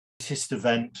latest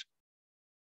event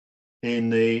in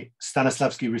the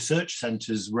Stanislavsky Research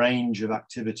Centre's range of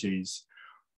activities.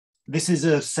 This is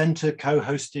a centre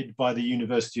co-hosted by the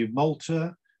University of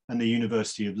Malta and the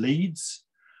University of Leeds,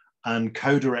 and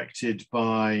co-directed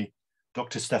by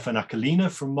Dr. Stefan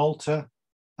Akolina from Malta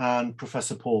and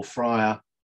Professor Paul Fryer,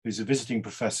 who's a visiting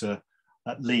professor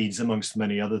at Leeds, amongst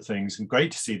many other things, and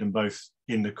great to see them both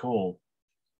in the call.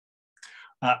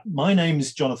 My name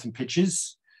is Jonathan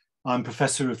Pitches. I'm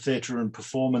Professor of Theatre and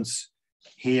Performance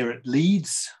here at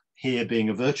Leeds, here being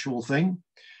a virtual thing,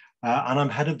 and I'm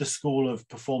head of the School of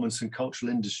Performance and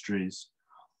Cultural Industries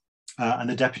and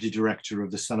the Deputy Director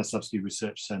of the Stanislavsky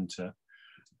Research Centre.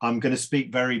 I'm going to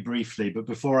speak very briefly, but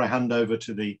before I hand over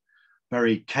to the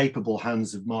very capable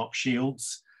hands of Mark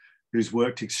Shields, who's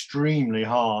worked extremely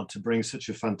hard to bring such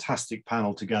a fantastic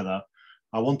panel together,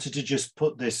 I wanted to just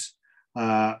put this,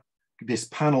 this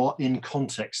panel in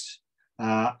context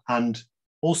and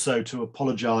also to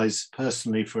apologise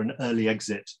personally for an early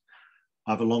exit.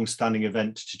 I have a long-standing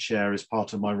event to chair as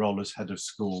part of my role as head of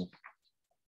school.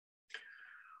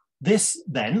 This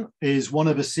then is one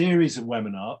of a series of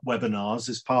webinars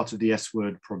as part of the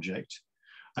S-Word project,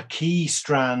 a key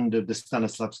strand of the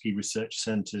Stanislavsky Research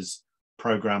Centre's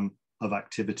programme of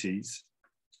activities.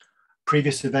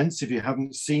 Previous events, if you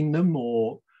haven't seen them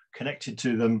or connected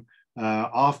to them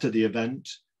after the event,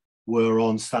 were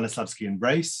on Stanislavsky and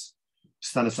Race,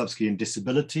 Stanislavsky and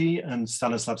Disability, and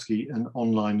Stanislavsky and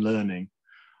Online Learning.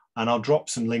 And I'll drop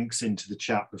some links into the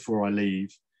chat before I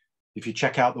leave. If you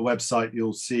check out the website,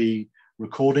 you'll see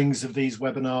recordings of these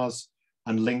webinars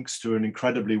and links to an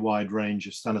incredibly wide range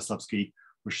of Stanislavsky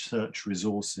research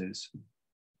resources.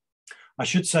 I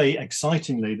should say,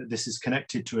 excitingly, that this is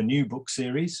connected to a new book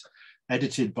series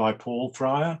edited by Paul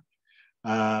Fryer,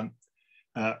 perhaps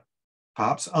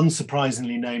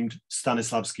unsurprisingly named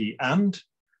Stanislavsky and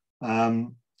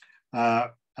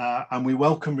we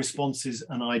welcome responses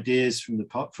and ideas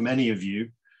from any of you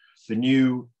for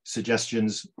new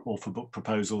suggestions or for book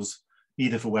proposals,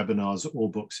 either for webinars or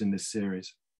books in this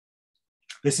series.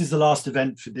 This is the last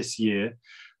event for this year,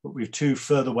 but we have 2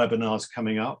 further webinars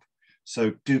coming up.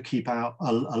 So do keep a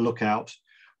lookout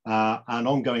and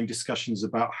ongoing discussions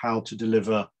about how to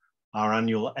deliver our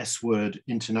annual S-Word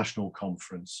International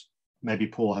Conference. Maybe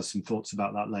Paul has some thoughts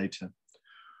about that later.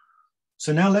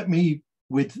 So now let me,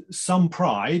 with some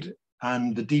pride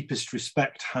and the deepest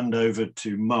respect, hand over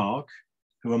to Mark,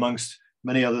 who amongst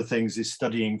many other things is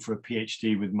studying for a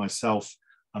PhD with myself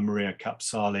and Maria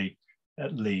Capsali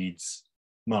at Leeds.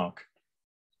 Mark.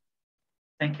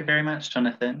 Thank you very much,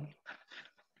 Jonathan.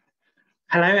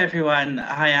 Hello, everyone.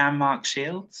 I am Mark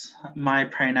Shields. My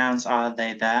pronouns are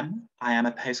they, them. I am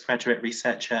a postgraduate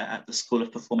researcher at the School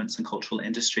of Performance and Cultural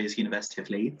Industries, University of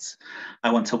Leeds.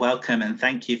 I want to welcome and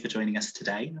thank you for joining us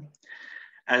today.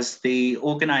 As the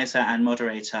organizer and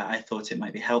moderator, I thought it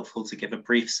might be helpful to give a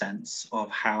brief sense of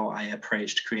how I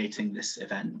approached creating this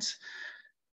event.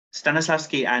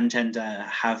 Stanislavsky and gender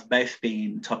have both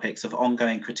been topics of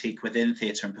ongoing critique within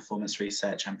theatre and performance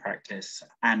research and practice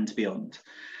and beyond.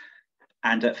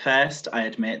 And at first, I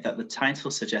admit that the title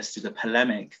suggested a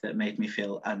polemic that made me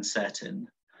feel uncertain.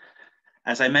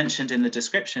 As I mentioned in the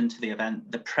description to the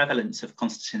event, the prevalence of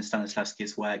Konstantin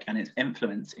Stanislavsky's work and its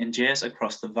influence endures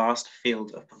across the vast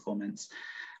field of performance,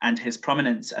 and his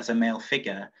prominence as a male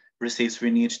figure receives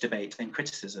renewed debate and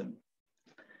criticism.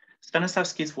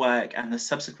 Stanislavsky's work and the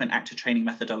subsequent actor training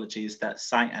methodologies that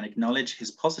cite and acknowledge his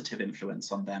positive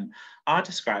influence on them are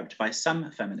described by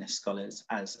some feminist scholars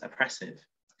as oppressive.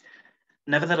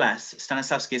 Nevertheless,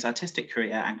 Stanislavsky's artistic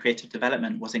career and creative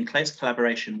development was in close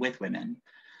collaboration with women,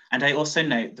 and I also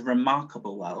note the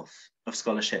remarkable wealth of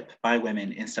scholarship by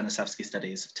women in Stanislavsky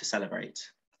studies to celebrate.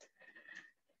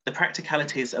 The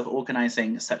practicalities of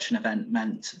organising such an event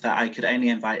meant that I could only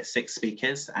invite 6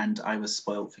 speakers, and I was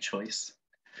spoiled for choice.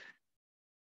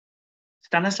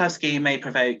 Stanislavsky may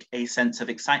provoke a sense of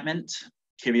excitement,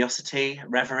 curiosity,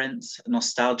 reverence,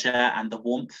 nostalgia, and the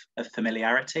warmth of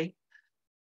familiarity.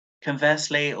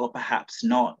 Conversely, or perhaps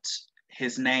not,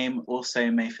 his name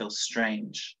also may feel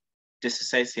strange,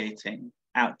 disassociating,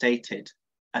 outdated,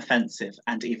 offensive,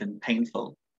 and even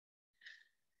painful.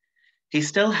 He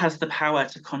still has the power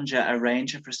to conjure a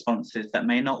range of responses that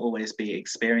may not always be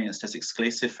experienced as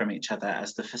exclusive from each other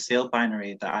as the facile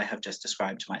binary that I have just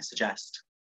described might suggest.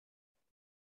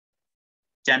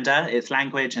 Gender, its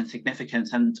language and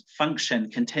significance and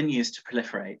function continues to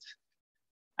proliferate.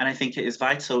 And I think it is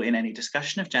vital in any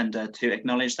discussion of gender to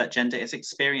acknowledge that gender is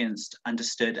experienced,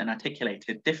 understood, and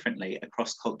articulated differently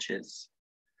across cultures.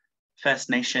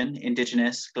 First Nation,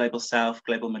 Indigenous, Global South,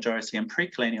 Global Majority, and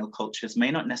pre-colonial cultures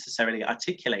may not necessarily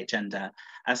articulate gender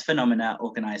as phenomena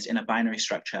organized in a binary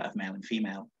structure of male and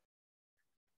female.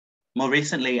 More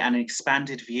recently, an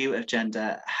expanded view of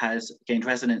gender has gained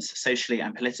resonance socially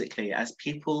and politically as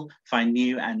people find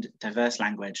new and diverse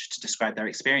language to describe their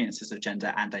experiences of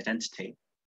gender and identity.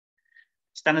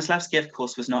 Stanislavsky, of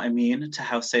course, was not immune to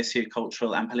how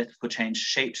sociocultural and political change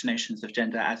shaped notions of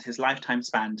gender as his lifetime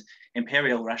spanned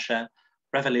Imperial Russia,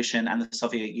 revolution, and the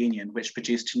Soviet Union, which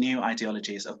produced new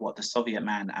ideologies of what the Soviet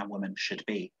man and woman should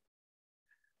be.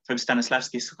 From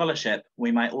Stanislavsky's scholarship,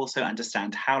 we might also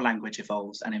understand how language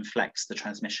evolves and inflects the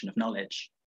transmission of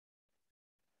knowledge.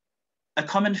 A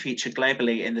common feature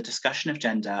globally in the discussion of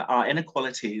gender are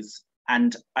inequalities,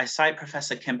 and I cite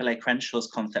Professor Kimberlé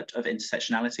Crenshaw's concept of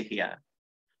intersectionality here.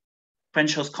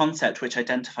 Crenshaw's concept, which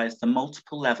identifies the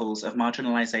multiple levels of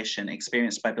marginalization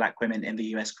experienced by Black women in the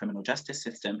US criminal justice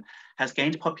system, has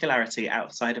gained popularity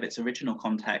outside of its original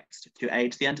context to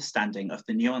aid the understanding of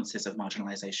the nuances of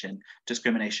marginalization,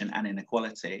 discrimination, and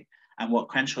inequality, and what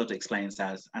Crenshaw explains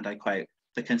as, and I quote,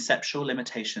 the conceptual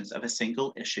limitations of a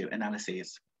single issue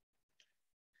analyses.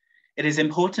 It is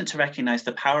important to recognize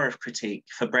the power of critique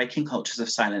for breaking cultures of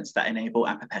silence that enable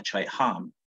and perpetuate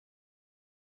harm.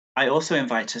 I also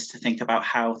invite us to think about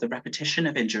how the repetition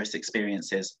of injurious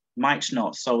experiences might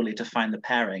not solely define the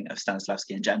pairing of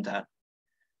Stanislavsky and gender.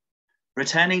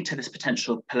 Returning to this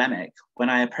potential polemic, when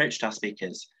I approached our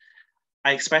speakers,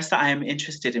 I expressed that I am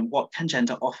interested in what can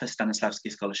gender offer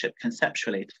Stanislavsky scholarship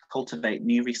conceptually to cultivate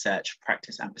new research,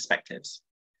 practice, and perspectives.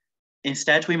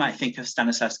 Instead, we might think of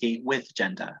Stanislavsky with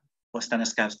gender, or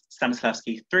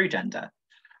Stanislavsky through gender,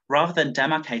 rather than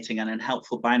demarcating an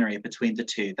unhelpful binary between the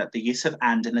two that the use of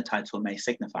 "and" in the title may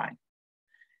signify.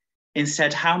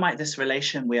 Instead, how might this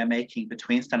relation we are making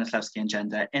between Stanislavsky and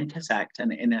gender intersect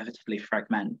and inevitably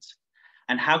fragment?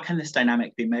 And how can this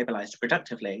dynamic be mobilized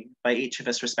productively by each of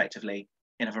us respectively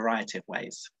in a variety of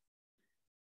ways?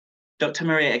 Dr.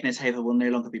 Maria Ignateva will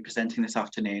no longer be presenting this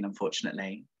afternoon,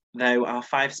 unfortunately, though our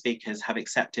 5 speakers have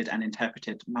accepted and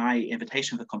interpreted my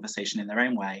invitation for conversation in their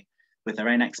own way, with their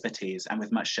own expertise and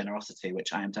with much generosity,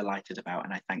 which I am delighted about,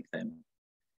 and I thank them.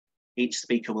 Each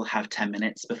speaker will have 10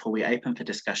 minutes before we open for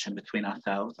discussion between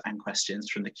ourselves and questions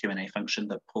from the Q&A function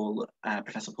that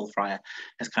Professor Paul Fryer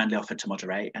has kindly offered to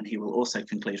moderate, and he will also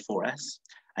conclude for us.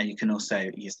 And you can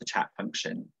also use the chat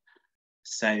function.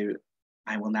 So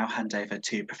I will now hand over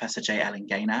to Professor J. Ellen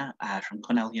Gaynor from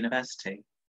Cornell University.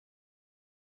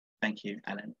 Thank you,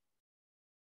 Ellen.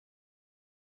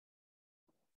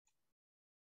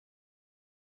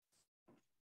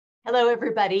 Hello,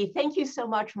 everybody. Thank you so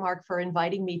much, Mark, for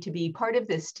inviting me to be part of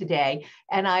this today.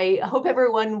 And I hope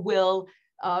everyone will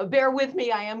bear with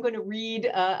me. I am going to read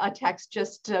a text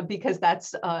just because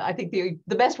that's, I think, the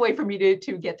best way for me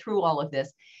to get through all of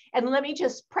this. And let me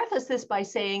just preface this by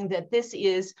saying that this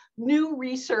is new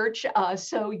research,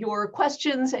 so your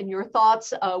questions and your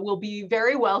thoughts will be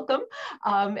very welcome.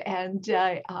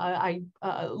 I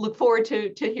look forward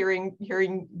to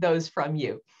hearing those from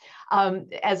you.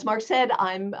 As Mark said,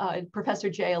 I'm Professor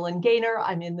J. Ellen Gaynor.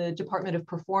 I'm in the Department of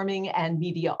Performing and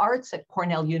Media Arts at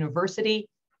Cornell University.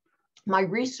 My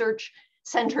research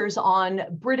centers on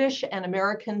British and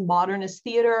American modernist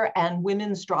theater and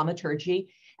women's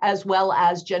dramaturgy, as well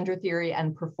as gender theory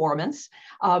and performance.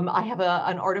 I have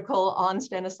an article on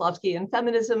Stanislavsky and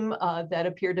feminism that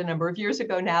appeared a number of years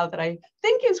ago now that I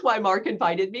think is why Mark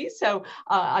invited me. So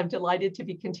I'm delighted to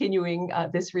be continuing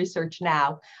this research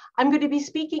now. I'm going to be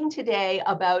speaking today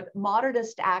about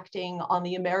modernist acting on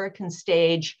the American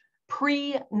stage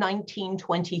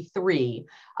pre-1923,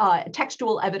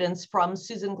 textual evidence from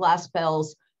Susan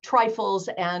Glaspell's Trifles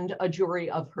and a Jury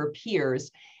of Her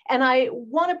Peers. And I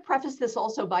want to preface this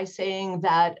also by saying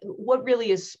that what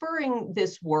really is spurring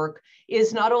this work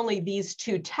is not only these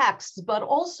 2 texts, but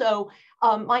also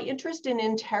my interest in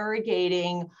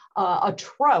interrogating a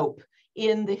trope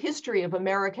in the history of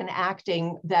American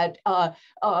acting that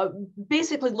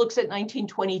basically looks at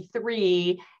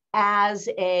 1923 as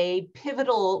a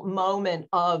pivotal moment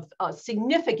of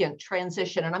significant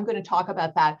transition. And I'm going to talk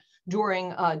about that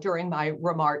during my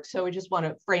remarks. So I just want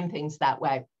to frame things that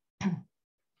way.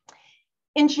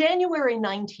 In January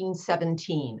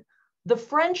 1917, the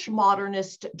French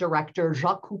modernist director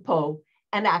Jacques Coupeau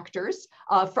and actors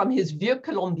from his Vieux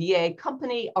Colombier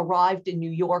company arrived in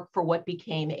New York for what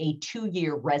became a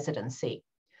 2-year residency.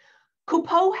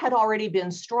 Coupeau had already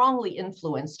been strongly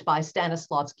influenced by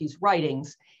Stanislavsky's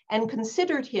writings and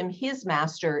considered him his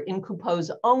master in Coupeau's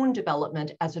own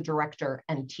development as a director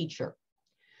and teacher.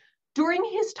 During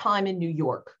his time in New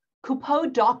York,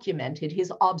 Coupeau documented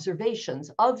his observations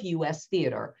of US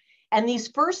theater And these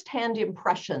firsthand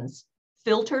impressions,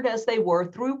 filtered as they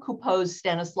were through Coupeau's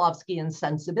Stanislavskian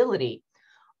sensibility,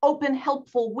 open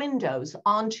helpful windows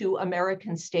onto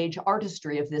American stage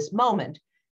artistry of this moment,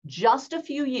 just a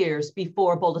few years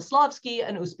before Boleslavsky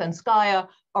and Uspenskaya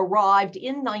arrived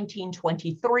in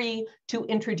 1923 to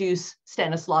introduce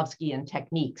Stanislavskian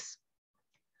techniques.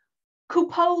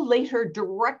 Coupeau later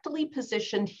directly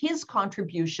positioned his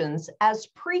contributions as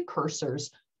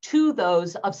precursors to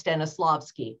those of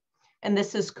Stanislavsky. And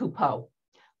this is Coupeau.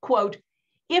 Quote,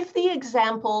 "If the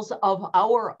examples of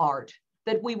our art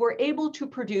that we were able to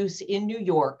produce in New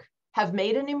York have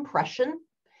made an impression,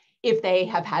 if they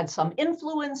have had some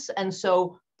influence and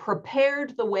so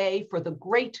prepared the way for the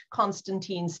great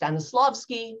Konstantin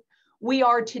Stanislavsky, we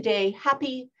are today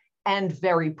happy and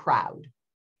very proud."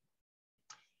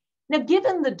 Now,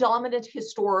 given the dominant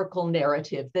historical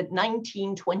narrative that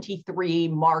 1923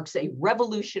 marks a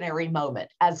revolutionary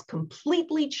moment as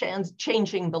completely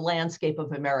changing the landscape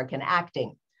of American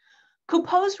acting,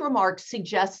 Coupeau's remarks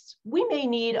suggests we may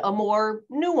need a more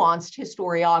nuanced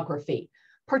historiography,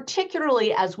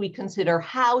 particularly as we consider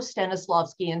how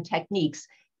Stanislavskian techniques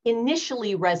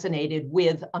initially resonated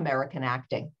with American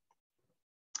acting.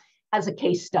 As a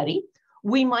case study,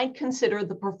 we might consider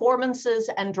the performances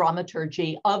and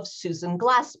dramaturgy of Susan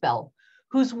Glaspell,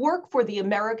 whose work for the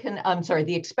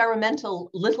experimental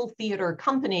little theater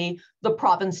company, the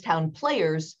Provincetown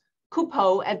Players,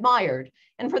 Coupeau admired.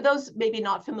 And for those maybe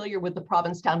not familiar with the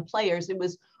Provincetown Players, it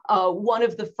was one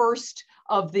of the first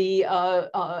of the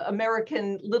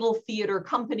American little theater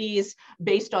companies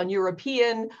based on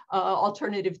European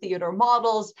alternative theater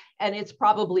models. And it's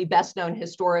probably best known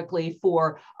historically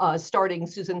for starting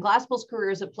Susan Glaspell's career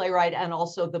as a playwright and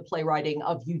also the playwriting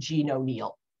of Eugene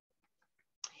O'Neill.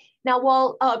 Now,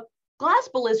 while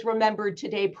Glaspell is remembered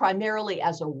today primarily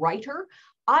as a writer,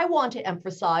 I want to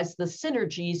emphasize the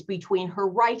synergies between her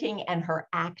writing and her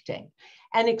acting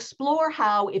and explore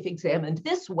how, if examined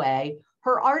this way,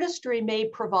 her artistry may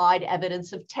provide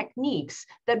evidence of techniques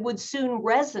that would soon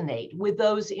resonate with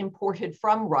those imported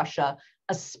from Russia,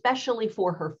 especially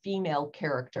for her female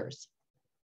characters.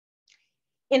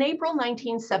 In April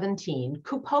 1917,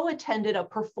 Coupeau attended a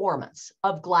performance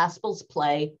of Glaspell's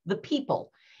play, The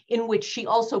People, in which she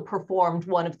also performed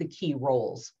one of the key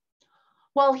roles.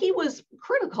 While he was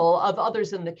critical of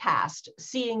others in the cast,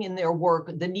 seeing in their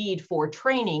work the need for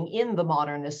training in the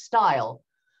modernist style,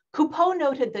 Coupeau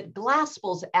noted that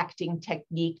Glaspell's acting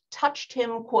technique touched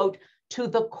him, quote, "to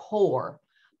the core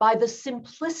by the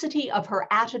simplicity of her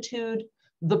attitude,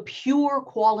 the pure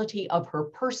quality of her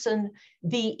person,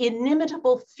 the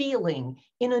inimitable feeling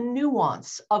in a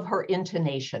nuance of her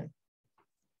intonation."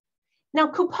 Now,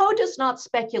 Coupeau does not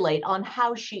speculate on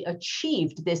how she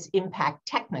achieved this impact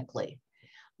technically,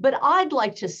 but I'd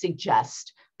like to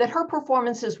suggest that her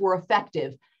performances were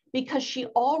effective because she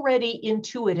already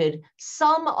intuited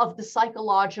some of the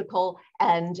psychological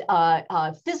and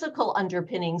physical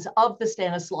underpinnings of the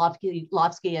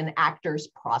Stanislavskian actor's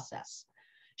process.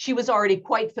 She was already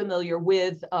quite familiar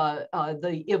with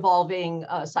the evolving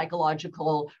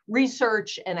psychological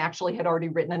research and actually had already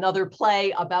written another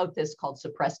play about this called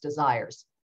Suppressed Desires.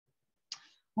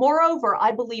 Moreover,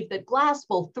 I believe that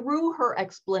Glaspell, through her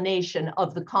explanation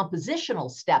of the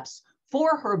compositional steps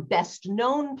for her best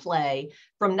known play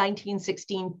from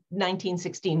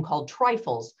 1916 called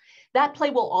Trifles, that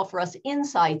play will offer us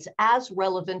insights as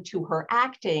relevant to her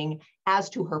acting as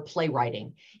to her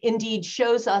playwriting. Indeed,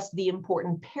 shows us the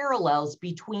important parallels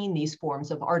between these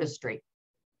forms of artistry.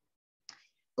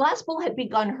 Glaspell had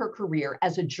begun her career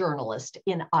as a journalist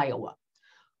in Iowa.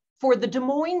 For the Des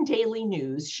Moines Daily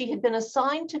News, she had been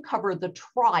assigned to cover the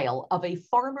trial of a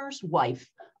farmer's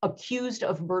wife accused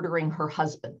of murdering her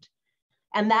husband.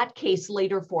 And that case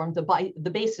later formed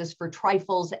the basis for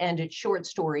Trifles and its short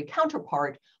story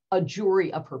counterpart, A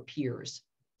Jury of Her Peers.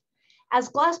 As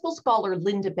Glaspell scholar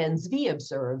Linda Ben-Zvi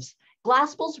observes,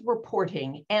 Glaspell's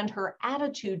reporting and her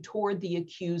attitude toward the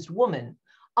accused woman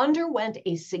underwent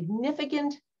a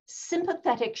significant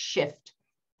sympathetic shift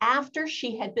after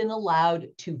she had been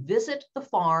allowed to visit the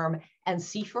farm and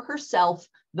see for herself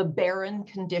the barren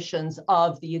conditions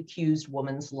of the accused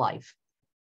woman's life.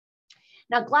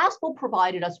 Now, Glaspell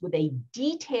provided us with a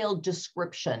detailed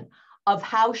description of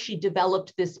how she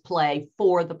developed this play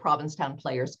for the Provincetown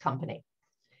Players Company.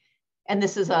 And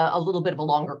this is a little bit of a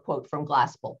longer quote from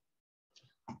Glaspell.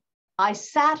 "I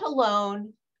sat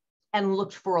alone and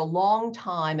looked for a long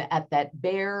time at that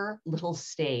bare little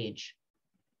stage.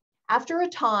 After a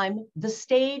time, the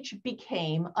stage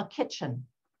became a kitchen.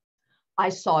 I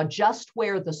saw just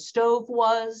where the stove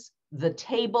was, the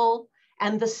table,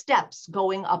 and the steps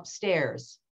going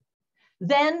upstairs.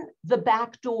 Then the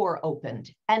back door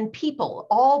opened and people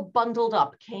all bundled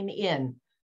up came in.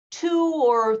 2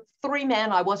 or 3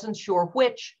 men, I wasn't sure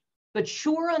which, but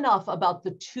sure enough about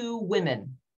the 2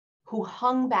 women who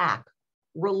hung back,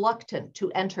 reluctant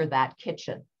to enter that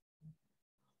kitchen.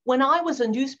 When I was a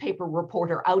newspaper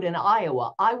reporter out in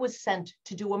Iowa, I was sent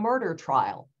to do a murder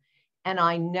trial. And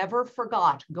I never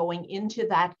forgot going into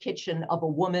that kitchen of a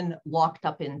woman locked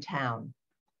up in town.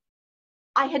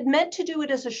 I had meant to do it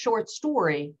as a short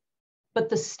story, but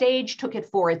the stage took it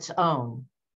for its own.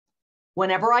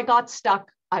 Whenever I got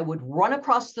stuck, I would run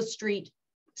across the street,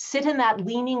 sit in that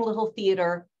leaning little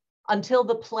theater until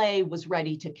the play was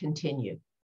ready to continue.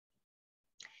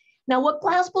 Now, what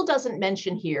Glaspell doesn't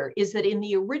mention here is that in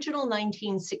the original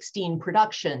 1916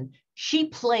 production, she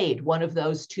played one of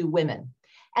those 2 women,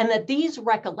 and that these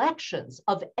recollections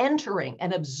of entering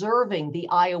and observing the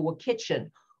Iowa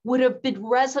kitchen would have been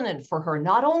resonant for her,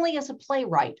 not only as a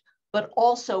playwright, but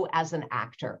also as an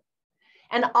actor.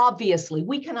 And obviously,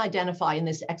 we can identify in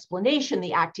this explanation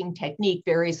the acting technique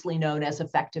variously known as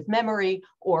affective memory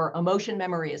or emotion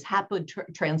memory as Hapgood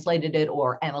translated it,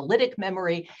 or analytic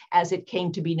memory as it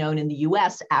came to be known in the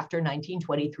US after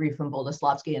 1923 from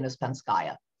Boleslavsky and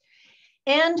Uspenskaya.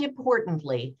 And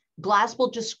importantly,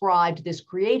 Glaspell described this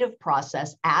creative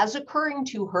process as occurring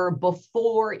to her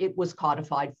before it was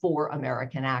codified for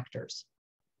American actors.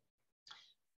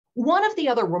 One of the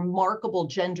other remarkable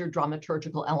gender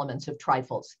dramaturgical elements of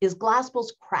Trifles is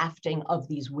Glaspell's crafting of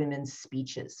these women's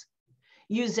speeches.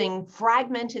 Using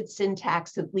fragmented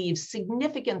syntax that leaves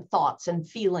significant thoughts and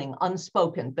feeling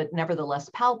unspoken, but nevertheless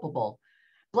palpable,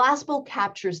 Glaspell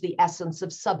captures the essence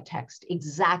of subtext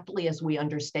exactly as we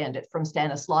understand it from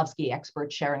Stanislavsky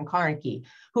expert Sharon Carnegie,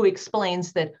 who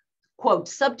explains that, quote,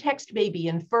 subtext may be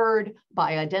inferred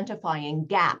by identifying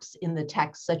gaps in the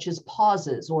text, such as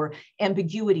pauses or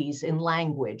ambiguities in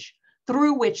language,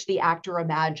 through which the actor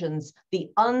imagines the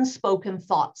unspoken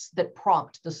thoughts that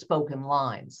prompt the spoken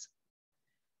lines.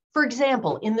 For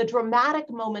example, in the dramatic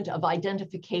moment of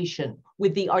identification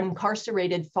with the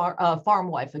incarcerated farm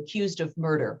wife accused of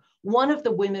murder, one of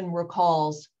the women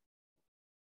recalls,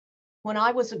 "When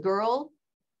I was a girl,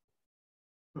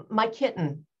 my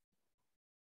kitten,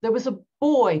 there was a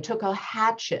boy took a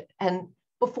hatchet and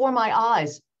before my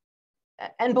eyes,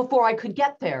 and before I could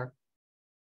get there,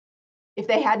 if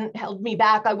they hadn't held me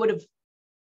back, I would have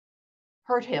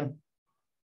hurt him."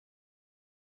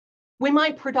 We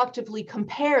might productively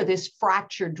compare this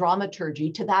fractured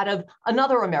dramaturgy to that of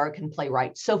another American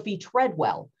playwright, Sophie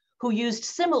Treadwell, who used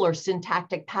similar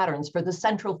syntactic patterns for the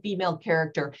central female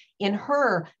character in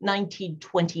her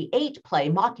 1928 play,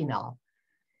 Machinal.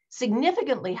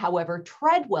 Significantly, however,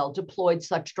 Treadwell deployed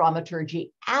such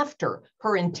dramaturgy after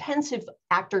her intensive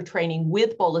actor training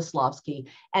with Boleslavsky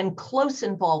and close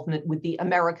involvement with the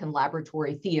American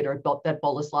laboratory theater that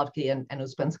Boleslavsky and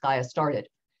Uspenskaya started.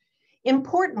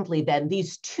 Importantly, then,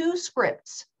 these 2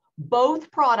 scripts, both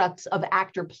products of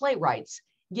actor playwrights,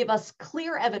 give us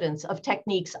clear evidence of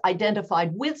techniques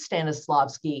identified with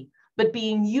Stanislavsky, but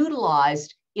being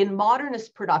utilized in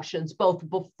modernist productions both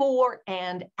before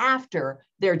and after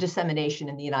their dissemination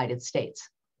in the United States.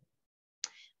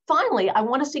 Finally, I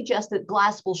want to suggest that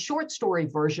Glaspell's short story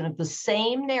version of the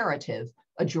same narrative,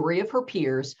 A Jury of Her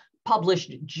Peers,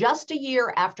 published just a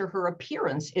year after her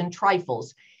appearance in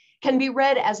Trifles, can be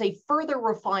read as a further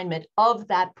refinement of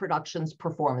that production's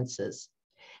performances.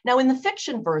 Now, in the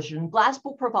fiction version,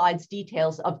 Glaspell provides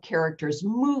details of characters'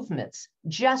 movements,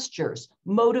 gestures,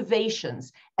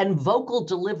 motivations, and vocal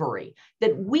delivery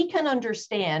that we can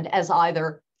understand as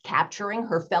either capturing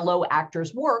her fellow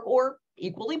actors' work or,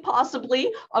 equally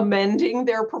possibly, amending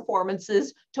their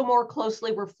performances to more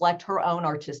closely reflect her own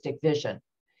artistic vision.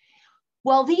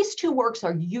 While these 2 works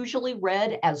are usually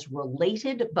read as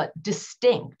related but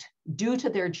distinct due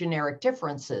to their generic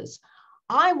differences,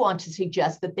 I want to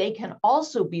suggest that they can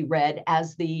also be read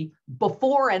as the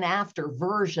before and after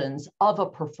versions of a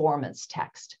performance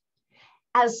text.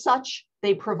 As such,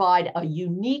 they provide a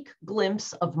unique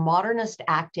glimpse of modernist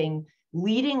acting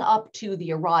leading up to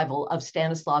the arrival of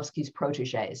Stanislavsky's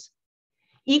protégés.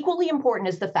 Equally important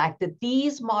is the fact that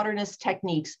these modernist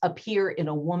techniques appear in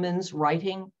a woman's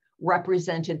writing,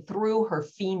 represented through her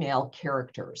female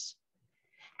characters.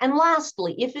 And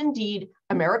lastly, if indeed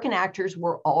American actors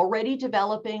were already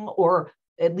developing or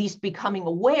at least becoming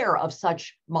aware of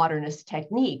such modernist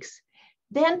techniques,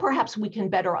 then perhaps we can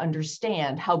better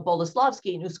understand how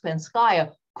Boleslavsky and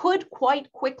Uspenskaya could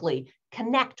quite quickly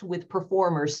connect with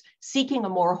performers seeking a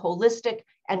more holistic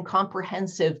and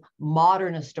comprehensive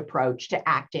modernist approach to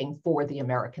acting for the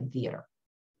American theater.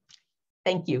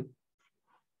 Thank you.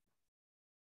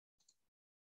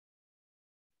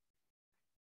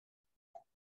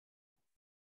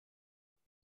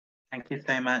 Thank you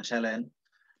so much, Ellen.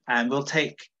 We'll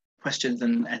take questions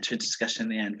and enter into discussion in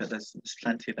the end, but there's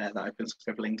plenty there that I've been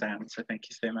scribbling down, so thank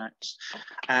you so much.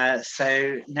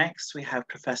 So next we have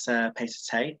Professor Peter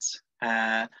Tate.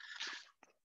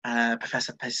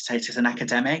 Professor Peter Tate is an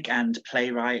academic and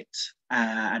playwright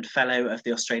and fellow of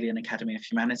the Australian Academy of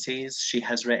Humanities. She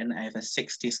has written over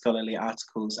 60 scholarly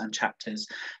articles and chapters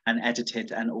and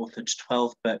edited and authored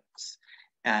 12 books,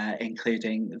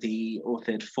 including the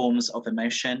authored Forms of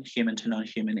Emotion, Human to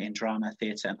Non-Human in Drama,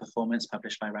 Theatre and Performance,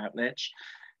 published by Routledge,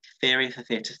 Theory for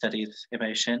Theatre Studies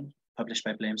Emotion, published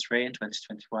by Bloomsbury in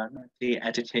 2021, the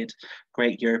edited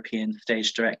Great European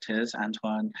Stage Directors,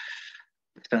 Antoine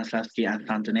Stanislavsky and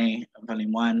Saint-Denis,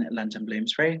 Volume 1, London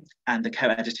Bloomsbury, and the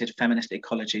co-edited Feminist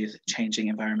Ecologies, Changing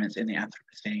Environments in the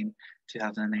Anthropocene,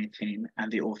 2018,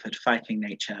 and the authored Fighting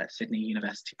Nature, Sydney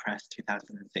University Press,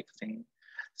 2016.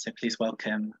 So please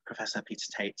welcome Professor Peter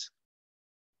Tate.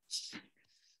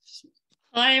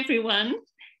 Hi, everyone.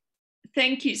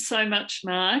 Thank you so much,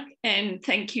 Mark, and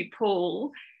thank you,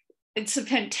 Paul. It's a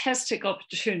fantastic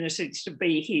opportunity to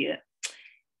be here.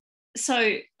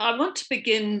 So I want to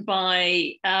begin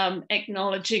by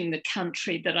acknowledging the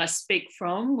country that I speak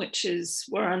from, which is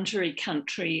Wurundjeri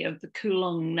country of the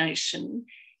Kulin Nation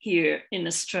here in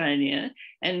Australia,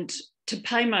 and to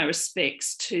pay my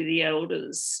respects to the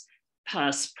elders,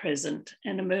 past, present,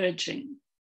 and emerging.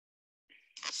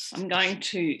 I'm going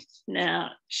to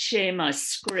now share my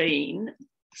screen.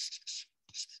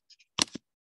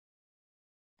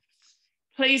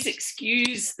 Please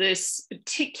excuse this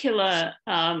particular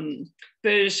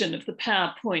version of the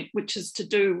PowerPoint, which is to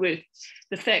do with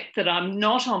the fact that I'm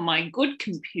not on my good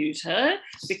computer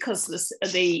because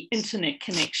the internet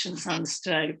connection's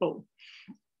unstable.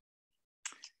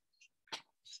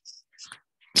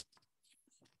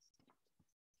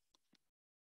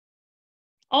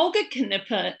 Olga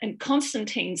Knipper and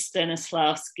Konstantin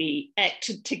Stanislavsky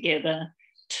acted together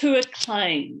to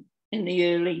acclaim in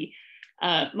the early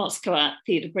Moscow Art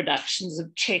Theatre productions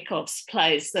of Chekhov's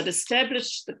plays that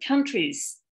established the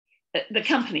company's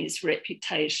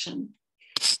reputation.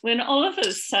 When Oliver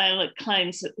Saylor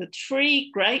claims that the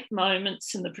three great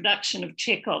moments in the production of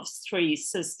Chekhov's Three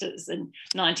Sisters in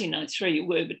 1903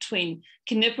 were between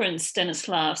Knipper and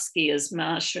Stanislavsky as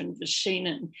Masha and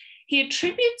Vashinin, he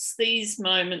attributes these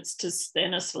moments to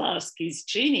Stanislavsky's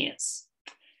genius.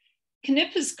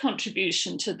 Knipper's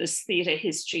contribution to this theatre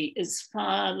history is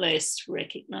far less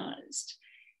recognised.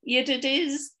 Yet it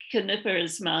is Knipper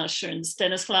as Masha and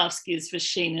Stanislavsky as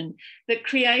Vashinin that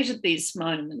created these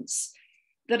moments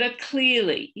that are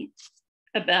clearly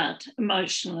about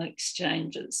emotional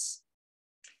exchanges.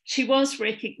 She was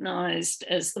recognised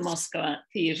as the Moscow Art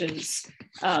Theatre's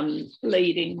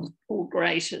leading or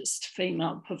greatest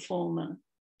female performer.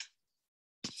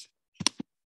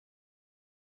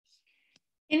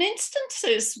 In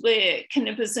instances where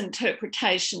Knipper's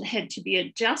interpretation had to be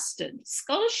adjusted,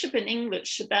 scholarship in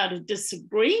English about a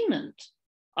disagreement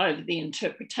over the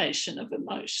interpretation of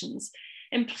emotions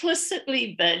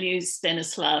implicitly values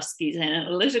Stanislavsky's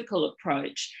analytical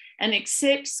approach and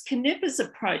accepts Knipper's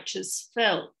approach as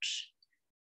felt,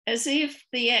 as if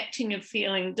the acting of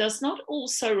feeling does not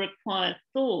also require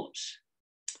thought.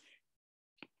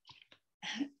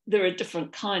 There are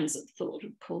different kinds of thought,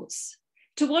 of course.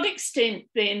 To what extent,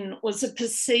 then, was a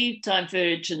perceived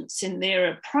divergence in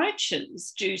their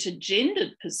approaches due to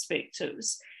gendered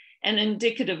perspectives and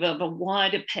indicative of a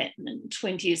wider pattern in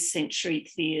 20th century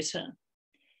theatre?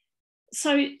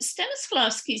 So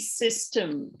Stanislavsky's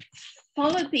system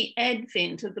followed the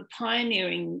advent of the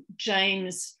pioneering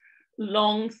James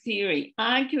Long theory,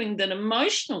 arguing that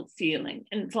emotional feeling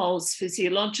involves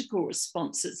physiological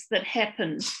responses that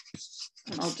happen,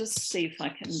 and I'll just see if I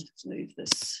can move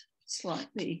this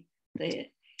slightly there,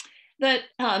 that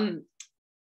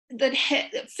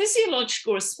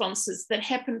physiological responses that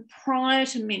happen prior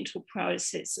to mental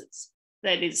processes,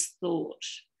 that is thought.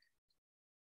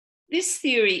 This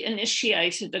theory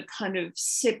initiated a kind of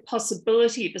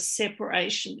possibility of a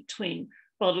separation between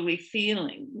bodily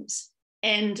feelings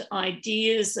and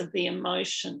ideas of the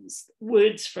emotions,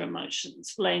 words for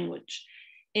emotions, language,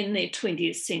 in their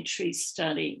 20th century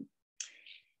study.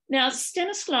 Now,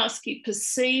 Stanislavsky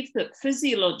perceived that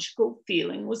physiological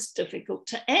feeling was difficult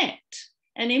to act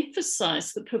and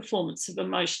emphasised the performance of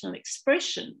emotional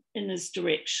expression in his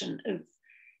direction of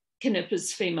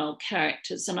Knipper's female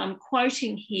characters. And I'm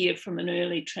quoting here from an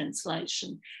early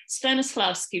translation.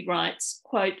 Stanislavsky writes,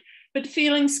 quote, "But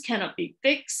feelings cannot be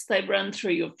fixed. They run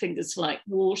through your fingers like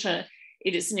water.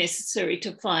 It is necessary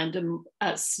to find a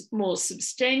more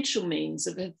substantial means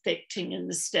of affecting and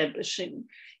establishing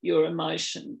your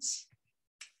emotions."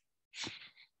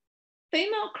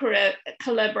 female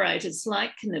collaborators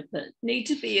like Knipper need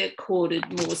to be accorded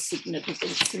more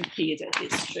significance in theatre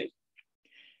history.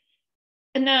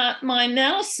 And now, my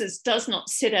analysis does not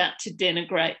set out to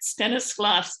denigrate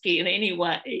Stanislavsky in any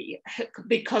way,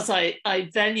 because I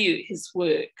value his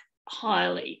work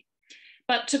highly,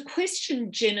 but to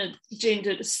question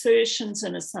gendered assertions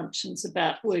and assumptions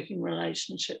about working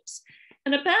relationships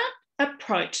and about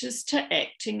approaches to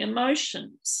acting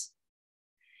emotions.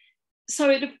 So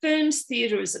it affirms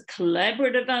theatre as a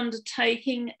collaborative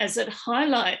undertaking, as it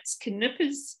highlights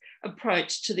Knipper's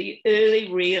approach to the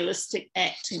early realistic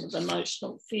acting of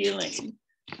emotional feeling.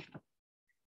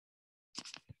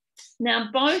 Now,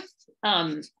 both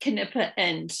Knipper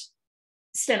and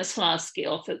Stanislavsky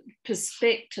offered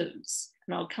perspectives,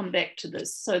 and I'll come back to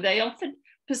this. So they offered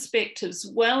perspectives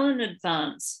well in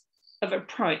advance of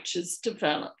approaches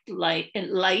developed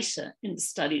later in the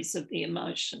studies of the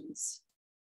emotions.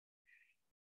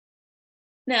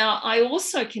 Now, I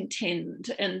also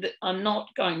contend, and I'm not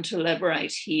going to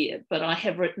elaborate here, but I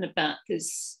have written about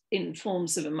this in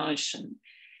Forms of Emotion.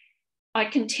 I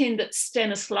contend that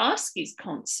Stanislavsky's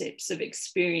concepts of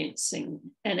experiencing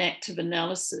an active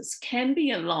analysis can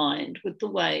be aligned with the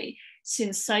way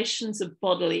sensations of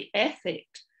bodily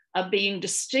affect are being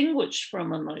distinguished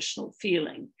from emotional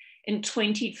feeling in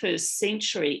 21st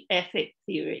century affect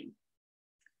theory.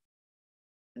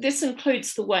 This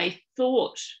includes the way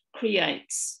thought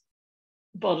creates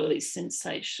bodily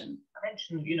sensation. I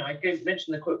mentioned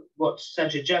what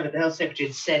Sajid Javid, the Health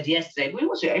Secretary, said yesterday.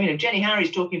 Jenny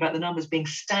Harry's talking about the numbers being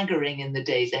staggering in the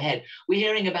days ahead. We're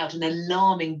hearing about an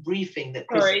alarming briefing that...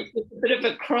 Sorry, there's a bit of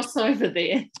a crossover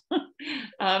there.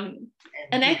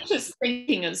 And active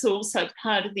thinking is also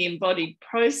part of the embodied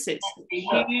process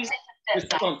that use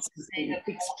responses and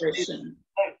expression,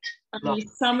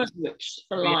 some of which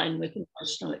align with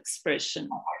emotional expression.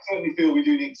 I certainly feel we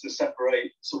do need to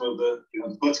separate some of the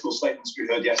political statements we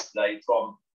heard yesterday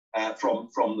from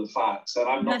the facts. And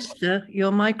I'm not... Nesta,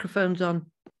 your microphone's on.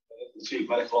 The Chief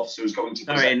Medical Officer is going to...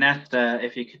 Sorry, Nesta,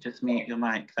 if you could just mute your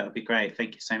mic, that would be great.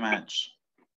 Thank you so much.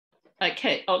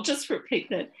 Okay, I'll just repeat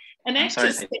that. And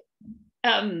actually,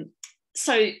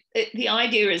 so the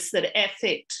idea is that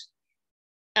affect,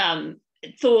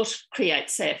 thought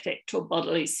creates affect or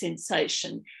bodily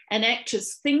sensation, and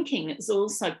actors' thinking is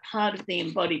also part of the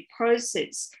embodied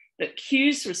process that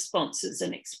cues responses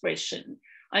and expression,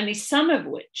 only some of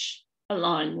which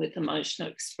align with emotional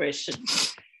expression.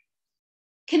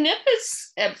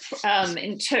 Knipper's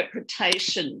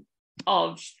interpretation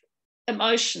of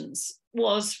emotions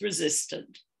was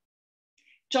resisted.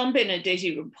 John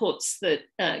Benedetti reports that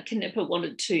Knipper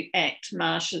wanted to act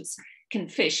Marcia's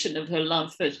confession of her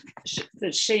love for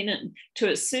Sheenan to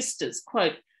her sisters,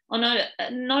 quote, on a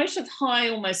note of high,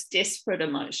 almost desperate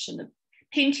emotion, a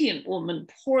penitent woman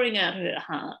pouring out her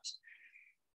heart,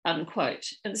 unquote.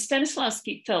 And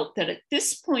Stanislavsky felt that at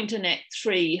this point in Act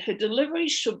 3, her delivery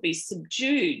should be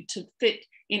subdued to fit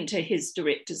into his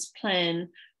director's plan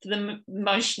for the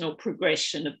emotional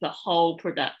progression of the whole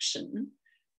production.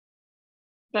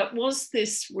 But was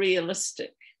this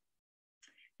realistic?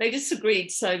 They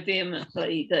disagreed so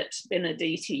vehemently that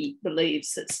Benedetti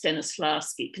believes that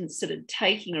Stanislavsky considered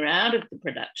taking her out of the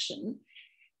production.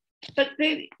 But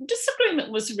the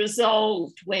disagreement was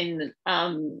resolved when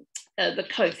the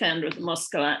co-founder of the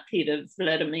Moscow Art Theatre,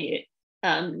 Vladimir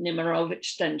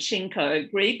Nemirovich Danchenko,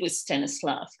 agreed with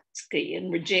Stanislavsky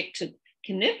and rejected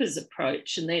Knipper's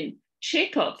approach, and then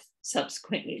Chekhov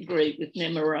subsequently agreed with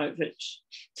Nemirovich.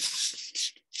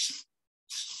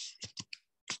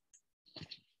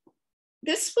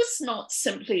 This was not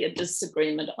simply a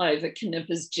disagreement over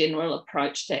Knipper's general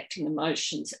approach to acting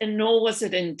emotions, and nor was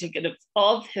it indicative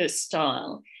of her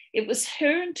style. It was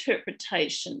her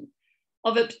interpretation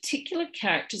of a particular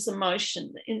character's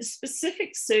emotion in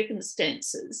specific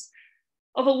circumstances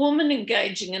of a woman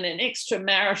engaging in an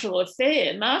extramarital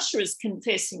affair. Marcia is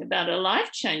confessing about a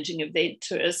life-changing event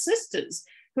to her sisters,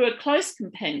 who are close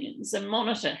companions and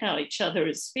monitor how each other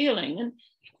is feeling. And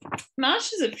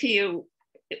Marcia's affair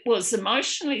was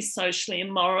emotionally, socially,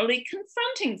 and morally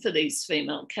confronting for these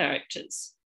female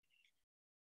characters.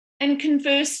 And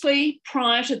conversely,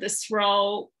 prior to this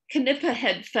role, Knipper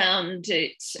had found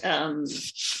it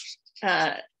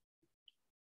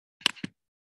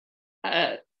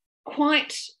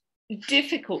quite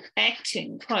difficult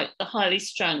acting, quote, the highly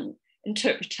strung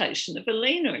interpretation of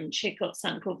Elena in Chekhov's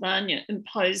Uncle Vanya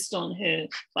imposed on her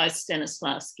by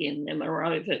Stanislavsky and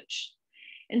Nemirovich.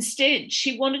 Instead,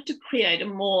 she wanted to create a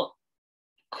more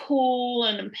cool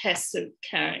and impassive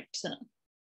character.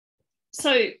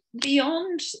 So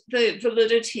beyond the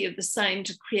validity of the same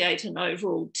to create an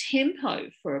overall tempo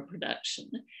for a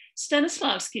production,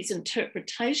 Stanislavsky's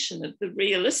interpretation of the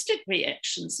realistic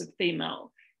reactions of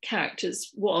female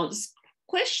characters was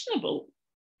questionable.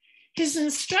 His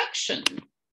instruction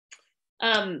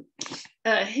for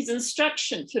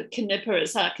Knipper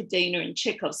as Arkadina and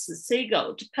Chekhov's The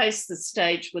Seagull to pace the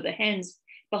stage with her hands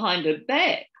behind her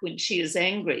back when she is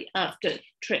angry after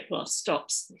Treplov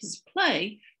stops his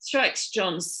play strikes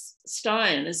John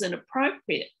Stein as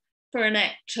inappropriate for an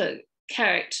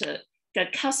character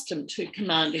accustomed to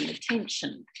commanding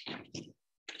attention.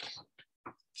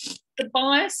 The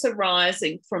bias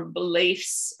arising from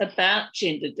beliefs about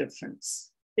gender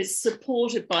difference is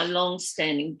supported by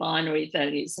long-standing binary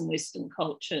values in Western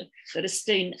culture that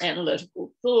esteem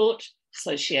analytical thought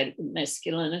associated with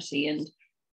masculinity and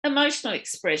emotional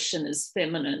expression as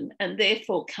feminine and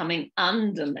therefore coming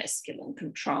under masculine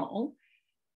control.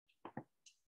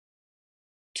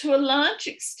 To a large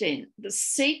extent, the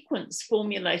sequence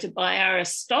formulated by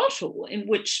Aristotle in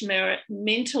which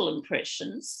mental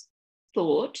impressions,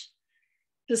 thought,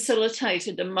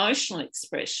 facilitated emotional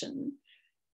expression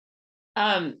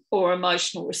or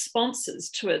emotional responses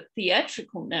to a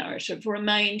theatrical narrative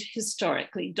remained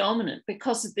historically dominant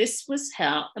because this was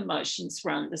how emotions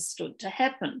were understood to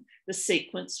happen. The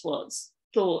sequence was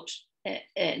thought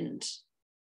and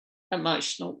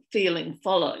emotional feeling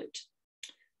followed,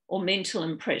 or mental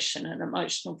impression and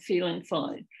emotional feeling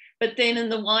followed. But then in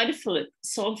the wider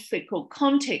philosophical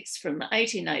context from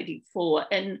 1884,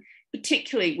 and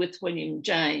particularly with William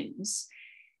James,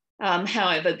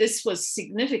 however, this was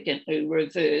significantly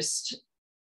reversed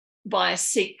by a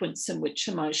sequence in which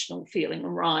emotional feeling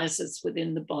arises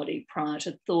within the body prior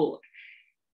to thought.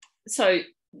 So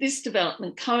this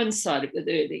development coincided with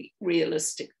early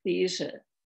realistic theatre.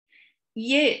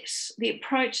 Yet the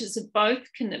approaches of both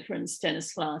Knipper and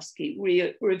Stanislavsky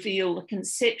reveal the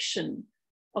conception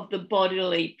of the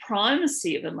bodily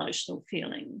primacy of emotional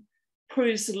feeling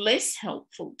proves less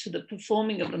helpful to the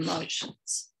performing of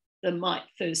emotions that might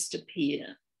first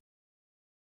appear.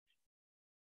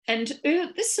 And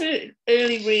this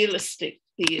early realistic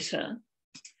theatre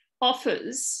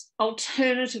offers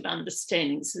alternative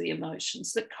understandings of the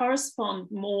emotions that correspond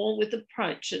more with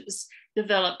approaches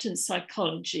developed in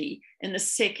psychology in the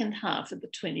second half of the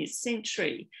 20th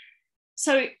century.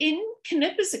 So in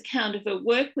Knipper's account of her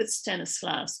work with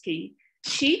Stanislavsky,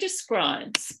 she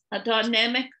describes a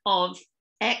dynamic of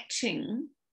acting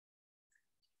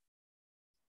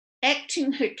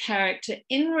her character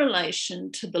in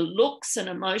relation to the looks and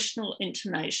emotional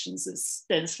intonations of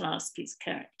Stanislavsky's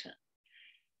character.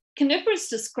 Knipper is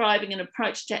describing an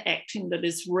approach to acting that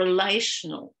is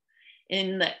relational,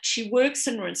 in that she works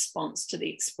in response to the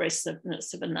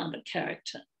expressiveness of another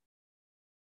character.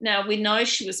 Now, we know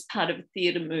she was part of a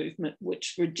theatre movement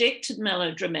which rejected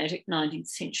melodramatic 19th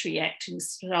century acting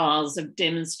styles of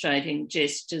demonstrating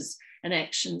gestures and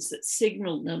actions that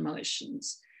signalled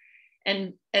emotions.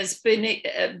 And as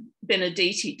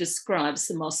Benedetti describes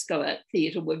the Moscow Art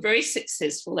Theatre, were very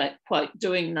successful at, quote,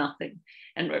 doing nothing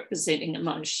and representing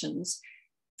emotions.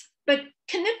 But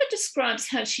Knipper describes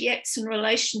how she acts in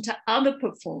relation to other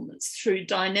performers through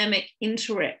dynamic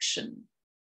interaction.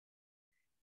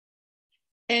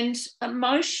 And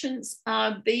emotions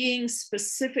are being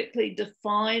specifically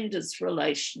defined as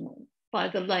relational by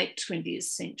the late 20th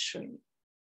century.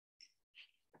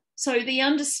 So the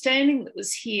understanding that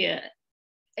was here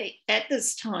at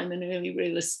this time in early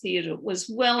realist theatre was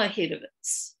well ahead of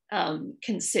its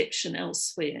conception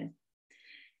elsewhere.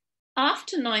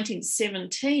 After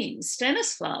 1917,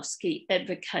 Stanislavsky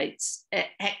advocates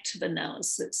active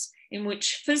analysis in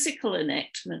which physical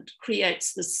enactment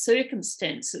creates the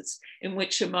circumstances in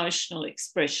which emotional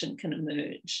expression can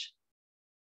emerge.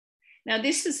 Now,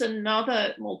 this is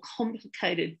another more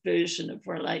complicated version of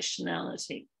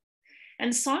relationality.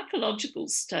 And psychological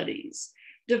studies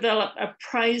develop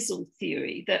appraisal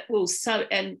theory that will,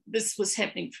 and this was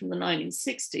happening from the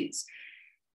 1960s,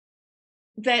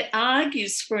 that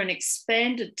argues for an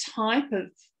expanded type of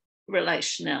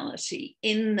relationality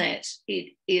in that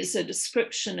it is a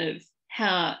description of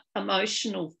how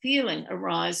emotional feeling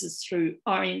arises through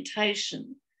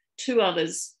orientation to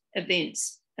others,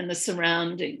 events, and the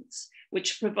surroundings,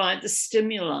 which provide the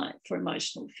stimuli for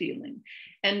emotional feeling.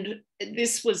 And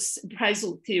this was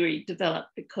appraisal theory developed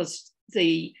because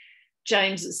the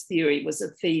James's theory was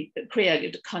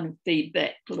created a kind of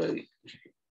feedback loop.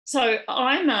 So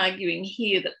I'm arguing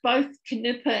here that both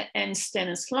Knipper and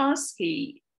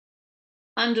Stanislavsky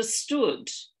understood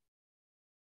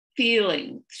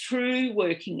feeling through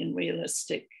working in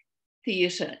realistic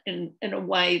theatre in a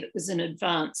way that was in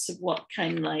advance of what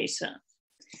came later.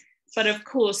 But of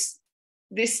course,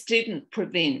 this didn't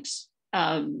prevent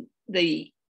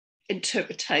the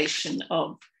interpretation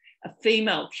of a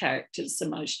female character's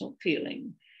emotional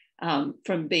feeling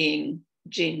from being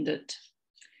gendered.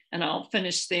 And I'll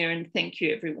finish there, and thank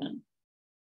you, everyone.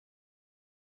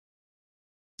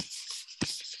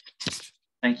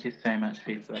 Thank you so much,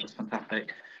 Peter. That was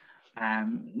fantastic.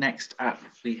 Next up,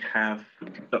 we have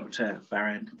Dr.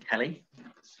 Baron Kelly.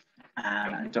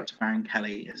 Dr. Baron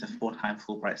Kelly is a 4-time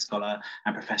Fulbright Scholar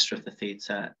and Professor of the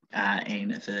Theatre in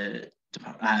the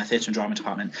Theatre and Drama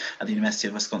Department at the University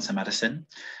of Wisconsin-Madison.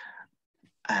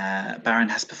 Baron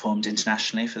has performed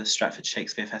internationally for the Stratford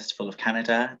Shakespeare Festival of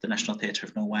Canada, the National Theatre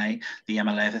of Norway, the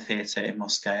Yamalova Theatre in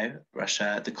Moscow,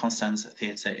 Russia, the Constance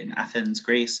Theatre in Athens,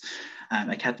 Greece,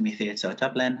 Academy Theatre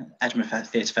Dublin, Edinburgh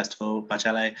Theatre Festival,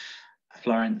 Bargello,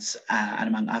 Florence, and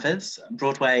among others.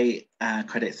 Broadway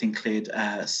credits include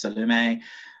Salome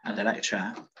and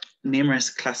Electra. Numerous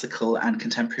classical and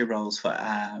contemporary roles for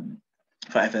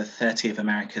over 30 of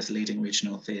America's leading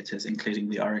regional theatres, including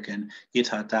the Oregon,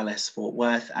 Utah, Dallas, Fort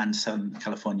Worth, and Southern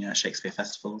California Shakespeare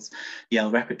Festivals, Yale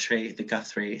Repertory, the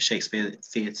Guthrie Shakespeare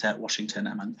Theatre, Washington,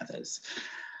 among others.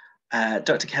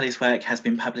 Dr. Kelly's work has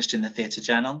been published in the Theatre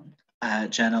Journal,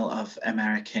 Journal of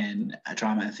American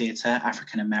Drama and Theatre,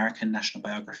 African American National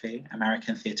Biography,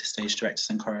 American Theatre Stage Directors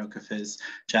and Choreographers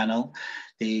Journal,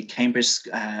 the Cambridge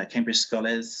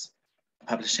Scholars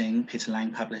Publishing, Peter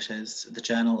Lang Publishers, the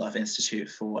Journal of Institute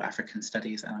for African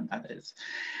Studies, among others.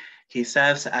 He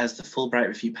serves as the Fulbright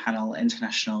Review Panel,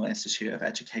 International Institute of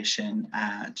Education,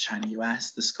 China,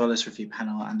 US, the Scholars Review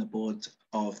Panel, and the board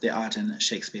of the Arden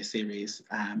Shakespeare Series,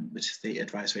 which is the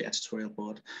advisory editorial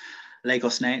board.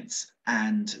 Lagos Notes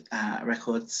and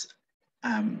Records,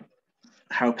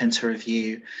 Harold Pinter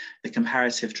Review, the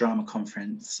Comparative Drama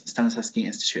Conference, Stanislavsky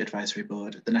Institute Advisory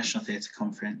Board, the National Theatre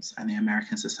Conference, and the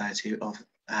American Society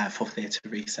for Theatre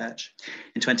Research.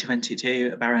 In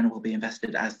 2022, Baron will be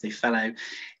invested as the Fellow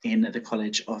in the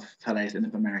College of Fellows in the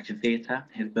American Theatre.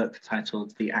 His book,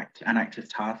 titled An Active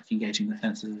Task, Engaging the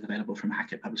Senses, is available from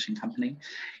Hackett Publishing Company.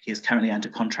 He is currently under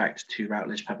contract to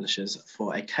Routledge Publishers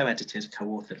for a co-edited,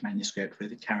 co-authored manuscript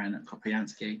with Karen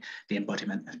Kopriansky, The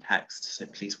Embodiment of Text. So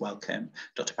please welcome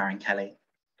Dr. Baron Kelly.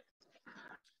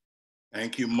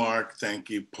 Thank you, Mark. Thank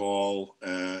you, Paul.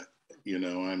 You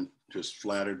know, I'm just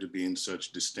flattered to be in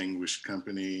such distinguished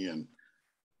company. And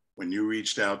when you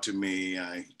reached out to me,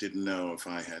 I didn't know if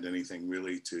I had anything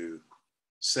really to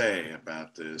say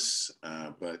about this.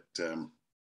 But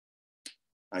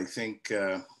I think,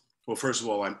 well, first of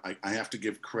all, I have to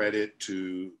give credit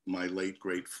to my late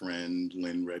great friend,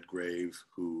 Lynn Redgrave,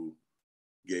 who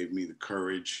gave me the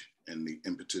courage and the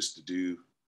impetus to do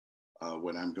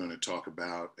what I'm going to talk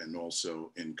about, and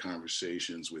also in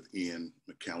conversations with Ian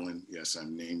McKellen. Yes,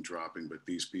 I'm name dropping, but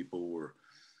these people were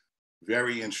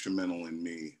very instrumental in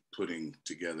me putting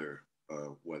together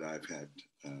what I've had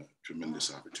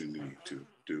tremendous opportunity to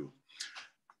do.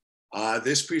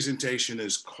 This presentation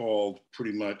is called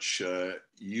pretty much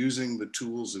Using the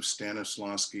Tools of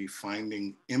Stanislavsky,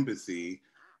 Finding Empathy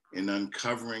in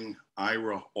Uncovering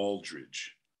Ira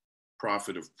Aldridge,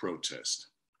 Prophet of Protest.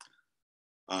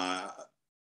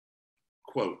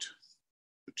 Quote,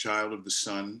 "The child of the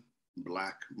sun,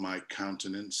 black my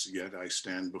countenance, yet I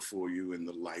stand before you in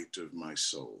the light of my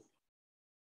soul.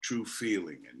 True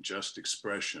feeling and just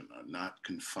expression are not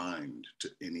confined to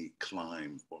any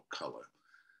clime or color."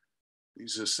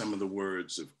 These are some of the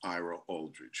words of Ira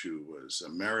Aldridge, who was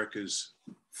America's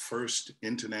first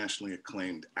internationally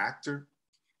acclaimed actor,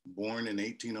 born in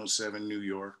 1807, New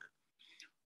York.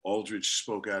 Aldridge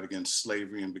spoke out against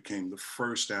slavery and became the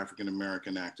first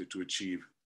African-American actor to achieve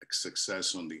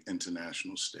success on the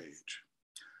international stage.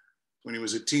 When he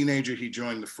was a teenager, he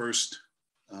joined the first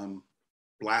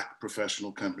Black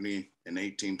professional company in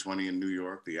 1820 in New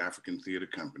York, the African Theater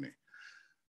Company.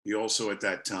 He also, at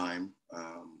that time,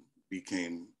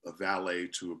 became a valet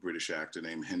to a British actor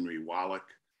named Henry Wallach,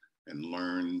 and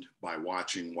learned by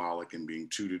watching Wallach and being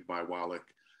tutored by Wallach.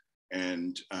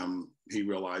 And he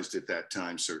realized at that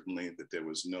time, certainly, that there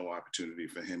was no opportunity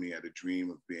for him. He had a dream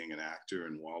of being an actor,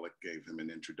 and Wallach gave him an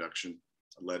introduction,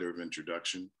 a letter of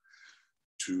introduction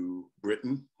to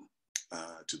Britain,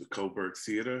 to the Coburg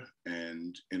Theater.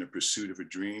 And in a pursuit of a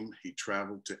dream, he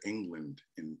traveled to England.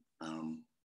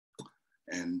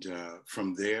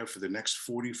 From there, for the next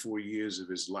 44 years of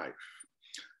his life,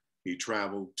 he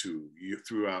traveled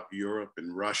throughout Europe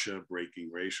and Russia,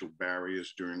 breaking racial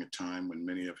barriers during a time when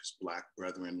many of his Black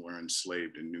brethren were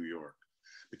enslaved in New York.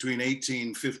 Between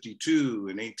 1852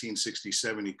 and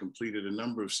 1867, he completed a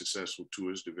number of successful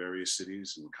tours to various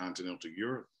cities in continental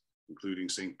Europe, including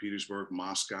St. Petersburg,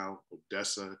 Moscow,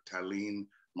 Odessa, Tallinn,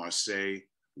 Marseille,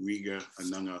 Riga,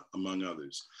 among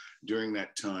others. During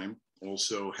that time,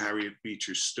 Also, Harriet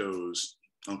Beecher Stowe's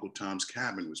Uncle Tom's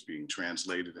Cabin was being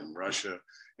translated in Russia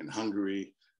and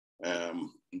Hungary,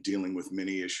 dealing with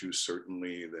many issues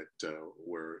certainly that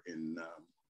were in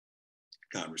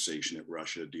conversation at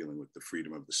Russia, dealing with the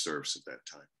freedom of the serfs at that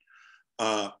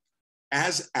time.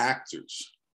 As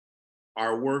actors,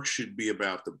 our work should be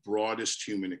about the broadest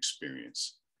human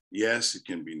experience. Yes, it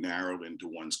can be narrowed into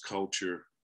one's culture,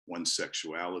 one's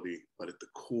sexuality, but at the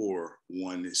core,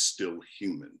 one is still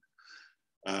human.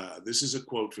 This is a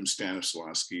quote from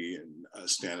Stanislavsky, and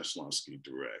Stanislavsky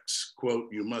directs,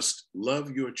 quote, "You must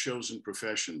love your chosen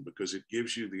profession because it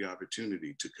gives you the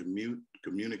opportunity to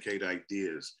communicate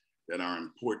ideas that are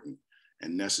important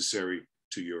and necessary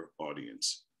to your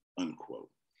audience,"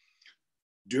 unquote.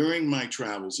 During my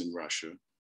travels in Russia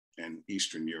and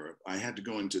Eastern Europe, I had to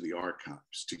go into the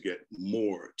archives to get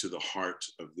more to the heart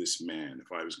of this man.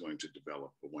 If I was going to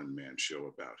develop a one-man show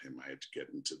about him, I had to get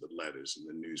into the letters and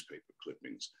the newspaper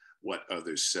clippings, what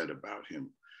others said about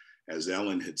him. As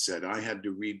Ellen had said, I had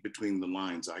to read between the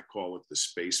lines. I call it the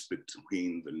space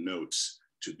between the notes,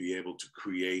 to be able to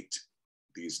create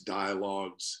these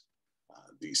dialogues,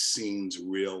 these scenes,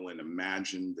 real and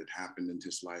imagined, that happened in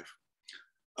his life.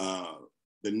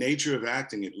 The nature of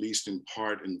acting, at least in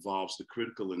part, involves the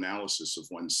critical analysis of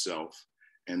oneself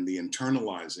and the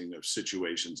internalizing of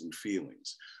situations and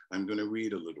feelings. I'm going to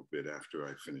read a little bit after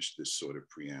I finish this sort of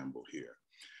preamble here.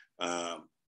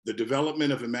 The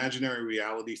development of imaginary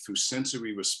reality through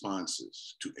sensory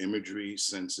responses to imagery,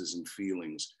 senses, and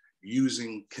feelings,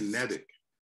 using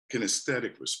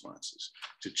kinesthetic responses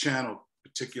to channel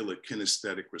particular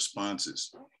kinesthetic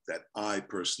responses that I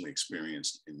personally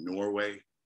experienced in Norway,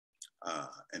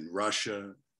 and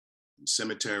Russia, in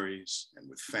cemeteries, and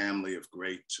with family of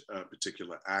great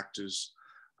particular actors,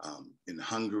 in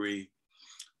Hungary,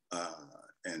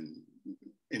 and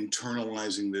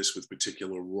internalizing this with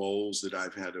particular roles that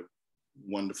I've had a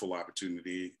wonderful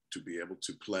opportunity to be able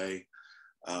to play.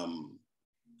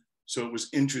 So it was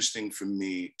interesting for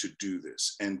me to do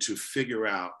this and to figure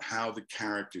out how the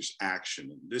character's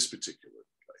action in this particular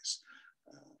place,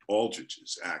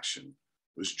 Aldrich's action,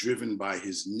 was driven by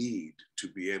his need to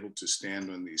be able to stand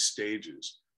on these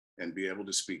stages and be able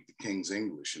to speak the King's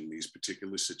English in these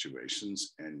particular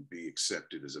situations and be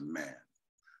accepted as a man.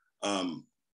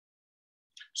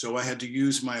 So I had to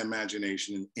use my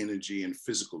imagination and energy and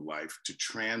physical life to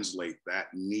translate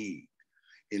that need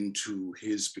into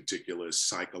his particular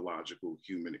psychological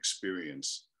human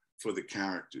experience for the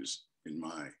characters in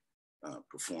my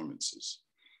performances.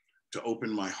 To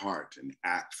open my heart and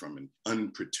act from an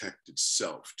unprotected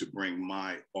self, to bring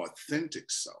my authentic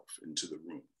self into the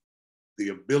room. The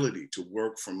ability to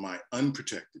work from my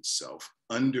unprotected self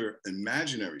under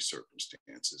imaginary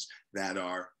circumstances that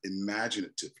are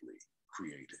imaginatively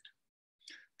created.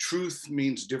 Truth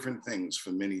means different things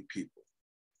for many people.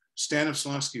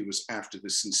 Stanislavsky was after the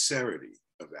sincerity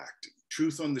of acting.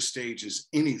 Truth on the stage is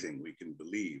anything we can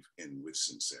believe in with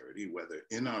sincerity, whether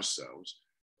in ourselves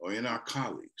or in our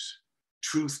colleagues.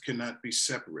 Truth cannot be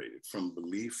separated from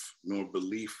belief, nor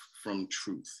belief from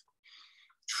truth.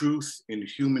 Truth in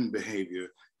human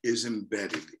behavior is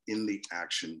embedded in the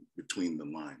action between the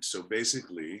lines. So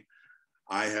basically,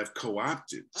 I have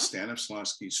co-opted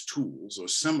Stanislavsky's tools, or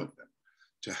some of them,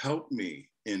 to help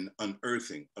me in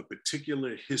unearthing a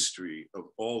particular history of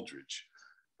Aldrich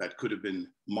that could have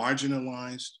been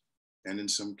marginalized, and in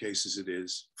some cases it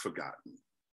is forgotten,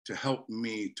 to help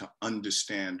me to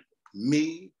understand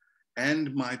me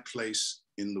and my place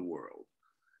in the world,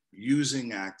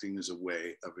 using acting as a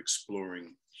way of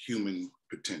exploring human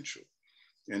potential.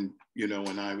 And, you know,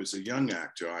 when I was a young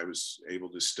actor, I was able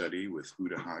to study with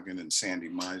Uta Hagen and Sandy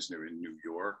Meisner in New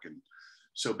York. And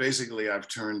so basically I've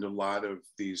turned a lot of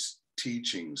these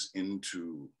teachings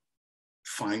into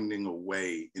finding a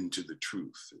way into the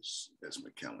truth, as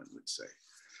McKellen would say.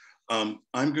 I'm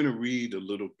going to read a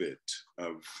little bit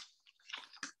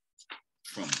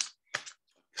from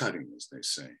cutting, as they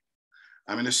say.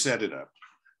 I'm going to set it up.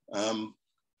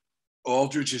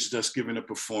 Aldrich has just given a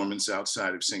performance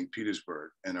outside of St.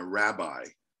 Petersburg, and a rabbi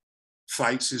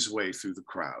fights his way through the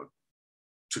crowd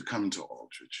to come to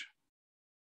Aldrich.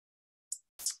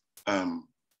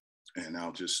 And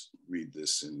I'll just read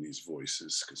this in these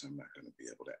voices because I'm not going to be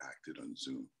able to act it on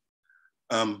Zoom.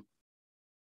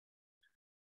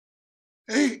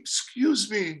 Hey, excuse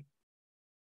me,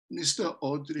 Mr.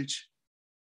 Aldrich.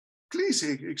 Please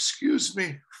excuse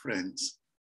me, friends.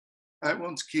 I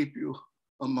won't keep you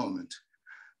a moment.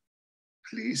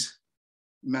 Please,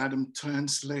 madam,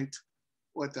 translate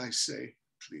what I say,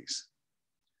 please.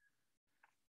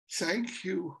 Thank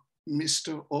you,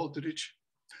 Mr. Aldrich.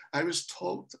 I was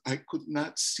told I could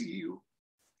not see you.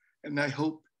 And I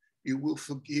hope you will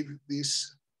forgive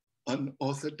this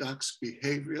unorthodox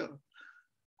behavior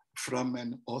from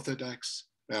an Orthodox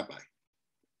rabbi.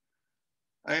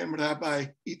 I am Rabbi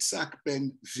Itzhak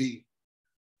Ben V,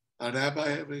 a rabbi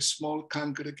of a small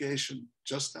congregation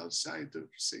just outside of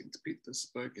St.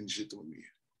 Petersburg in Zhytomyr.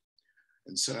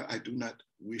 And so I do not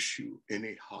wish you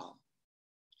any harm.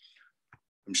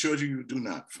 I'm sure you do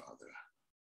not, Father.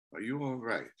 Are you all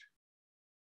right?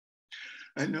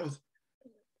 I know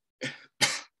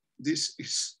this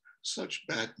is such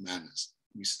bad manners,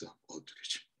 Mr.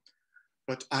 Aldrich,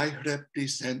 but I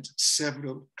represent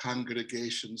several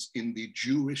congregations in the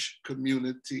Jewish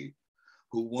community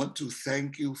who want to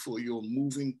thank you for your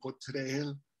moving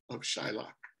portrayal of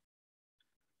Shylock.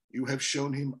 You have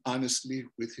shown him honestly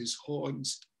with his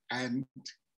horns and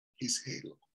his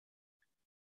halo.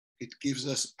 It gives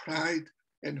us pride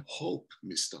and hope,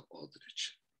 Mr.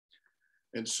 Aldrich.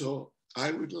 And so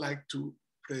I would like to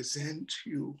present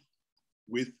you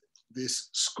with this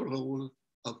scroll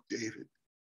of David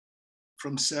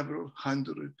from several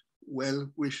hundred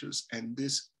well-wishers and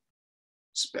this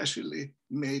specially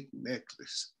made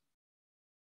necklace.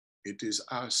 It is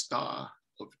our Star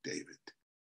of David.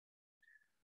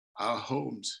 Our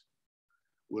homes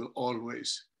will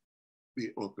always be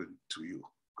open to you,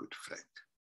 good friend.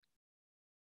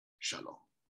 Shalom.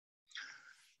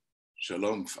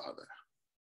 Shalom, Father.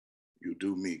 You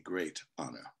do me great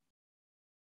honor.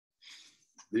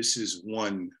 This is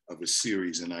one of a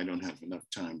series, and I don't have enough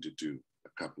time to do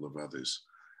a couple of others,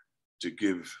 to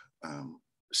give a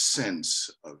sense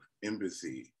of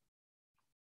empathy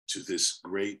to this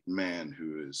great man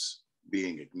who is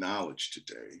being acknowledged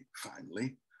today,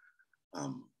 finally,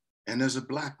 and as a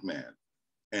Black man.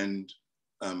 And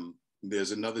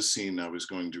there's another scene I was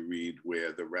going to read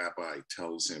where the rabbi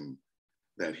tells him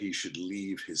that he should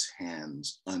leave his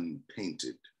hands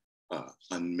unpainted,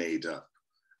 unmade up,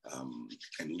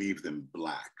 and leave them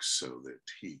black so that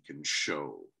he can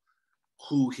show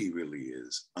who he really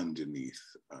is underneath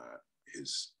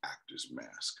his actor's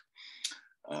mask.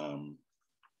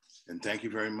 And thank you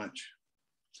very much.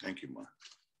 Thank you, Mark.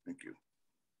 Thank you.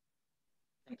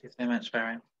 Thank you so much,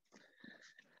 Barry.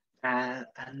 And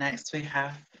next we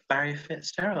have Barry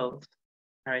Fitzgerald.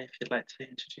 Barry, if you'd like to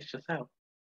introduce yourself.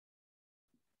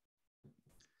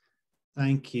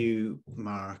 Thank you,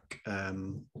 Mark,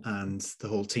 and the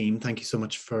whole team. Thank you so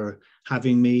much for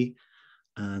having me,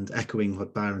 and echoing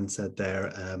what Baron said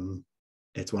there.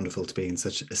 It's wonderful to be in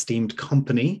such esteemed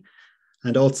company.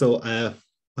 And also,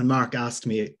 when Mark asked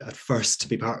me at first to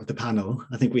be part of the panel,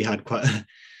 I think we had quite a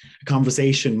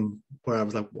conversation where I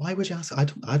was like, why would you ask? I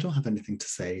don't have anything to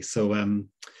say. So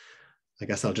I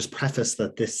guess I'll just preface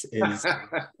that this is...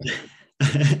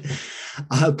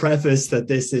 I'll preface that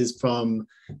this is from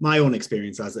my own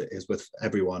experience, as it is with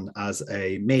everyone, as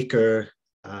a maker,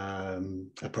 a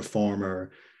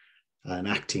performer, an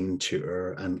acting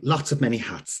tutor, and lots of many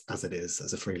hats as it is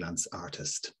as a freelance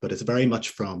artist. But it's very much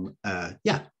from,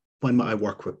 when I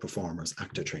work with performers,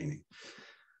 actor training.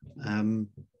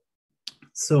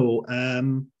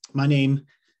 My name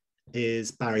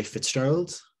is Barry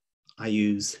Fitzgerald. I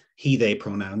use he, they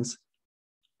pronouns.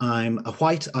 I'm a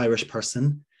white Irish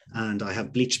person, and I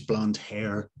have bleached blonde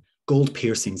hair, gold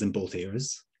piercings in both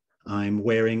ears. I'm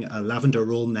wearing a lavender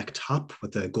roll neck top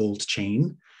with a gold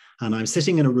chain, and I'm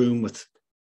sitting in a room with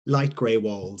light grey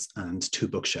walls and 2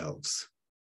 bookshelves.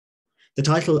 The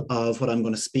title of what I'm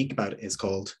going to speak about is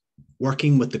called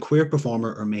Working with the Queer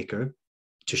Performer or Maker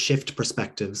to Shift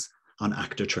Perspectives on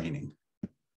Actor Training.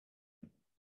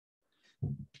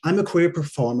 I'm a queer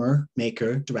performer,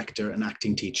 maker, director, and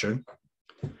acting teacher.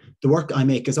 The work I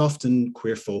make is often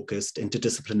queer-focused,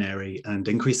 interdisciplinary, and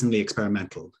increasingly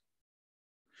experimental.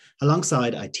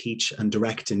 Alongside, I teach and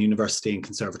direct in university and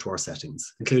conservatoire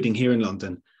settings, including here in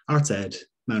London, Arts Ed,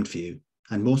 Mount View,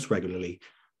 and most regularly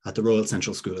at the Royal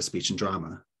Central School of Speech and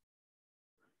Drama.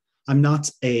 I'm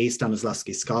not a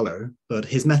Stanislavsky scholar, but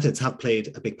his methods have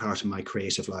played a big part in my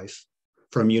creative life,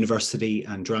 from university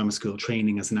and drama school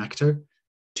training as an actor,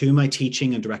 to my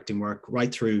teaching and directing work,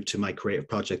 right through to my creative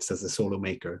projects as a solo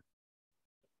maker.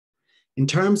 In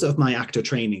terms of my actor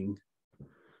training,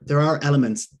 there are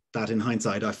elements that in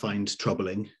hindsight I find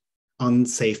troubling.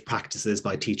 Unsafe practices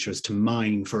by teachers to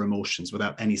mine for emotions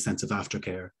without any sense of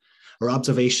aftercare, or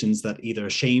observations that either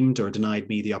shamed or denied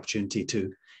me the opportunity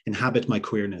to inhabit my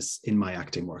queerness in my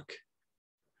acting work.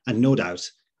 And no doubt,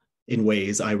 in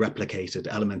ways I replicated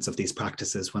elements of these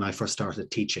practices when I first started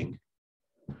teaching.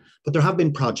 But there have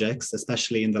been projects,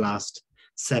 especially in the last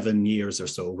 7 years or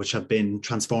so, which have been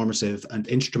transformative and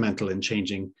instrumental in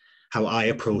changing how I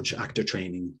approach actor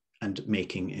training and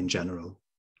making in general.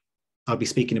 I'll be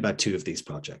speaking about two of these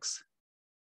projects.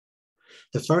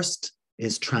 The first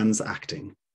is Trans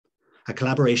Acting, a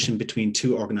collaboration between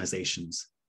two organizations,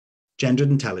 Gendered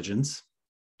Intelligence,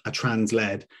 a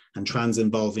trans-led and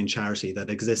trans-involving charity that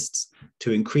exists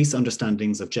to increase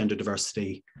understandings of gender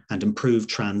diversity and improve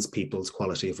trans people's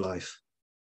quality of life,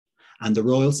 and the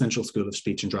Royal Central School of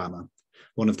Speech and Drama,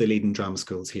 one of the leading drama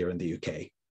schools here in the UK,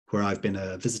 where I've been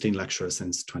a visiting lecturer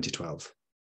since 2012.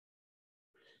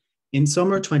 In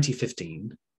summer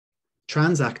 2015,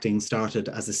 Trans Acting started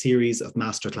as a series of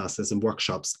masterclasses and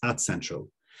workshops at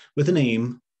Central with an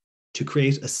aim to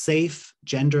create a safe,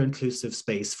 gender-inclusive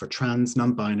space for trans,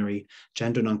 non-binary,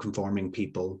 gender non-conforming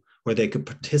people where they could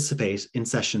participate in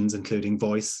sessions including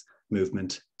voice,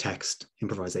 movement, text,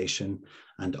 improvisation,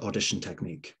 and audition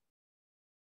technique.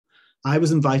 I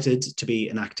was invited to be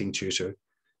an acting tutor,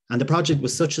 and the project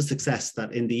was such a success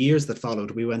that in the years that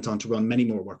followed, we went on to run many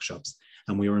more workshops,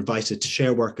 and we were invited to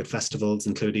share work at festivals,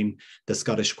 including the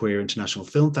Scottish Queer International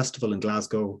Film Festival in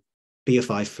Glasgow,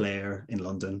 BFI Flair in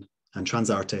London, and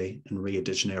Transarte in Rio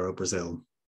de Janeiro, Brazil.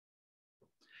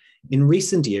 In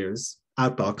recent years,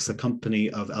 Outbox, a company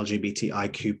of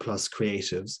LGBTIQ+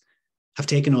 creatives, have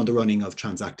taken on the running of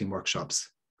Trans Acting workshops,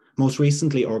 most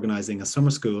recently organising a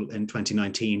summer school in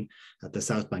 2019 at the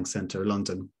South Bank Centre,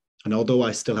 London. And although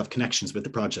I still have connections with the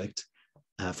project,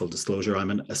 full disclosure,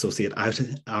 I'm an associate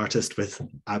artist with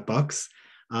Outbox,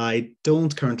 I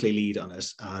don't currently lead on it,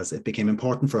 as it became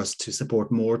important for us to support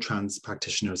more trans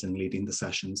practitioners in leading the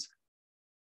sessions.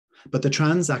 But the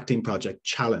Trans Acting project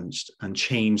challenged and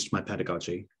changed my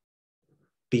pedagogy.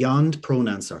 Beyond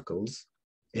pronoun circles,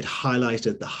 it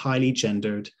highlighted the highly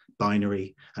gendered,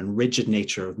 binary, and rigid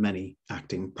nature of many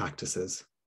acting practices.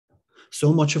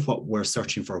 So much of what we're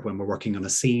searching for when we're working on a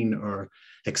scene or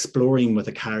exploring with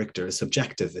a character is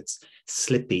subjective. It's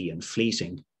slippy and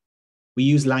fleeting. We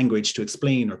use language to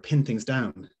explain or pin things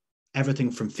down, everything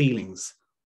from feelings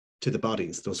to the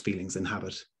bodies those feelings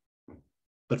inhabit.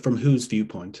 But from whose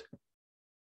viewpoint?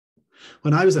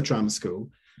 When I was at drama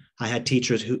school, I had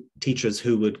teachers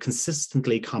who would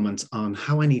consistently comment on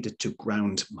how I needed to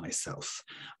ground myself,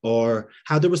 or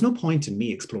how there was no point in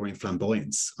me exploring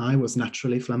flamboyance. I was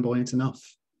naturally flamboyant enough.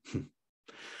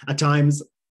 At times,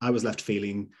 I was left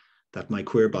feeling that my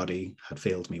queer body had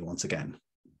failed me once again.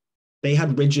 They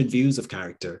had rigid views of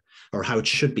character, or how it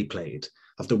should be played,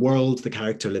 of the world the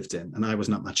character lived in, and I was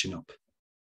not matching up.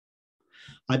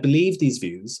 I believe these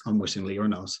views, unwittingly or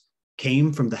not,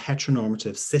 came from the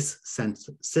heteronormative,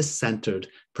 cis-centered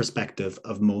perspective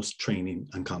of most training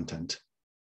and content.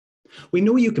 We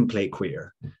know you can play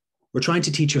queer. We're trying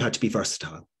to teach you how to be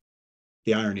versatile.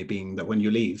 The irony being that when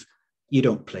you leave, you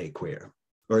don't play queer.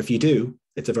 Or if you do,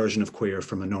 it's a version of queer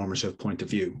from a normative point of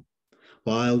view,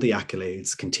 while the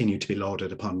accolades continue to be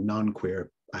lauded upon non-queer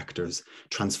actors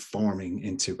transforming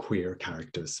into queer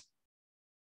characters.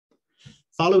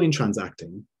 Following Trans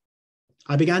Acting,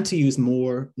 I began to use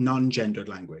more non-gendered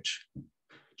language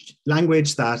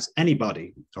that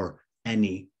anybody or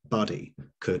anybody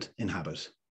could inhabit,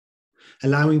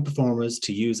 allowing performers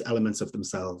to use elements of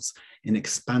themselves in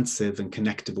expansive and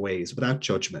connective ways without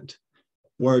judgment.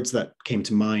 Words that came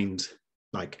to mind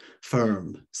like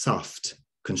firm, soft,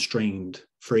 constrained,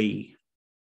 free.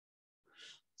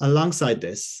 Alongside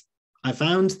this, I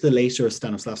found the later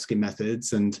Stanislavsky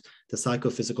methods and the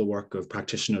psychophysical work of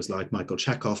practitioners like Michael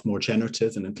Chekhov more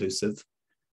generative and inclusive.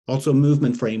 Also,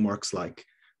 movement frameworks like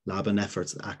Laban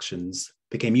efforts actions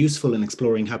became useful in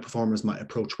exploring how performers might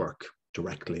approach work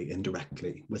directly,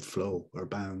 indirectly, with flow or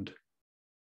bound.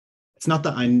 It's not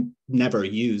that I never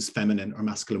use feminine or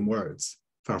masculine words,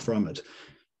 far from it.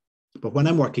 But when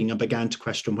I'm working, I began to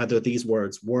question whether these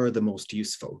words were the most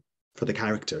useful for the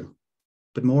character,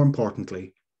 but more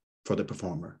importantly, for the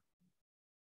performer.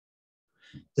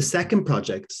 The second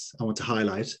project I want to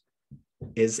highlight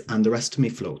is And the Rest of Me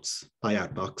Floats by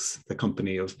Outbox, the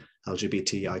company of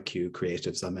LGBTIQ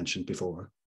creatives I mentioned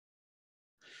before.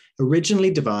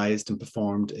 Originally devised and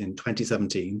performed in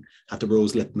 2017 at the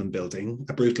Rose Lipman Building,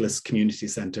 a brutalist community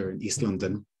centre in East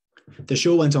London, the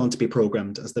show went on to be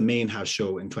programmed as the main house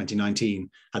show in 2019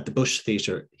 at the Bush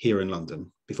Theatre here in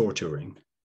London before touring.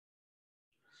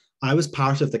 I was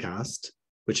part of the cast,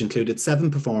 which included 7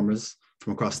 performers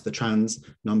from across the trans,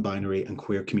 non-binary and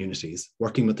queer communities,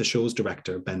 working with the show's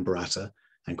director, Ben Baratta,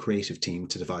 and creative team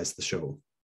to devise the show.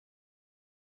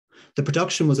 The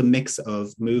production was a mix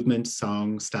of movement,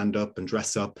 song, stand-up and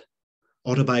dress-up,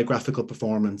 autobiographical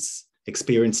performance,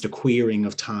 experienced a queering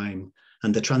of time,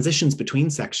 and the transitions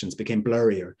between sections became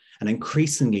blurrier and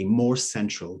increasingly more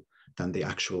central than the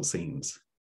actual scenes.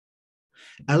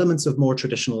 Elements of more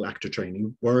traditional actor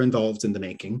training were involved in the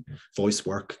making, voice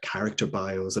work, character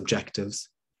bios, objectives,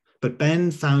 but Ben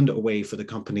found a way for the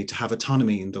company to have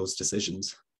autonomy in those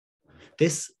decisions.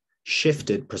 This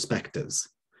shifted perspectives,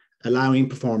 allowing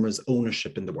performers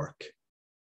ownership in the work.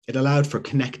 It allowed for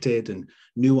connected and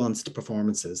nuanced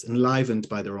performances enlivened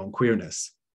by their own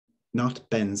queerness, not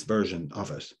Ben's version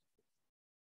of it.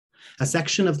 A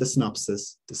section of the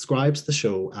synopsis describes the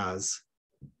show as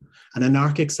an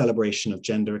anarchic celebration of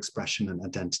gender expression and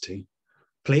identity,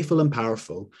 playful and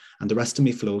powerful, and The Rest of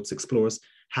Me Floats explores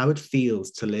how it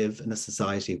feels to live in a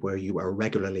society where you are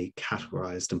regularly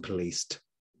categorized and policed.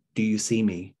 Do you see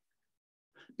me?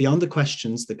 Beyond the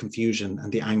questions, the confusion,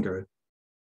 and the anger,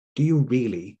 do you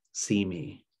really see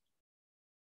me?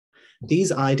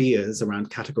 These ideas around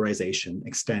categorization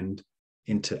extend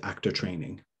into actor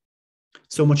training.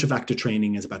 So much of actor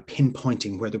training is about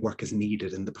pinpointing where the work is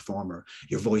needed in the performer.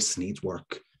 Your voice needs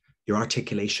work, your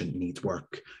articulation needs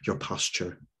work, your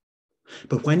posture.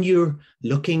 But when you're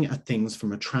looking at things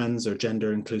from a trans or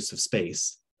gender inclusive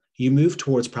space, you move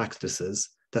towards practices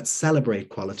that celebrate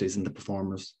qualities in the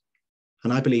performers.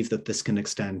 And I believe that this can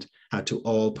extend out to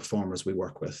all performers we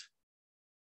work with.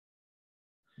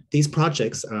 These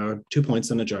projects are 2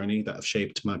 points on a journey that have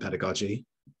shaped my pedagogy.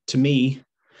 To me,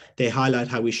 they highlight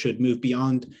how we should move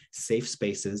beyond safe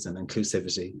spaces and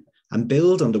inclusivity and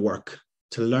build on the work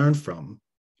to learn from,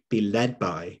 be led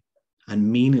by, and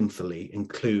meaningfully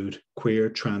include queer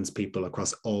trans people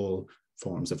across all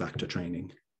forms of actor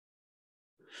training.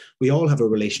 We all have a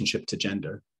relationship to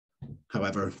gender.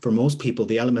 However, for most people,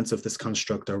 the elements of this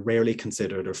construct are rarely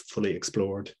considered or fully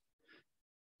explored.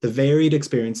 The varied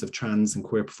experience of trans and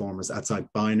queer performers outside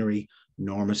binary,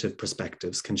 normative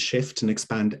perspectives can shift and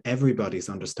expand everybody's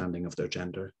understanding of their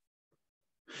gender.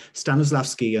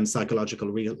 Stanislavsky and psychological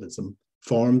realism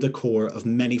form the core of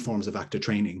many forms of actor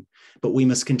training, but we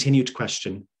must continue to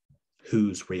question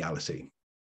whose reality,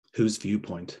 whose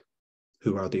viewpoint,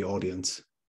 who are the audience.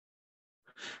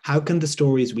 How can the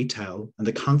stories we tell and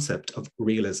the concept of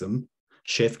realism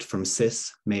shift from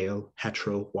cis, male,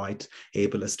 hetero, white,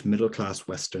 ableist, middle-class,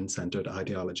 Western-centered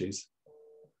ideologies?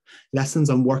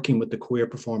 Lessons on working with the queer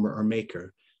performer or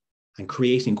maker and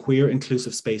creating queer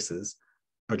inclusive spaces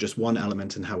are just one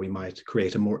element in how we might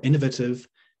create a more innovative,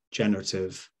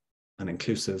 generative, and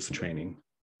inclusive training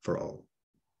for all.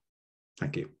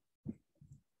 Thank you.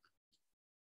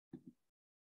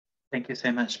 Thank you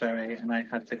so much, Barry. And I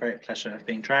had the great pleasure of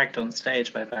being dragged on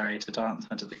stage by Barry to dance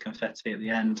under the confetti at the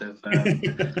end of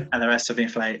And the Rest of Me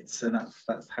Floats. And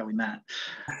that's how we met.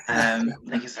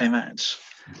 Thank you so much.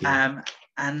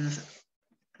 And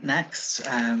next,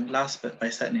 last but by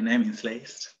certainly no means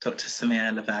least, Dr.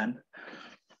 Samia Laverne.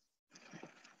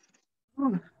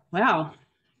 Oh, wow.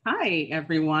 Hi,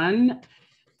 everyone.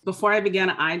 Before I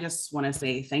begin, I just want to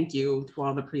say thank you to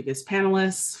all the previous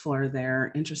panelists for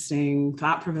their interesting,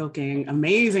 thought-provoking,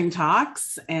 amazing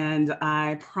talks. And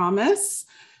I promise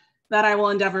that I will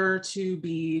endeavor to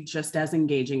be just as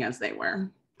engaging as they were.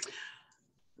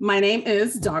 My name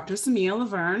is Dr. Samia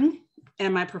Laverne,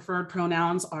 and my preferred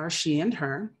pronouns are she and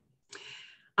her.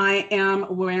 I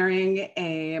am wearing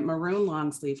a maroon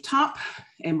long sleeve top,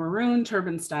 a maroon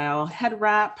turban style head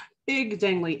wrap, big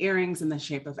dangly earrings in the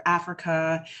shape of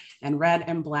Africa, and red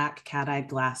and black cat-eyed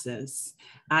glasses.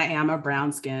 I am a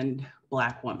brown-skinned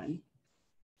Black woman.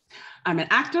 I'm an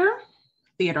actor,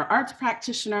 theater arts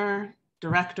practitioner,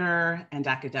 director, and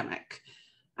academic.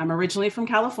 I'm originally from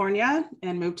California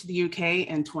and moved to the UK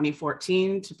in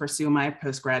 2014 to pursue my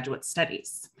postgraduate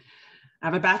studies. I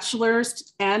have a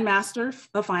bachelor's and master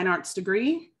of fine arts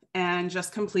degree and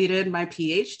just completed my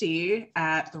PhD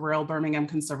at the Royal Birmingham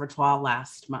Conservatoire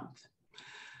last month.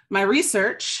 My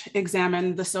research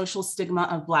examined the social stigma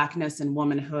of Blackness and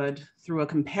womanhood through a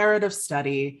comparative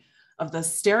study of the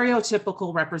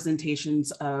stereotypical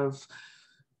representations of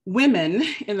women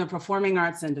in the performing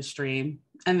arts industry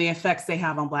and the effects they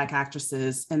have on Black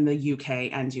actresses in the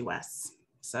UK and US.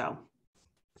 So,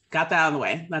 got that out of the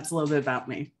way. That's a little bit about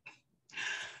me.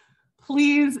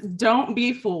 Please don't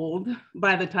be fooled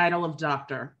by the title of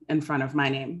doctor in front of my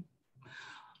name.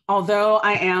 Although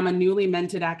I am a newly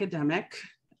minted academic,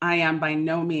 I am by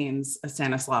no means a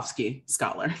Stanislavsky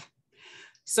scholar.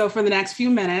 So for the next few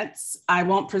minutes, I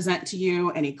won't present to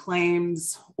you any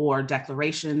claims or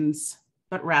declarations,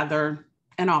 but rather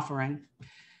an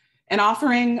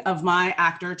offering of my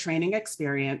actor training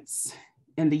experience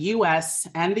in the US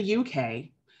and the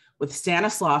UK with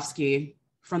Stanislavsky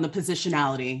from the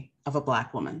positionality of a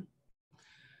Black woman.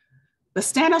 The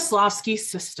Stanislavsky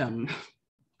system.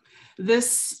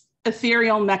 This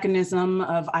ethereal mechanism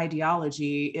of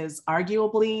ideology is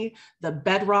arguably the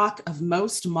bedrock of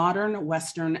most modern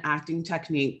Western acting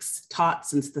techniques taught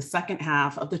since the second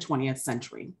half of the 20th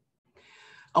century.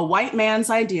 A white man's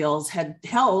ideals had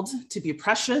held to be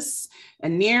precious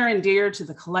and near and dear to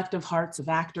the collective hearts of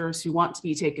actors who want to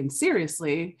be taken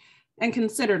seriously and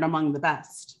considered among the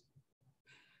best.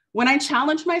 When I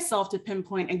challenged myself to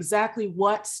pinpoint exactly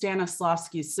what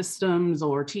Stanislavsky's systems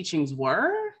or teachings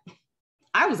were,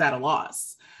 I was at a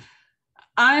loss.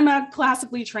 I'm a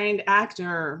classically trained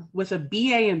actor with a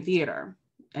BA in theater,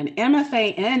 an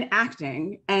MFA in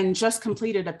acting, and just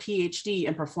completed a PhD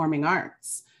in performing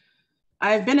arts.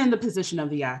 I've been in the position of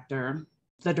the actor,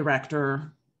 the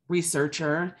director,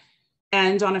 researcher,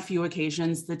 and on a few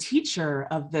occasions, the teacher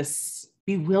of this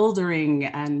bewildering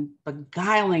and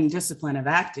beguiling discipline of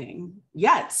acting.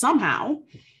 Yet somehow,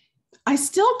 I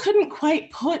still couldn't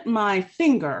quite put my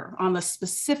finger on the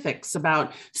specifics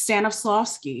about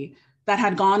Stanislavsky that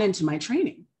had gone into my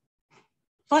training.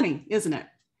 Funny, isn't it?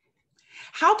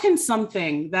 How can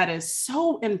something that is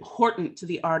so important to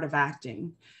the art of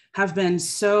acting have been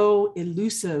so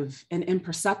elusive and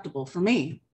imperceptible for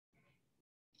me?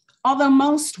 Although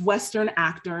most Western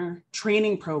actor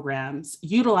training programs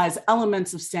utilize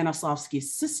elements of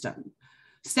Stanislavsky's system,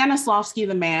 Stanislavsky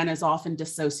the man is often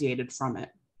dissociated from it.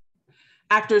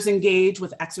 Actors engage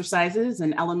with exercises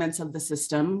and elements of the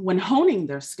system when honing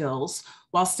their skills,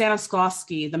 while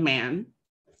Stanislavsky the man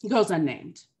goes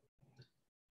unnamed.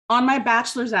 On my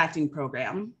bachelor's acting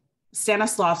program,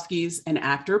 Stanislavsky's An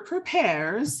Actor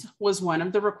Prepares was one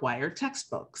of the required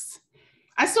textbooks.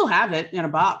 I still have it in a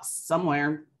box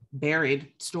somewhere,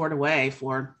 buried, stored away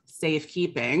for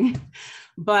safekeeping,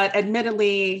 but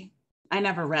admittedly, I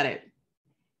never read it.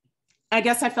 I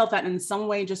guess I felt that in some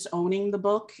way, just owning the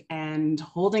book and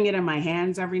holding it in my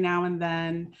hands every now and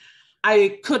then,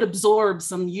 I could absorb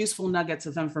some useful nuggets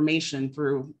of information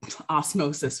through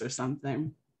osmosis or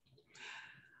something.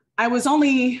 I was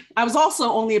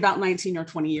also only about 19 or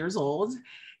 20 years old,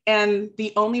 and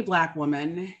the only Black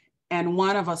woman and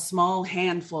one of a small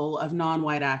handful of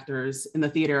non-white actors in the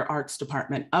theater arts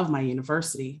department of my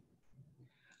university.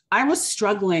 I was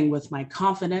struggling with my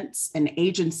confidence and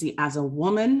agency as a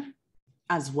woman,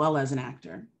 as well as an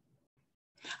actor.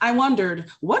 I wondered,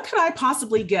 what could I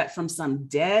possibly get from some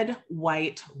dead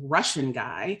white Russian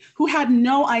guy who had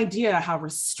no idea how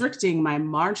restricting my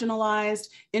marginalized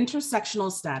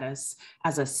intersectional status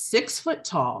as a 6 foot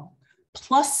tall,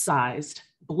 plus-sized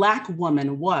Black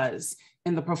woman was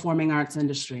in the performing arts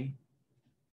industry.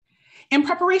 In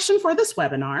preparation for this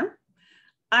webinar,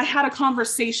 I had a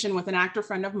conversation with an actor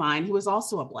friend of mine who is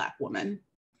also a Black woman.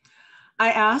 I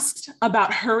asked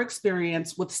about her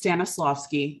experience with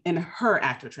Stanislavsky in her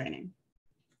actor training.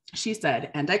 She said,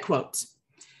 and I quote,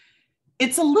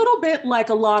 "It's a little bit like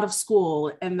a lot of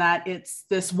school in that it's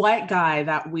this white guy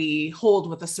that we hold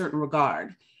with a certain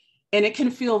regard. And it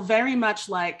can feel very much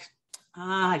like,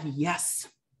 yes,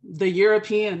 the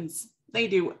Europeans, they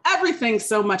do everything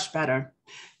so much better.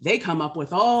 They come up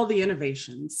with all the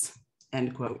innovations,"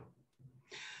 end quote.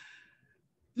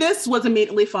 This was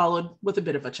immediately followed with a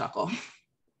bit of a chuckle.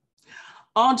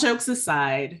 All jokes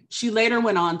aside, she later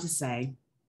went on to say,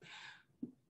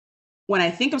 "When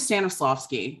I think of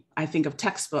Stanislavsky, I think of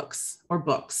textbooks or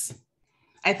books.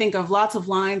 I think of lots of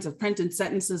lines of printed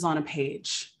sentences on a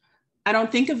page. I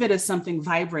don't think of it as something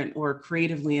vibrant or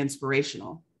creatively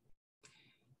inspirational."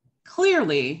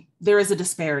 Clearly, there is a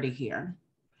disparity here,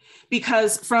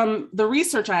 because from the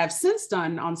research I have since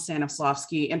done on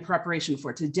Stanislavsky in preparation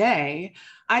for today,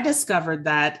 I discovered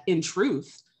that, in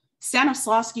truth,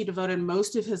 Stanislavsky devoted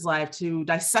most of his life to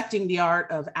dissecting the art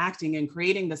of acting and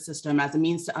creating the system as a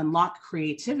means to unlock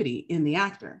creativity in the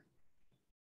actor.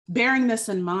 Bearing this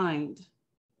in mind,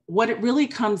 what it really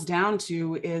comes down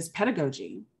to is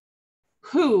pedagogy.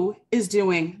 Who is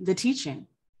doing the teaching?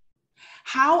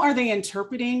 How are they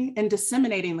interpreting and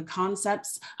disseminating the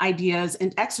concepts, ideas,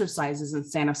 and exercises in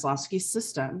Stanislavsky's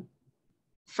system?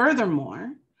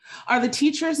 Furthermore, are the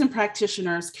teachers and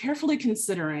practitioners carefully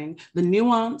considering the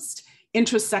nuanced,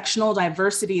 intersectional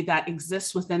diversity that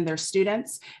exists within their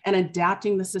students and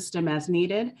adapting the system as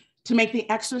needed to make the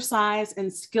exercise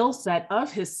and skill set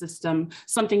of his system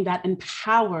something that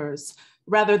empowers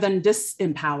rather than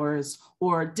disempowers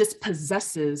or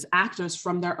dispossesses actors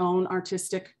from their own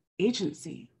artistic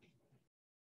agency?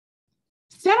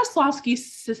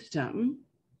 Stanislavsky's system,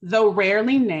 though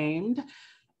rarely named,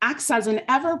 acts as an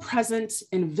ever-present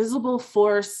invisible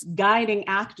force guiding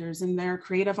actors in their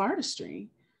creative artistry.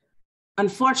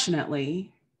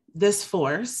 Unfortunately, this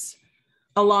force,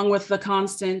 along with the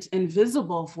constant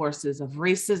invisible forces of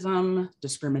racism,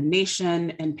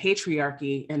 discrimination, and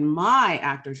patriarchy in my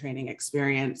actor training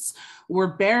experience, were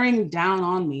bearing down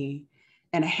on me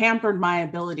and hampered my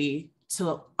ability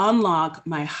to unlock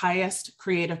my highest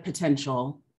creative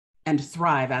potential and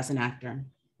thrive as an actor.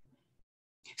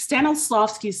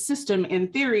 Stanislavsky's system, in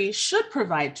theory, should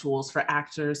provide tools for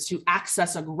actors to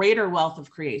access a greater wealth of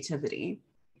creativity.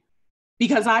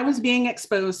 Because I was being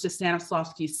exposed to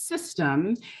Stanislavsky's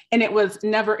system and it was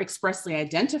never expressly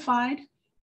identified,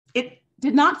 it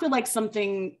did not feel like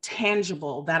something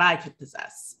tangible that I could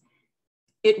possess.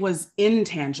 It was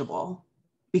intangible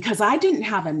because I didn't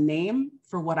have a name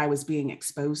for what I was being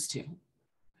exposed to.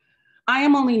 I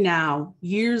am only now,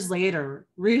 years later,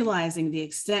 realizing the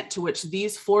extent to which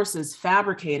these forces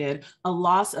fabricated a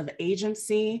loss of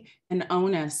agency and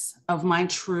onus of my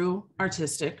true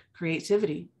artistic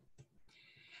creativity.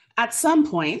 At some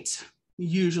point,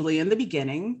 usually in the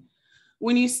beginning,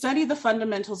 when you study the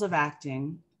fundamentals of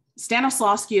acting,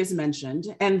 Stanislavsky is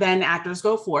mentioned, and then actors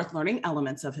go forth learning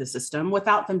elements of his system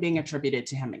without them being attributed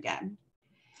to him again.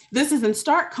 This is in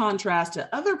stark contrast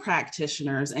to other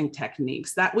practitioners and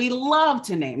techniques that we love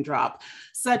to name drop,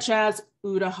 such as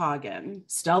Uta Hagen,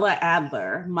 Stella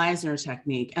Adler, Meisner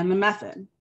technique, and the method.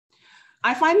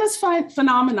 I find this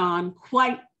phenomenon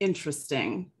quite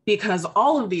interesting because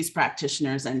all of these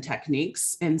practitioners and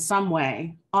techniques in some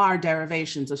way are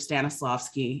derivations of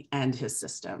Stanislavsky and his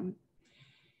system.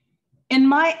 In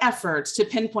my efforts to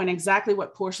pinpoint exactly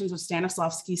what portions of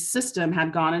Stanislavsky's system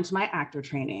had gone into my actor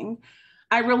training,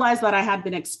 I realized that I had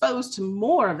been exposed to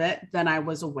more of it than I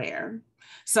was aware,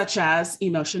 such as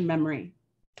emotion memory,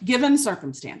 given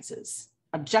circumstances,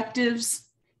 objectives,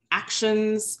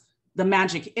 actions, the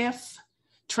magic if,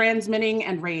 transmitting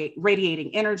and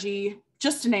radiating energy,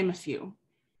 just to name a few.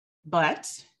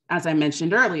 But as I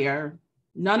mentioned earlier,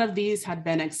 none of these had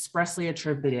been expressly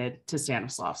attributed to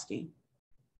Stanislavsky.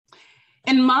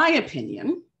 In my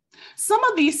opinion, some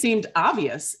of these seemed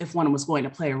obvious if one was going to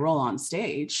play a role on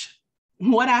stage.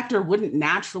 What actor wouldn't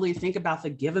naturally think about the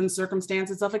given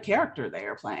circumstances of a character they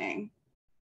are playing?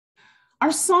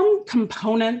 Are some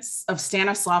components of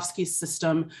Stanislavsky's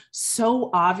system so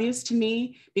obvious to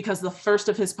me because the first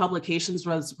of his publications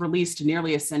was released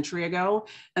nearly a century ago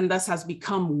and thus has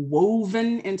become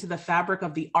woven into the fabric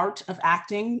of the art of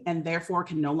acting and therefore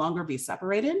can no longer be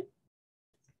separated?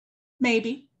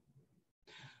 Maybe.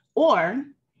 Or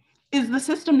is the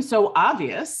system so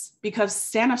obvious because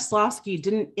Stanislavsky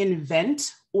didn't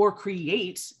invent or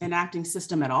create an acting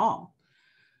system at all,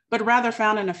 but rather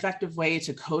found an effective way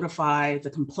to codify the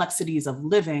complexities of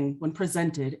living when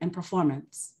presented in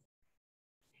performance?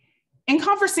 In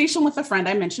conversation with a friend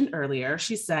I mentioned earlier,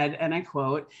 she said, and I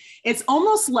quote, "It's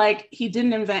almost like he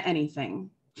didn't invent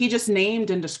anything. He just named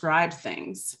and described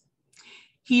things.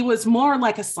 He was more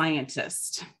like a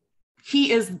scientist.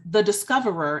 He is the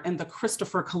discoverer in the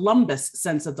Christopher Columbus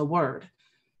sense of the word.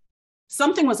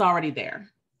 Something was already there,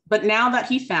 but now that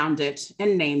he found it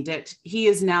and named it, he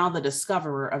is now the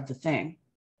discoverer of the thing."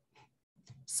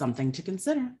 Something to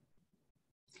consider.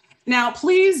 Now,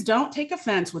 please don't take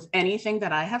offense with anything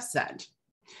that I have said.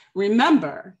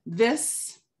 Remember,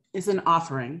 this is an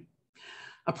offering,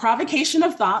 a provocation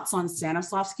of thoughts on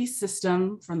Stanislavsky's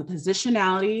system from the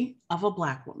positionality of a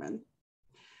Black woman.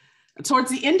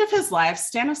 Towards the end of his life,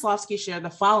 Stanislavsky shared the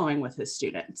following with his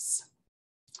students.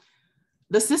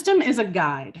 "The system is a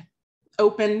guide.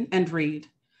 Open and read.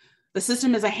 The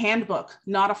system is a handbook,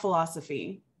 not a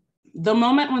philosophy. The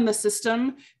moment when the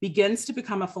system begins to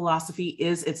become a philosophy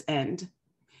is its end.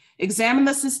 Examine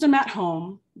the system at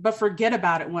home, but forget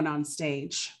about it when on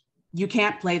stage. You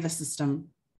can't play the system.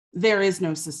 There is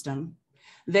no system.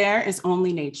 There is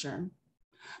only nature.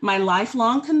 My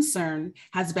lifelong concern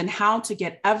has been how to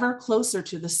get ever closer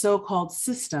to the so-called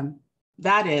system.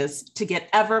 That is, to get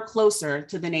ever closer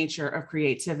to the nature of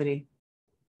creativity."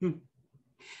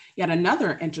 Yet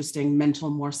another interesting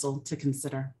mental morsel to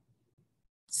consider.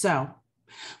 So,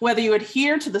 whether you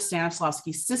adhere to the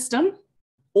Stanislavsky system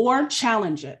or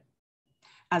challenge it,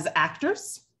 as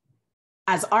actors,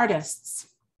 as artists,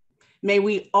 may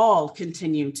we all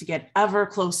continue to get ever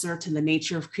closer to the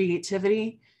nature of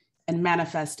creativity and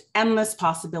manifest endless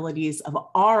possibilities of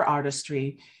our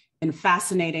artistry in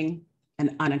fascinating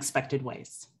and unexpected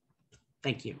ways.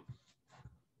 Thank you.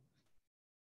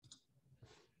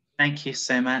 Thank you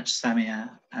so much,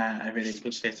 Samia. I really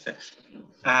appreciate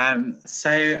it.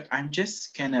 So I'm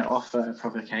just going to offer a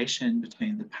provocation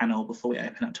between the panel before we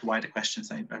open up to wider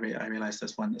questions. I realize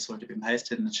there's one that's already been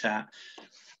posted in the chat.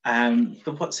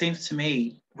 But what seems to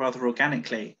me rather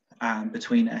organically,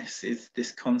 between us is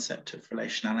this concept of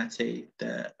relationality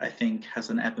that I think has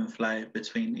an ebb and flow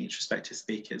between each respective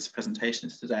speaker's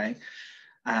presentations today.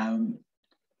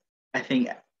 I think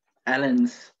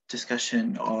Ellen's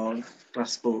discussion of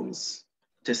Glassball's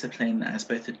discipline as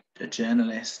both a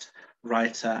journalist,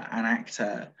 writer, and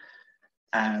actor,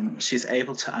 she's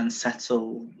able to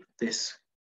unsettle this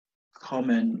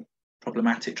common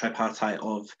problematic tripartite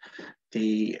of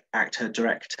the actor,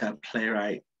 director,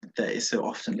 playwright that is so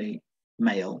oftenly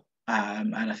male.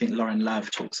 And I think Lauren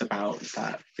Love talks about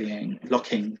that being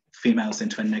locking females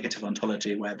into a negative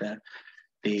ontology where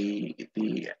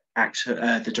the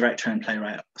actor, the director and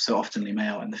playwright are so oftenly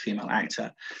male and the female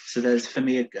actor. So there's, for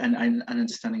me, an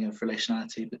understanding of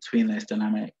relationality between those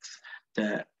dynamics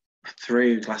that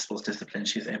through Glassball's discipline,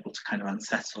 she's able to kind of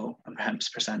unsettle and perhaps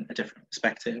present a different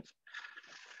perspective.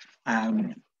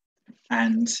 And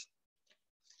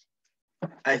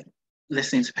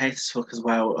listening to Peter's talk as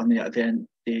well on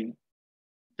the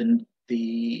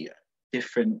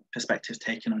different perspectives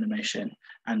taken on emotion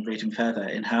and reading further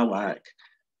in her work,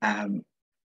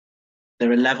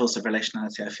 there are levels of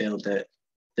relationality I feel that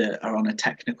are on a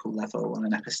technical level, on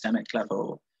an epistemic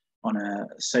level, on a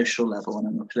social level, on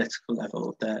a political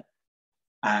level that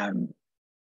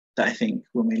I think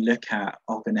when we look at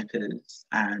Olga Nipper's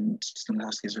and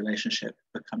Stanislavsky's relationship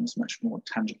becomes much more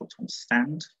tangible to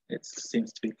understand. It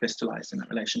seems to be crystallized in that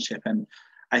relationship. And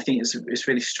I think it's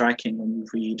really striking when you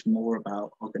read more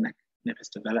about Olga Nipper's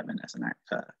development as an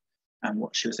actor and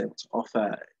what she was able to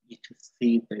offer. You can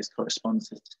see those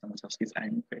correspondences to Stanislavsky's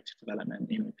own creative development,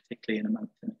 particularly in A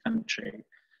Month in the Country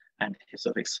and his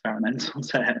sort of experimental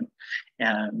turn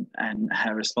and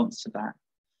her response to that.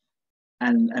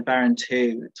 And Baron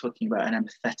too, talking about an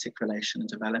empathetic relation and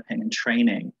developing and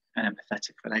training an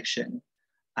empathetic relation.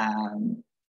 And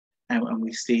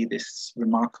we see this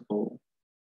remarkable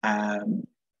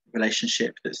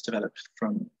relationship that's developed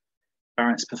from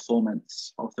Barrett's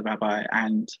performance of the rabbi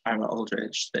and Ira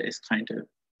Aldridge that is kind of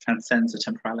transcends the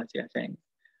temporality, I think,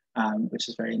 which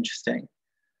is very interesting.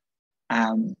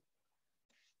 And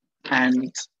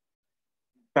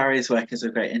Barry's work is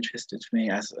of great interest to me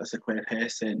as a queer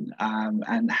person,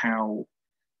 and how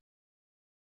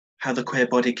the queer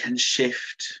body can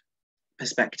shift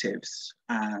perspectives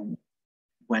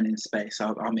when in space.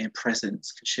 Our mere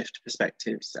presence can shift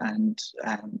perspectives, and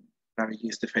Barry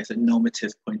used the phrase a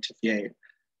normative point of view.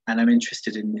 And I'm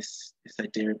interested in this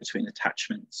idea between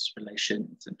attachments,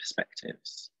 relations, and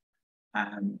perspectives,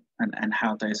 and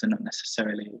how those are not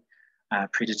necessarily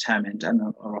predetermined and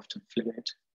are often fluid.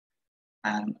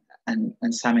 And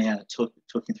Samia,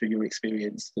 talking through your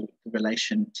experience, the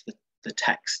relation to the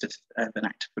text of an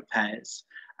actor prepares,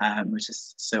 which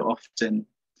is so often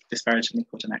disparagingly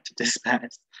called an actor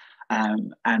despairs,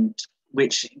 and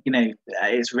which,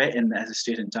 is written as a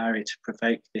student diary to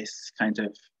provoke this kind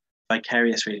of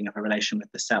vicarious reading of a relation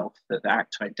with the self, that the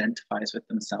actor identifies with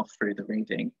themselves through the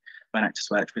reading of an actor's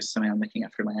work, which is something I'm looking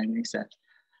at through my own research.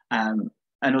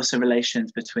 And also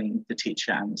relations between the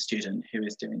teacher and the student who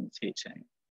is doing the teaching.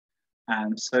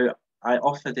 So I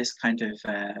offer this kind of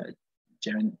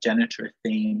generative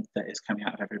theme that is coming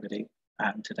out of everybody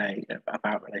today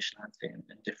about relationality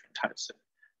and different types of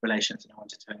relations, and I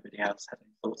wanted to know if anybody else had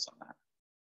any thoughts on that.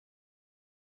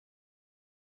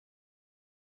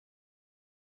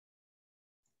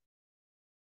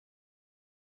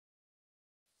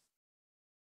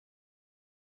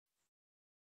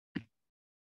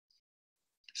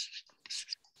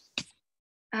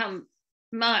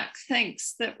 Mark,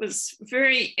 thanks. That was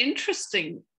very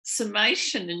interesting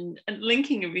summation and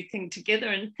linking everything together.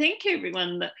 And thank you,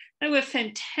 everyone. They were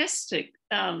fantastic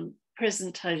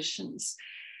presentations.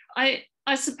 I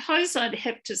suppose I'd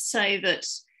have to say that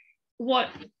what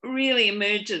really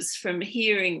emerges from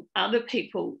hearing other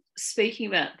people speaking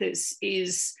about this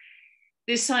is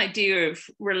this idea of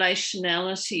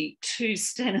relationality to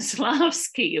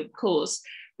Stanislavsky, of course,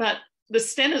 but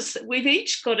we've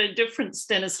each got a different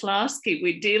Stanislavsky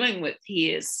we're dealing with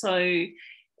here. So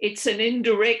it's an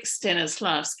indirect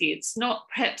Stanislavsky. It's not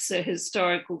perhaps a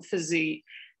historical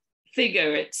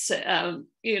figure. It's,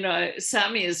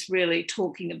 Sami is really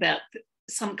talking about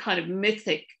some kind of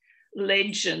mythic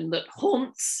legend that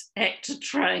haunts actor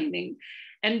training.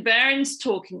 And Baron's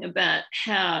talking about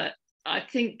how, I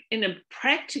think in a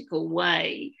practical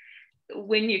way,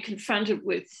 when you're confronted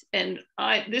with,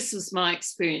 this is my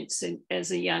experience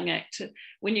as a young actor,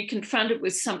 when you're confronted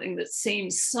with something that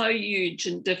seems so huge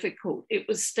and difficult, it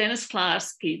was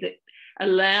Stanislavsky that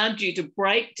allowed you to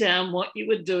break down what you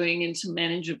were doing into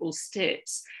manageable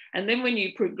steps. And then when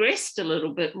you progressed a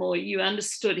little bit more, you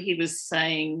understood he was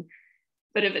saying,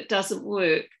 But if it doesn't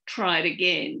work, try it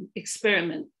again,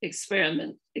 experiment,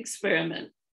 experiment,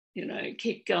 experiment, you know,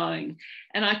 keep going.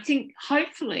 And I think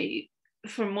hopefully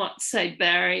from what, say,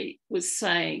 Barry was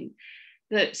saying,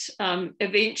 that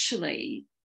eventually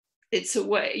it's a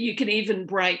way you can even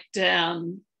break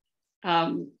down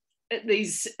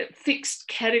these fixed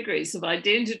categories of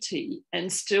identity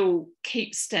and still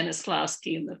keep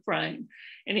Stanislavsky in the frame.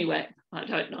 Anyway, I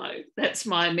don't know. That's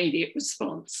my immediate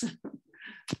response.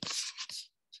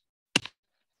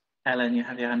 Ellen, you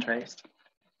have your hand raised.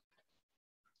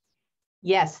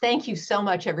 Yes, thank you so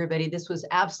much, everybody. This was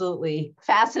absolutely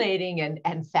fascinating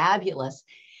and fabulous.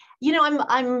 You know,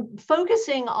 I'm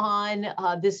focusing on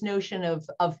this notion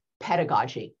of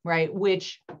pedagogy, right?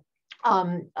 Which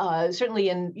certainly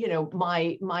in, you know,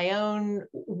 my own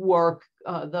work,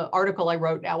 the article I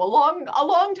wrote now a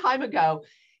long time ago,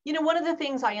 you know, one of the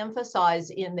things I emphasize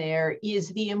in there is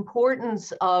the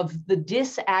importance of the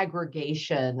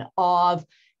disaggregation of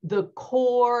the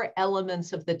core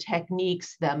elements of the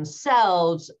techniques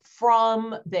themselves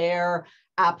from their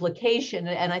application.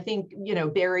 And I think, you know,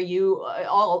 Barry, you,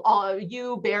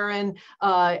 you, Baron,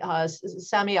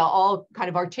 Samia, all kind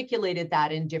of articulated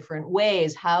that in different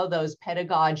ways, how those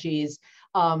pedagogies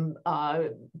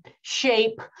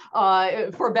shape,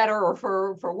 for better or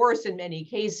for worse in many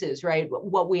cases, right,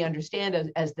 what we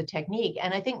understand as the technique.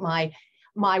 And I think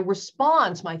my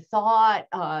response, my thought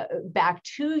back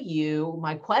to you,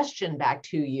 my question back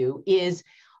to you is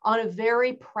on a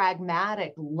very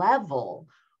pragmatic level,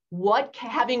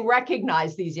 having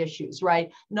recognized these issues, right?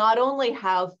 Not only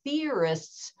how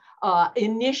theorists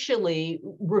initially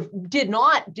did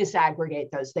not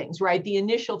disaggregate those things, right? The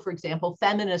initial, for example,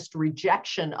 feminist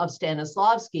rejection of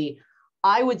Stanislavsky,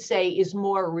 I would say is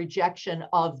more a rejection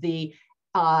of the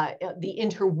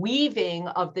interweaving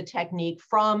of the technique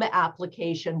from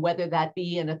application, whether that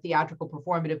be in a theatrical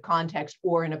performative context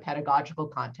or in a pedagogical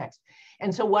context.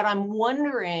 And so what I'm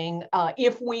wondering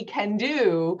if we can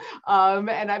do,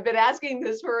 and I've been asking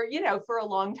this for, you know, for a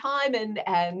long time,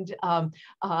 and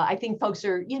I think folks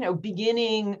are, you know,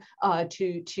 beginning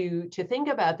to think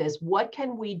about this. What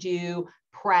can we do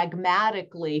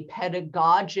pragmatically,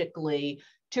 pedagogically,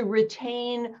 to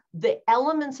retain the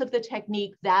elements of the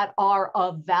technique that are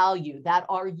of value, that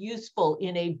are useful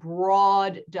in a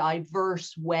broad,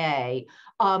 diverse way,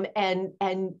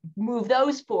 and move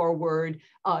those forward,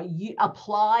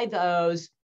 apply those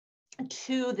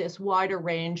to this wider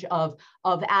range of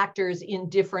actors in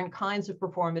different kinds of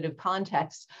performative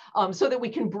contexts, so that we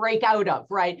can break out of,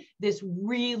 right, this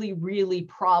really, really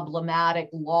problematic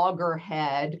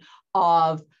loggerhead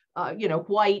of you know,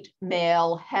 white,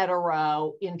 male,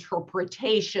 hetero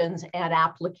interpretations and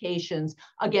applications,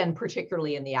 again,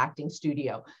 particularly in the acting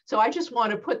studio. So I just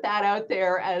want to put that out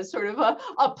there as sort of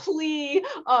a plea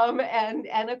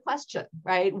and a question,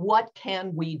 right? What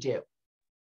can we do?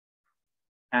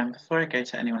 Before I go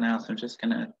to anyone else, I'm just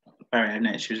going to, Barry, I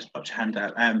noticed you just popped your hand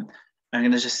out. I'm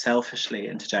going to just selfishly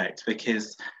interject,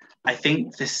 because I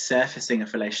think this surfacing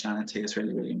of relationality is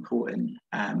really, really important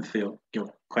for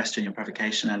your question, your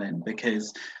provocation, Ellen,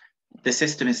 because the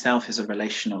system itself is a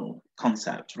relational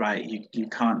concept, right? You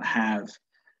can't have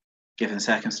given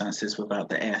circumstances without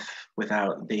the if,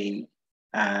 without the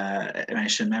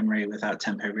emotion memory, without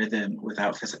tempo rhythm,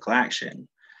 without physical action.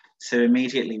 So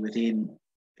immediately within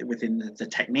the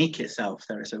technique itself,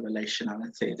 there is a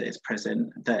relationality that is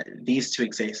present that needs to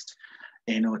exist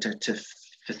in order to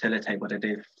facilitate what it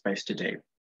is supposed to do.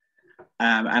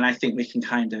 And I think we can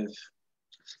kind of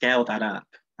scale that up,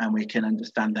 and we can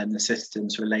understand then the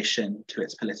system's relation to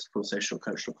its political, social,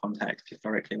 cultural context,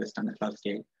 historically with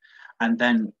Stanislavsky, and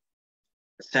then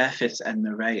surface and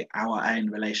narrate our own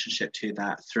relationship to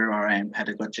that through our own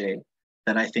pedagogy,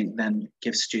 that I think then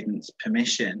gives students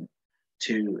permission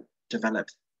to develop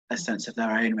a sense of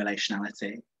their own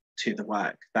relationality to the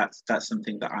work. That's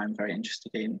something that I'm very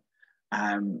interested in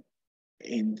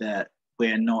that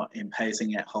we're not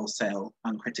imposing it wholesale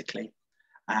uncritically,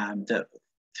 that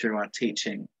through our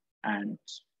teaching and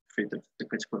through the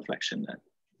critical reflection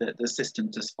that the system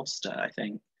does foster, I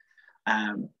think,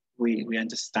 we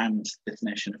understand this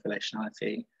notion of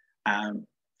relationality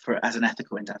as an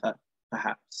ethical endeavor,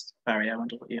 perhaps. Barry, I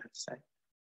wonder what you had to say.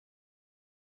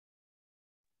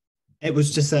 It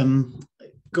was just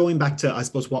going back to, I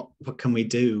suppose, what can we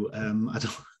do? I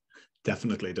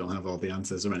definitely don't have all the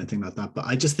answers or anything like that, but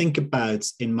I just think about,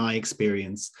 in my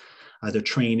experience, either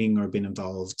training or being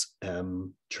involved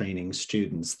training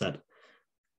students, that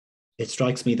it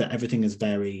strikes me that everything is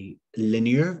very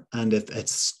linear, and if it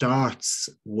starts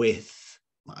with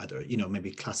either, you know,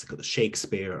 maybe classical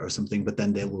Shakespeare or something, but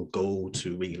then they will go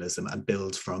to realism and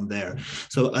build from there.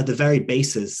 So at the very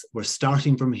basis, we're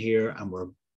starting from here and we're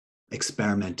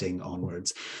experimenting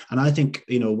onwards. And I think,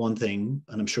 you know, one thing,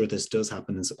 and I'm sure this does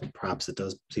happen, and perhaps it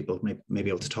does, people may be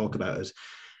able to talk about it,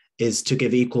 is to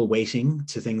give equal weighting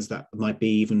to things that might be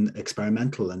even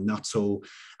experimental and not so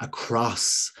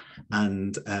across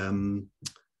and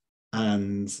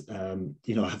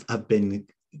you know, have been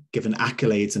given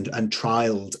accolades and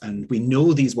trialed, and we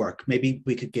know these work. Maybe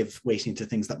we could give weighting to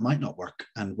things that might not work,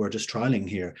 and we're just trialing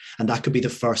here. And that could be the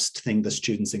first thing the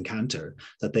students encounter,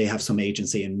 that they have some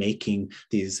agency in making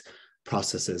these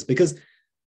processes. Because,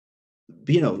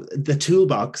 you know, the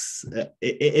toolbox, it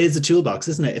is a toolbox,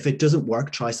 isn't it? If it doesn't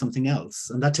work, try something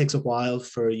else. And that takes a while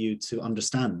for you to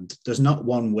understand. There's not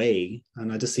one way.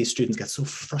 And I just see students get so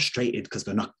frustrated because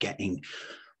they're not getting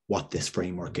what this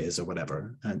framework is or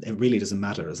whatever. And it really doesn't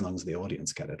matter as long as the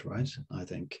audience get it, right? I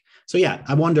think. So yeah,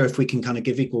 I wonder if we can kind of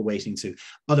give equal weighting to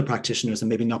other practitioners and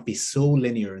maybe not be so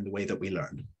linear in the way that we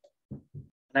learn.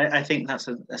 I think that's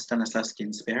a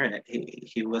Stanislavskian spirit.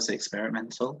 He was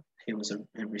experimental. He was a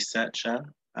researcher.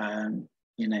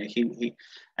 You know, he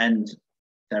and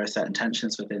there are certain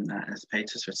tensions within that, as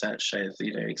Peter's research shows,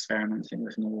 you know, experimenting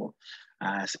with more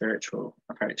spiritual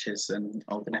approaches, and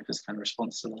Olga Nepper's kind of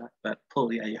response to that. But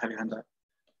Paul, yeah, you have your hand up.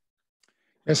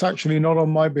 Yes, actually, not on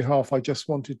my behalf. I just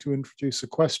wanted to introduce a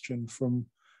question from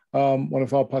one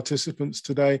of our participants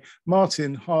today.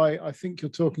 Martin, hi, I think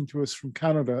you're talking to us from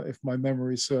Canada, if my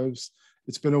memory serves.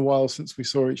 It's been a while since we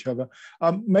saw each other.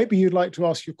 Maybe you'd like to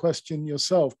ask your question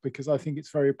yourself, because I think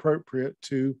it's very appropriate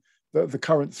to the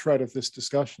current thread of this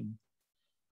discussion.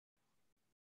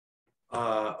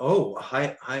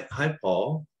 Hi,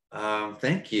 Paul.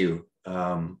 Thank you.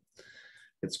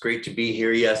 It's great to be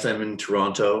here. Yes, I'm in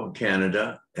Toronto,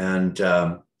 Canada, and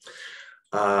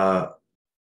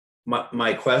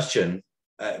my question,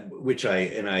 which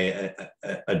I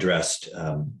addressed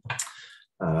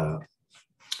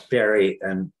Barry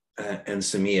and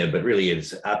Samia, but really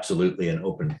it's absolutely an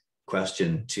open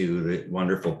question to the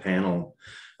wonderful panel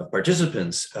of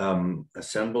participants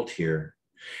assembled here,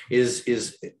 is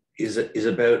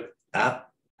about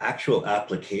actual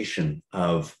application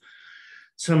of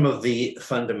some of the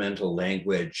fundamental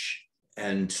language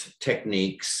and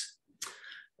techniques,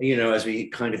 you know, as we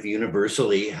kind of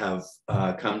universally have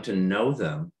come to know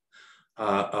them,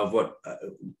 of what,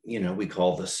 you know, we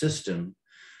call the system,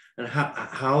 and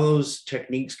how those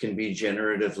techniques can be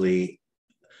generatively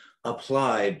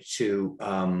applied to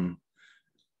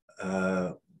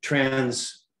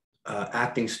trans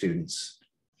acting students,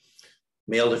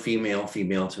 male to female,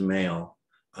 female to male,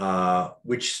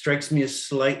 which strikes me as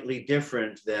slightly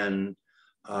different than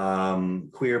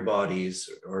queer bodies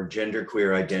or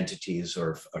genderqueer identities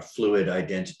or fluid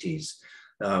identities.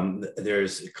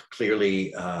 There's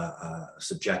clearly a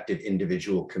subjective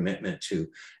individual commitment to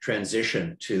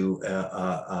transition to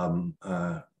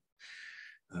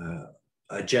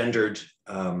a gendered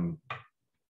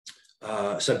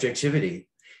subjectivity.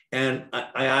 And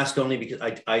I ask only because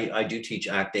I do teach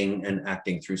acting and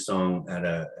acting through song at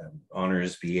a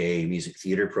honors BA music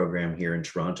theater program here in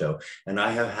Toronto. And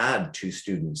I have had 2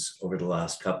 students over the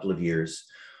last couple of years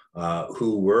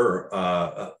who were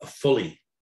fully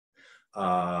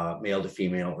male to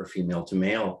female or female to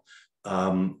male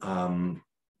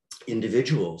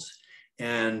individuals.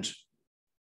 And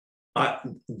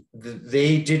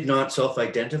they did not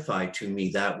self-identify to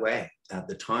me that way at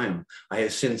the time. I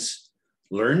have since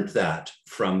learned that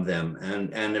from them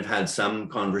and have had some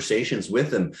conversations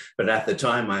with them. But at the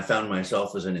time, I found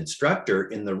myself as an instructor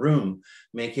in the room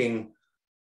making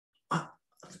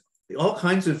all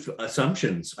kinds of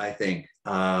assumptions, I think,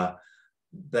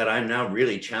 that I'm now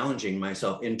really challenging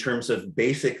myself in terms of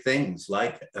basic things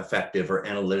like affective or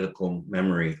analytical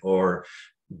memory, or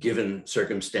given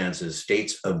circumstances,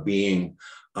 states of being,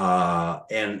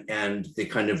 and the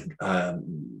kind of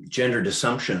gendered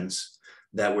assumptions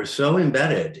that were so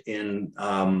embedded in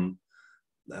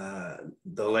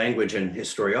the language and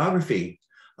historiography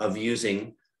of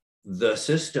using the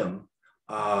system.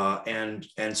 And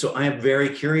so I am very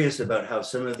curious about how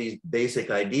some of these basic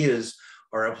ideas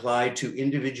are applied to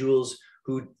individuals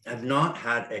who have not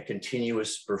had a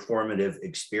continuous performative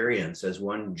experience as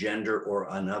one gender or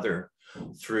another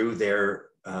through their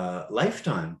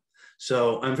lifetime.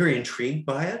 So I'm very intrigued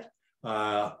by it.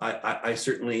 I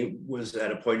certainly was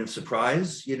at a point of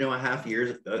surprise, you know, a half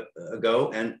year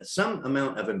ago, and some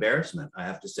amount of embarrassment, I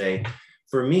have to say,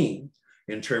 for me,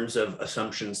 in terms of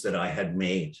assumptions that I had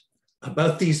made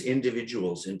about these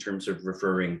individuals in terms of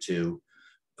referring to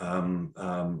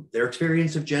their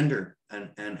experience of gender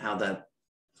and how that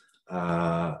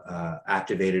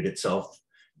activated itself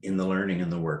in the learning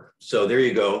and the work. So there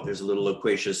you go. There's a little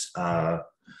loquacious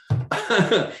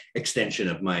extension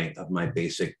of my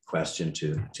basic question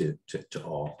to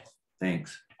all.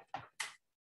 Thanks.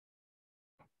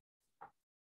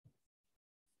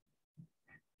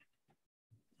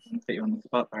 Put you on the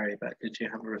spot, Barry, but did you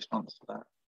have a response to that?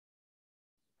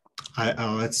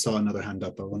 I saw another hand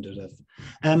up. I wondered if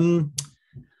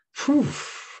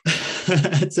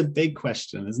it's a big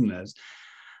question, isn't it?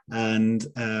 And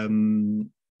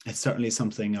it's certainly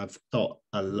something I've thought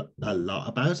a lot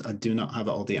about. I do not have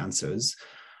all the answers.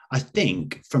 I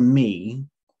think for me,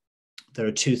 there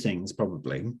are two things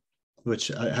probably, which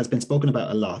has been spoken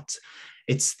about a lot.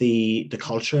 It's the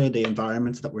culture, the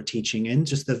environment that we're teaching in,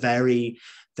 just the very,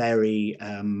 very,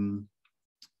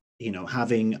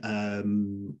 having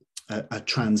a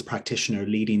trans practitioner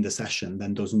leading the session,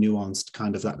 then those nuanced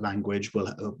kind of that language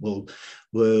will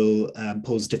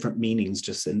pose different meanings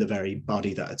just in the very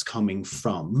body that it's coming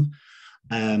from.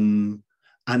 And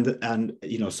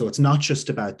so it's not just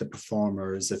about the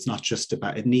performers, it's not just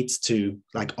about, it needs to,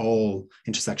 like all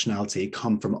intersectionality,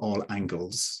 come from all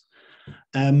angles.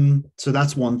 So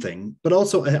that's one thing, but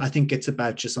also I think it's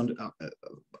about just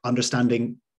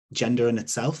understanding gender in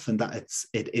itself, and that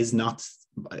it is not,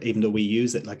 even though we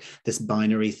use it like this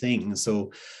binary thing.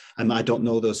 So I don't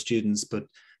know those students, but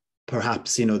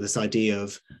perhaps, this idea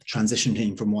of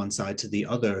transitioning from one side to the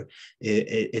other,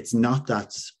 it's not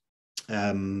that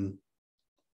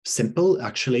simple,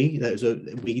 actually.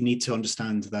 We need to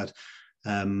understand that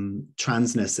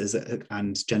transness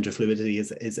and gender fluidity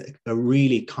is a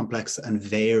really complex and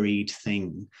varied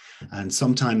thing. And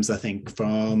sometimes I think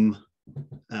from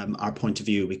our point of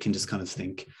view, we can just kind of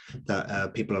think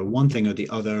that people are one thing or the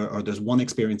other, or there's one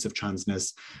experience of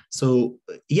transness. So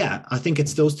yeah, I think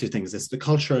it's those two things. It's the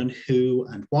culture and who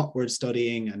and what we're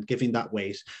studying and giving that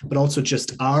weight, but also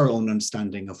just our own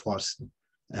understanding of what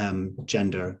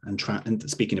gender and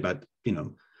speaking about,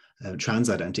 trans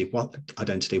identity,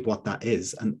 what that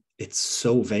is. And it's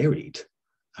so varied,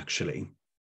 actually.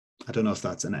 I don't know if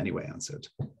that's in any way answered.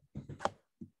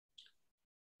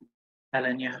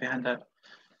 Ellen, you have your hand up.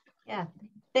 Yeah,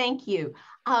 thank you.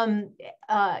 From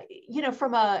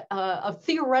a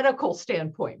theoretical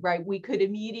standpoint, right, we could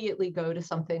immediately go to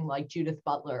something like Judith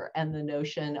Butler and the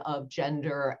notion of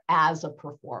gender as a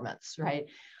performance, right?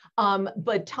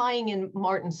 But tying in,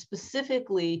 Martin,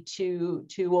 specifically to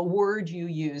a word you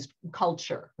used,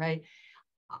 culture, right?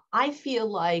 I feel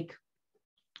like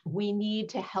we need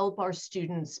to help our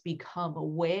students become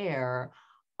aware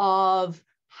of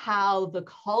how the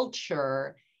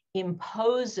culture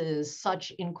imposes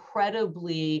such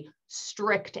incredibly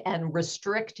strict and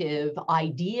restrictive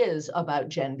ideas about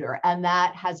gender, and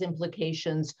that has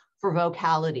implications for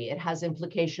vocality. It has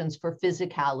implications for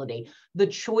physicality. The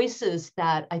choices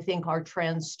that I think our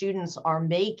trans students are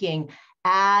making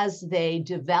as they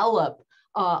develop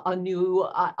a new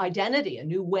identity, a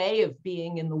new way of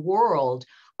being in the world,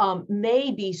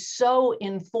 may be so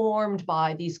informed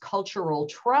by these cultural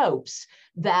tropes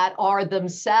that are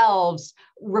themselves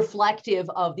reflective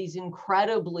of these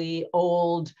incredibly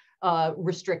old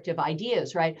restrictive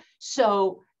ideas, right?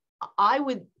 So I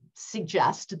would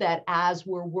suggest that as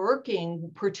we're working,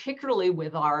 particularly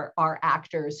with our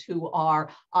actors who are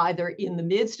either in the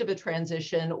midst of a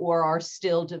transition or are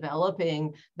still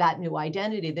developing that new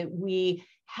identity, that we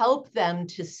help them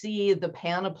to see the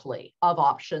panoply of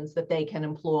options that they can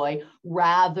employ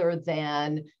rather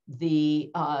than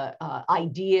the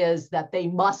ideas that they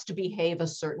must behave a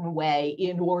certain way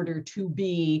in order to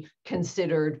be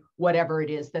considered whatever it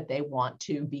is that they want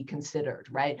to be considered,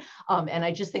 right? And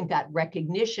I just think that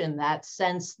recognition, that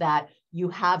sense that you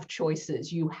have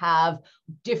choices, you have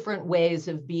different ways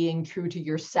of being true to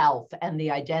yourself and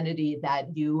the identity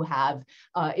that you have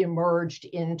emerged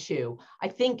into, I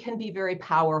think can be very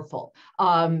powerful.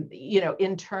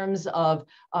 In terms of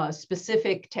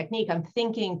specific technique, I'm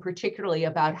thinking particularly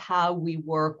about how we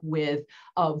work with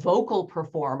vocal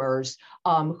performers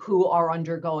who are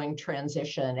undergoing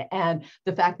transition, and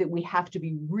the fact that we have to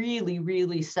be really,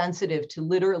 really sensitive to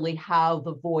literally how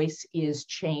the voice is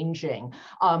changing,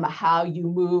 how you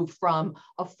move from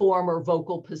a former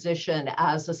vocal position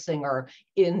as a singer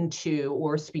into,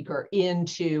 or speaker,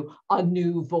 into a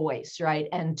new voice, right?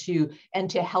 And to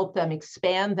help them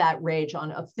expand that range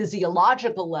on a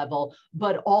physiological level,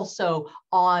 but also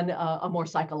on a more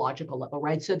psychological level,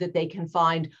 right? So that they can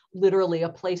find literally a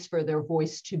place for their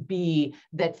voice to be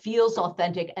that feels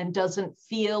authentic and doesn't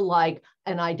feel like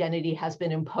an identity has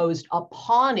been imposed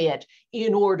upon it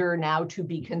in order now to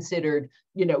be considered,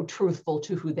 truthful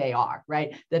to who they are,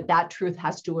 right? That truth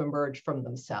has to emerge from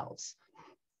themselves.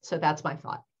 So that's my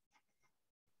thought.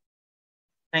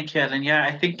 Thank you, Ellen. Yeah,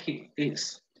 I think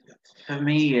it's, for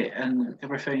me, and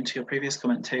referring to your previous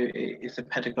comment too, it's a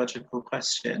pedagogical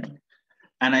question.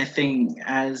 And I think,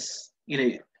 as you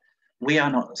know, we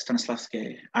are not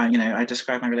Stanislavsky. You know, I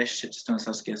describe my relationship to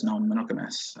Stanislavsky as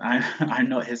non-monogamous. I'm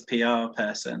not his PR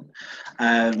person.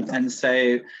 And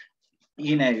so,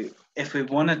 you know, if we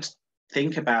want to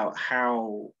think about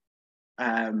how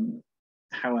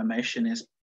emotion is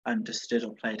understood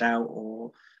or played out,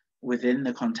 or within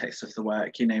the context of the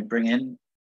work, you know, bring in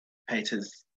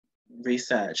Peter's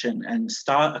research and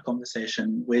start a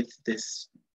conversation with this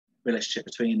relationship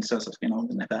between Stanislavsky and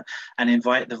Oldenburger, and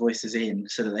invite the voices in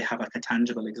so that they have like a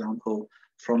tangible example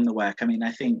from the work. I mean,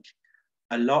 I think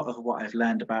a lot of what I've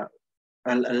learned about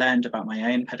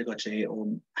my own pedagogy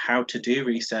or how to do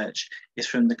research is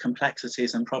from the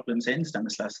complexities and problems in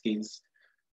Stanislavsky's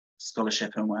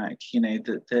scholarship and work. You know,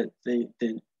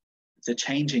 the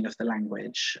changing of the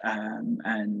language and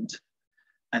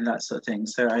that sort of thing.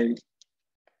 So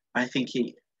I think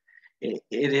it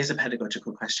is a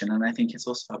pedagogical question, and I think it's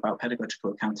also about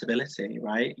pedagogical accountability,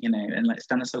 right? You know, and like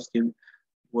Stanislavsky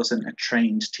wasn't a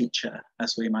trained teacher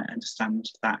as we might understand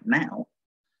that now.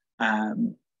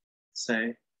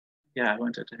 So yeah, I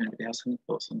wondered if anybody else had any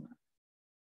thoughts on that.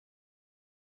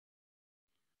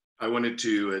 I wanted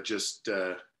to just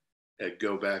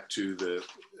go back to the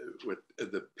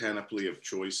panoply of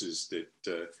choices that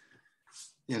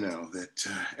you know, that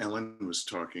Ellen was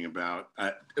talking about.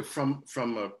 From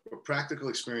a practical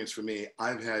experience for me,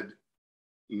 I've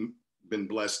been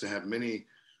blessed to have many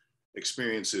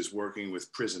experiences working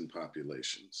with prison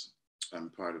populations. I'm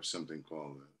part of something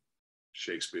called the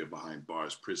Shakespeare Behind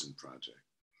Bars Prison Project.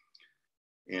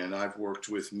 And I've worked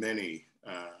with many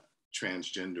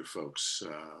transgender folks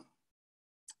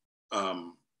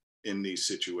in these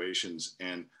situations.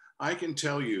 And I can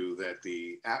tell you that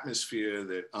the atmosphere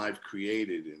that I've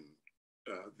created in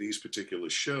these particular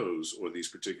shows or these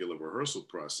particular rehearsal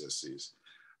processes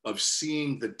of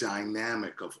seeing the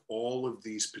dynamic of all of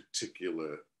these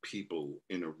particular people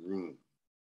in a room.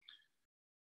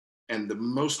 And the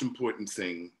most important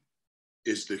thing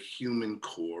is the human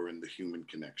core and the human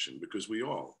connection, because we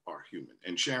all are human.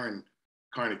 And Sharon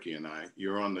Carnegie and I,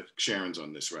 Sharon's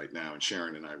on this right now, and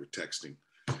Sharon and I were texting.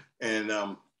 And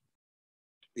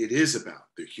it is about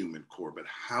the human core, but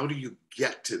how do you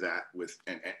get to that with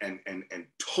and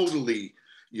totally,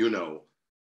 you know,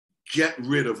 get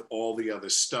rid of all the other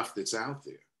stuff that's out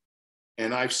there?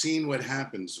 And I've seen what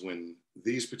happens when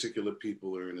these particular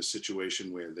people are in a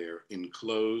situation where they're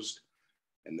enclosed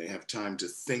and they have time to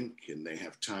think and they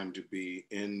have time to be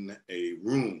in a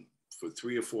room for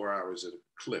 3 or 4 hours at a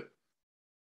clip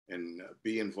and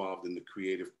be involved in the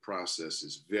creative process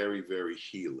is very, very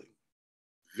healing,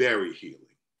 very healing.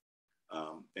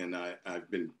 And I've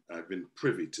been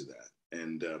privy to that.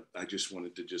 And I just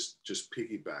wanted to just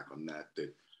piggyback on that,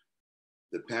 that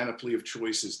the panoply of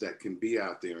choices that can be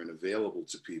out there and available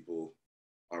to people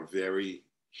are very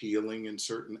healing in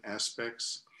certain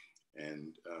aspects.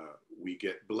 And we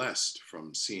get blessed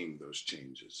from seeing those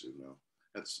changes, you know.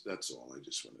 That's all. I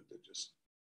just wanted to just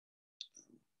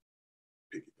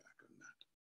piggyback on that.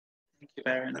 Thank you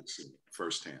very much. That's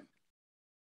firsthand.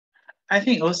 I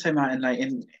think also, Martin, like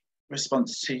in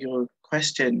response to your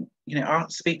question, you know,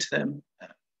 speak to them,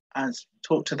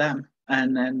 talk to them,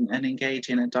 and engage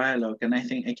in a dialogue. And I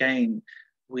think again,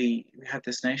 we have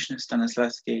this notion of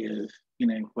Stanislavsky of, you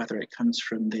know, whether it comes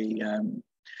from the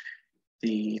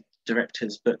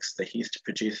director's books that he used to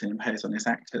produce and impose on his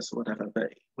actors or whatever.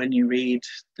 But when you read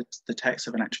the text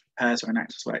of an actor prepares or an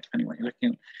actor's work, depending on what you're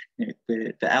looking at, you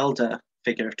know, the elder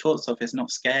figure of Tortsov is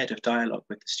not scared of dialogue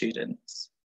with the students.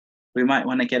 We might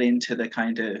want to get into the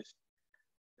kind of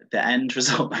the end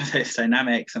result of those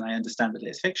dynamics, and I understand that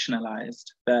it's fictionalized,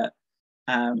 but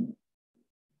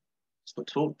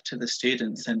talk to the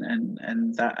students,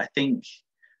 and that I think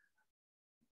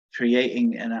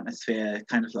creating an atmosphere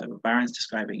kind of like what Baron's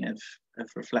describing of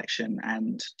reflection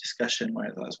and discussion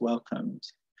where that's welcomed,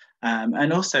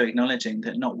 and also acknowledging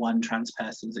that not one trans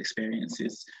person's experience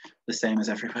is the same as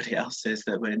everybody else's,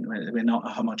 that we're not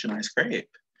a homogenized group.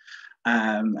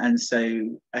 And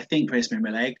so I think Rosemary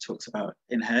Milleg talks about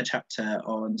in her chapter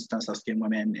on Stanislavsky and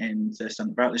women in the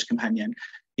Stanley Routledge Companion,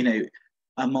 you know,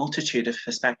 a multitude of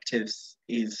perspectives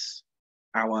is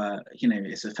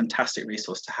it's a fantastic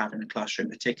resource to have in a classroom,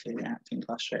 particularly the acting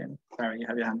classroom. Barry, you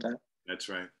have your hand up. That's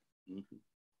right. Mm-hmm.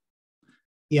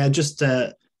 Yeah, just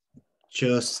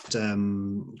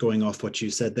going off what you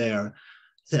said there,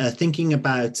 thinking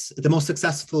about the most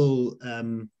successful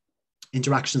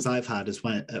interactions I've had is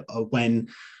when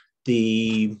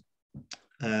the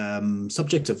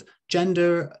subject of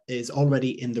gender is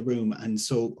already in the room. And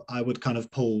so I would kind of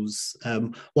pose,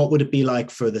 what would it be like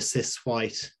for the cis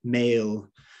white male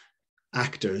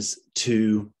actors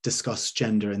to discuss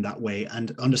gender in that way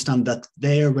and understand that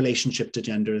their relationship to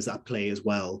gender is at play as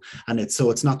well. And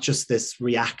it's not just this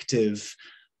reactive,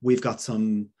 we've got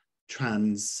some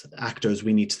trans actors,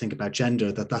 we need to think about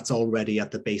gender, that's already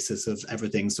at the basis of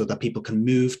everything, so that people can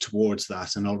move towards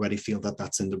that and already feel that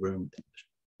that's in the room.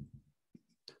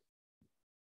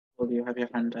 Will you have your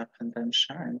hand up and then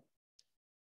Sharon?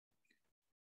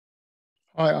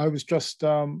 I was just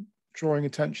drawing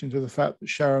attention to the fact that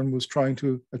Sharon was trying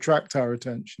to attract our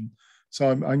attention. So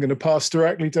I'm going to pass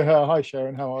directly to her. Hi,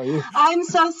 Sharon, how are you? I'm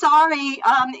so sorry.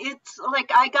 It's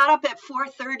like I got up at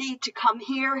 4:30 to come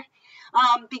here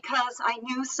because I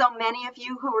knew so many of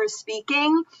you who were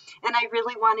speaking, and I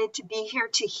really wanted to be here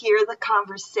to hear the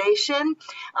conversation.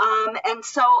 And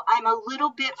so I'm a little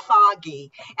bit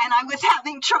foggy, and I was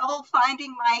having trouble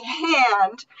finding my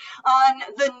hand on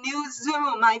the new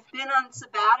Zoom. I've been on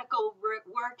sabbatical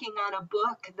working on a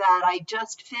book that I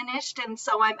just finished, and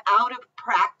so I'm out of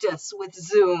practice with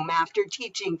Zoom after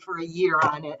teaching for a year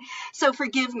on it. So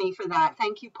forgive me for that.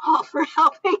 Thank you, Paul, for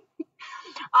helping.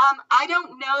 I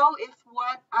don't know if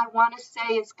what I want to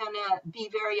say is going to be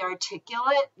very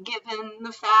articulate, given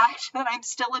the fact that I'm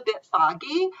still a bit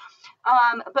foggy.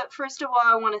 But first of all,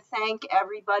 I want to thank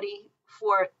everybody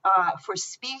for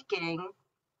speaking.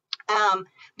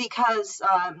 Because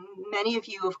many of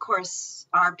you, of course,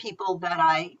 are people that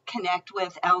I connect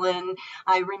with. Ellen,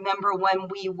 I remember when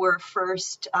we were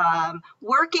first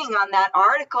working on that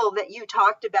article that you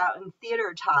talked about in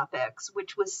Theater Topics,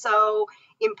 which was so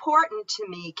important to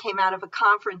me, came out of a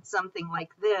conference, something like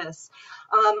this.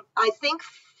 I think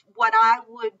what I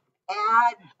would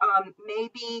add,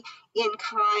 maybe in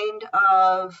kind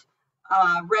of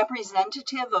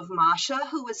representative of Masha,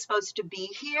 who was supposed to be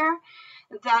here,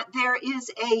 that there is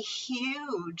a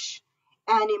huge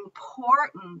and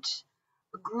important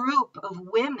group of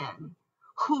women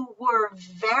who were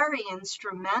very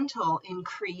instrumental in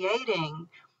creating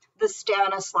the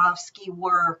Stanislavsky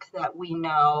work that we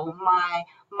know.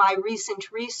 My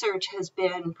recent research has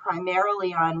been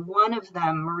primarily on one of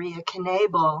them, Maria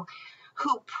Knebel,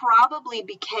 who probably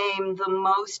became the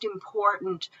most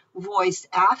important voice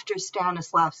after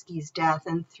Stanislavsky's death.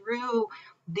 And through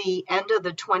the end of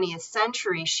the 20th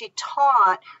century, she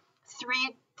taught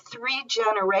three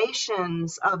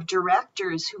generations of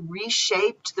directors who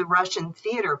reshaped the Russian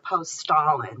theater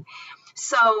post-Stalin.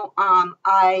 So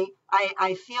I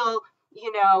feel,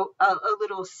 a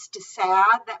little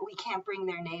sad that we can't bring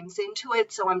their names into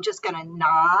it. So I'm just going to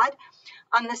nod.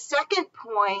 On the second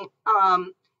point,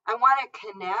 I want to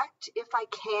connect if I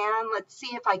can. Let's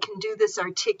see if I can do this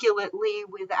articulately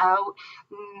without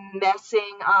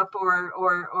messing up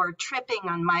or tripping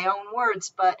on my own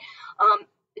words. But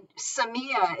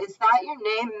Samia, is that your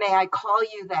name? May I call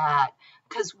you that?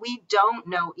 Because we don't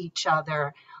know each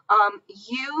other.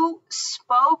 You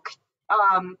spoke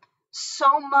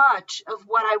so much of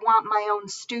what I want my own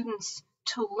students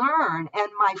to learn,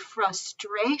 and my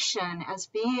frustration as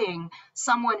being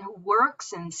someone who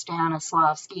works in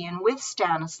Stanislavsky and with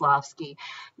Stanislavsky,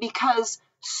 because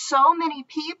so many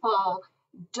people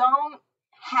don't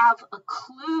have a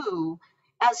clue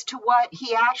as to what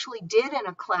he actually did in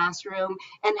a classroom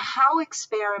and how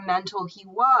experimental he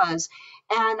was.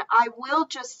 And I will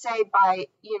just say by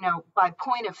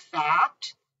point of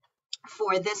fact,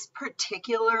 for this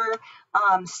particular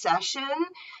session,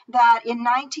 that in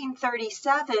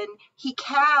 1937, he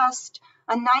cast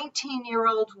a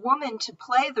 19-year-old woman to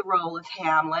play the role of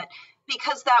Hamlet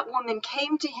because that woman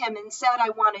came to him and said, I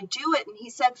want to do it. And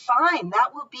he said, fine,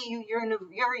 that will be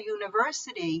your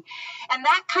university. And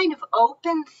that kind of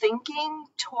open thinking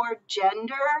toward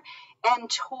gender and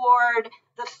toward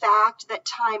the fact that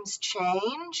times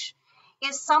change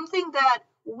is something that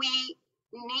we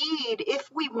need if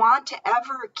we want to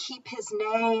ever keep his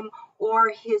name or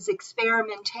his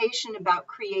experimentation about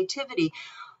creativity.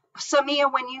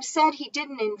 Samia, when you said he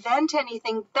didn't invent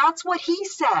anything, that's what he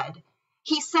said.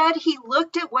 He said he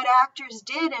looked at what actors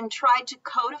did and tried to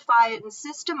codify it and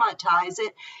systematize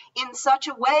it in such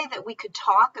a way that we could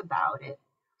talk about it.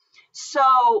 So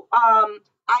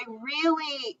I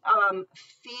really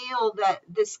feel that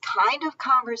this kind of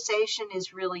conversation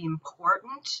is really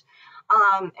important.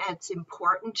 It's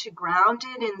important to ground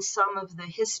it in some of the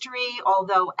history,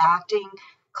 although acting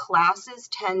classes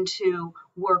tend to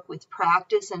work with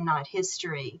practice and not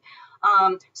history.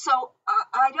 So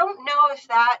I don't know if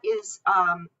that is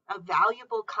a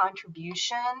valuable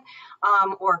contribution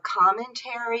or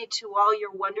commentary to all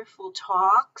your wonderful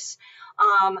talks,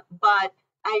 but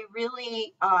I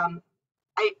really,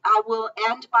 I will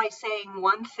end by saying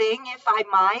one thing, if I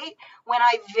might. When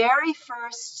I very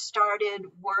first started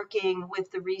working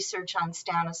with the research on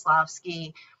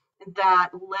Stanislavsky, that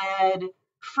led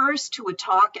first to a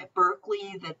talk at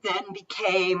Berkeley that then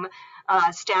became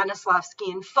Stanislavsky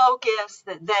in Focus,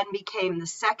 that then became the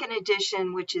second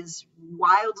edition, which is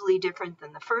wildly different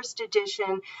than the first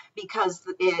edition because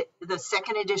the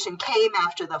second edition came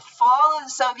after the fall of the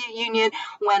Soviet Union,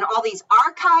 when all these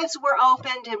archives were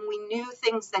opened and we knew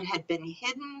things that had been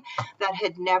hidden, that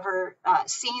had never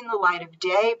seen the light of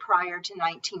day prior to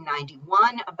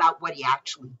 1991, about what he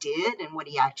actually did and what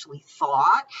he actually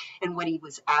thought and what he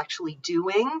was actually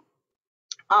doing.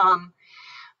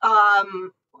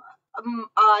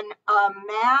 A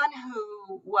man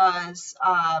who was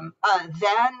a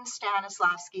then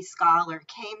Stanislavsky scholar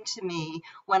came to me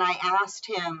when I asked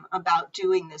him about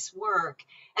doing this work,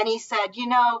 and he said, you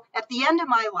know, at the end of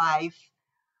my life,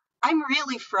 I'm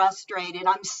really frustrated.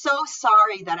 I'm so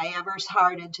sorry that I ever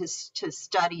started to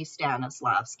study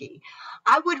Stanislavsky.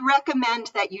 I would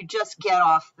recommend that you just get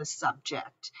off the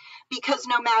subject, because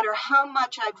no matter how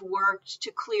much I've worked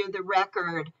to clear the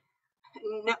record,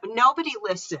 nobody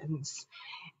listens.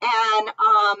 And,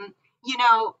 you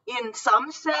know, in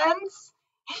some sense,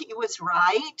 he was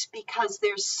right, because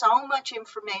there's so much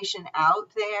information out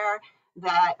there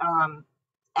that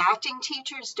acting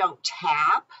teachers don't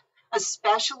tap,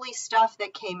 especially stuff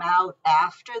that came out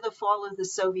after the fall of the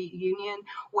Soviet Union,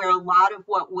 where a lot of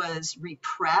what was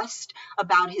repressed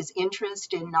about his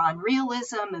interest in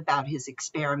non-realism, about his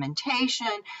experimentation,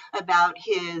 about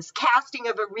his casting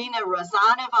of Irina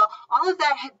Rozanova, all of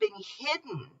that had been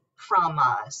hidden from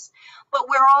us. But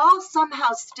we're all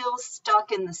somehow still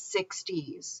stuck in the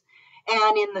 60s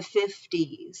and in the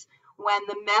 50s, when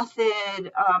the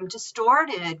method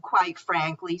distorted, quite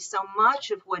frankly, so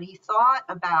much of what he thought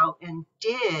about and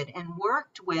did and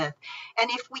worked with.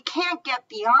 And if we can't get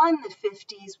beyond the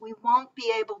 50s, we won't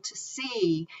be able to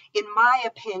see, in my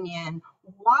opinion,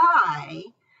 why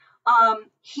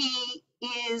he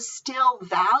is still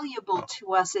valuable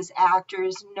to us as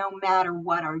actors, no matter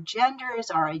what our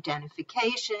genders, our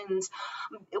identifications.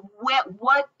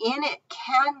 What in it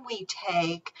can we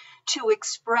take to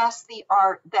express the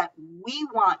art that we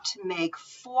want to make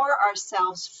for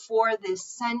ourselves for this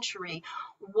century?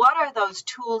 What are those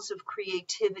tools of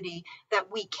creativity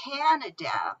that we can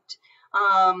adapt?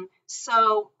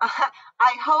 So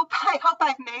I hope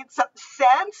I've made some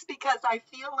sense, because I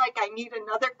feel like I need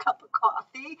another cup of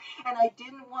coffee and I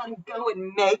didn't want to go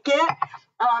and make it.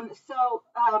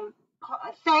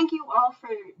 Thank you all for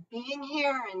being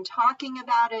here and talking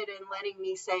about it and letting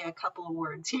me say a couple of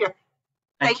words here.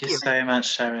 Thank you so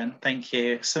much, Sharon. Thank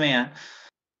you. Samia.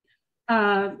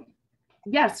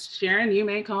 Yes, Sharon, you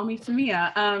may call me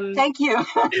Samia. Thank you.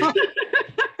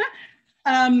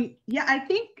 Yeah, I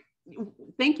think,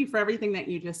 thank you for everything that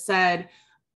you just said.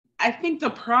 I think the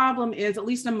problem is, at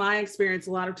least in my experience,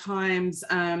 a lot of times,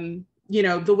 you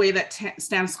know, the way that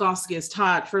Stanislavsky is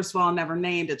taught, first of all, never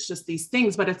named, it's just these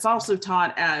things, but it's also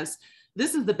taught as,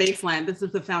 this is the baseline, this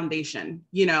is the foundation,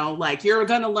 you know, like you're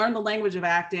going to learn the language of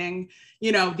acting,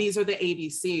 you know, these are the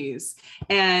ABCs.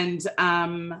 And,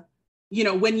 you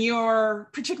know,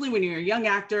 particularly when you're a young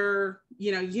actor,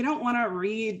 you know, you don't want to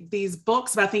read these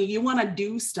books about things, you want to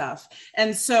do stuff.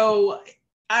 And so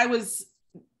I was,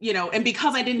 you know, and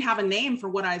because I didn't have a name for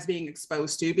what I was being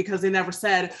exposed to, because they never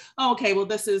said, oh, okay, well,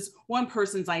 this is one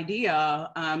person's idea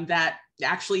that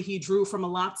actually he drew from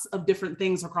lots of different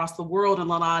things across the world and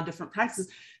a lot of different practices,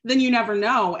 then you never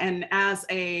know. And as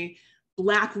a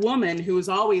Black woman who is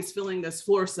always feeling this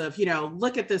force of, you know,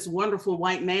 look at this wonderful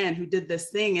white man who did this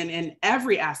thing, and in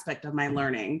every aspect of my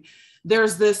learning,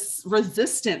 there's this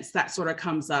resistance that sort of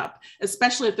comes up,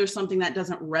 especially if there's something that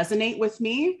doesn't resonate with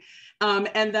me.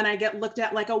 And then I get looked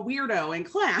at like a weirdo in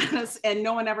class, and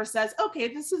no one ever says, okay,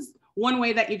 this is one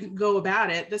way that you can go about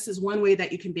it. This is one way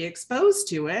that you can be exposed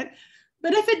to it.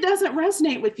 But if it doesn't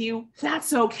resonate with you,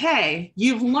 that's okay.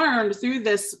 You've learned through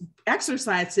this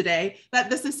exercise today that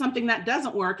this is something that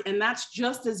doesn't work, and that's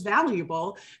just as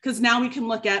valuable, because now we can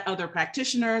look at other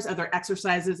practitioners, other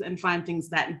exercises, and find things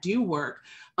that do work.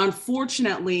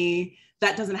 Unfortunately,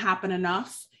 that doesn't happen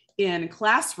enough in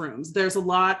classrooms. There's a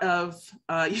lot of,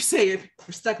 you say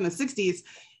we're stuck in the 60s,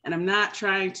 and I'm not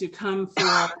trying to come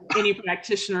for any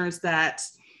practitioners that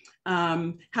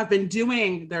have been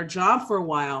doing their job for a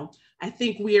while. I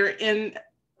think we are in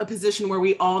a position where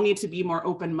we all need to be more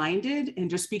open-minded,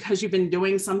 and just because you've been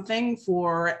doing something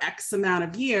for X amount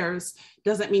of years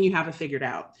doesn't mean you have it figured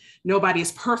out.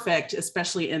 Nobody's perfect,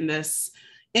 especially in this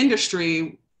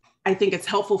industry. I think it's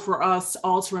helpful for us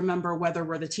all to remember, whether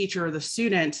we're the teacher or the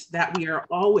student, that we are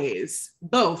always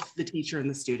both the teacher and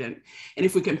the student. And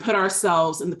if we can put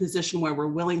ourselves in the position where we're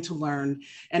willing to learn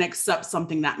and accept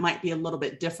something that might be a little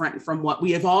bit different from what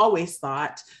we have always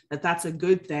thought, that that's a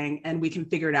good thing, and we can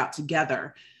figure it out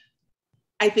together.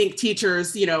 I think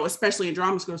teachers, you know, especially in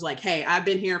drama schools, like, hey, I've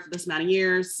been here for this amount of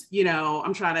years, you know,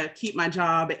 I'm trying to keep my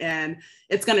job, and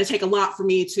it's going to take a lot for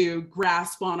me to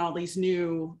grasp on all these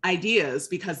new ideas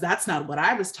because that's not what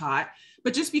I was taught.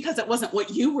 But just because it wasn't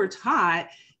what you were taught,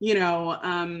 you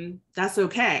know, that's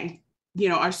okay. You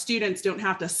know, our students don't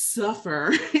have to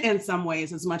suffer in some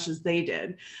ways as much as they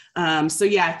did. So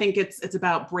yeah, I think it's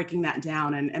about breaking that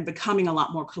down and becoming a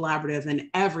lot more collaborative in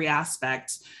every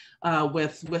aspect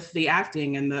with the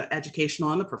acting and the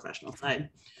educational and the professional side.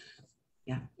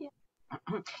 Yeah.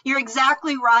 You're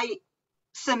exactly right,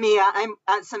 Samia.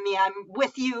 I'm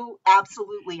with you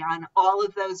absolutely on all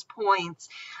of those points.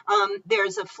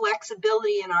 There's a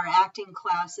flexibility in our acting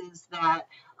classes that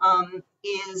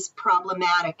is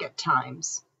problematic at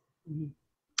times.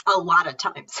 A lot of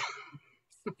times.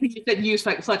 You said use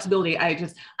flexibility.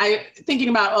 I thinking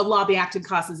about a lot of the acting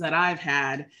classes that I've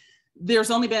had,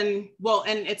 there's only been, well,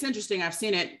 and it's interesting, I've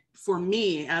seen it for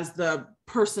me as the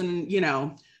person, you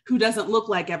know, who doesn't look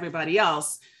like everybody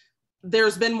else.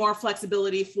 There's been more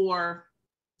flexibility for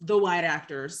the white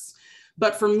actors.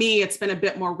 But for me, it's been a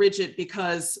bit more rigid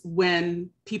because when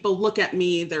people look at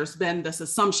me, there's been this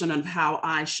assumption of how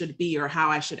I should be or how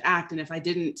I should act. And if I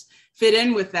didn't fit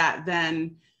in with that,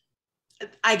 then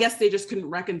I guess they just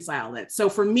couldn't reconcile it. So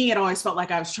for me, it always felt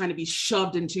like I was trying to be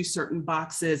shoved into certain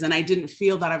boxes, and I didn't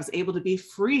feel that I was able to be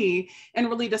free and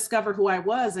really discover who I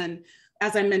was. And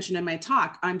as I mentioned in my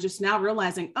talk, I'm just now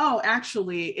realizing, oh,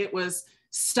 actually, it was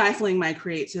stifling my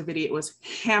creativity. It was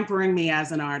hampering me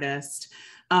as an artist.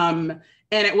 And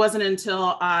it wasn't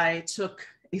until I took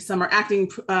a summer acting,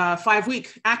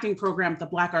 5-week acting program at the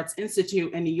Black Arts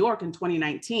Institute in New York in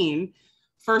 2019,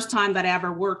 first time that I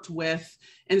ever worked with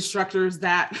instructors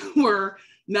that were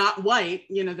not white.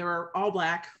 You know, they were all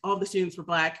Black, all the students were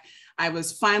Black. I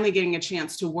was finally getting a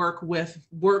chance to work with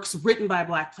works written by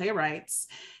Black playwrights.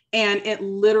 And it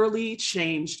literally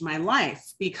changed my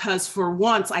life because for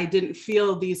once I didn't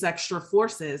feel these extra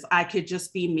forces. I could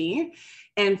just be me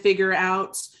and figure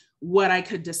out what I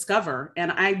could discover.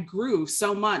 And I grew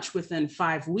so much within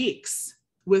 5 weeks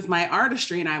with my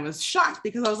artistry. And I was shocked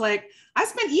because I was like, I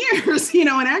spent years, you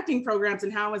know, in acting programs,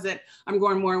 and how is it I'm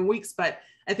going more in weeks? But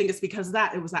I think it's because of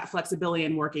that, it was that flexibility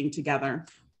and working together.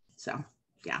 So,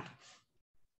 yeah.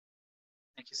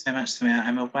 Thank you so much, Samia.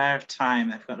 I'm aware of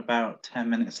time. I've got about 10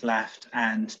 minutes left,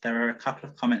 and there are a couple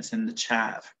of comments in the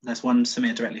chat. There's one,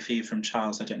 Samia, directly for you from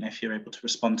Charles. I don't know if you're able to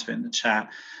respond to it in the chat.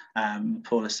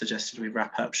 Paul has suggested we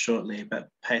wrap up shortly, but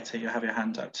Peter, you have your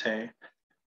hand up too.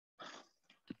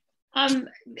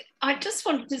 I just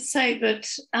wanted to say that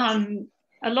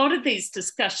a lot of these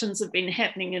discussions have been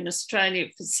happening in Australia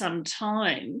for some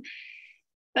time,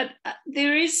 but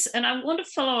there is, and I want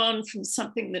to follow on from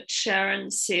something that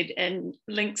Sharon said and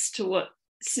links to what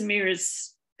Samir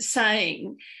is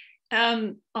saying.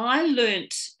 I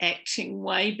learnt acting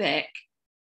way back.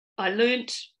 I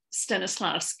learnt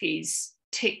Stanislavsky's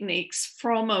techniques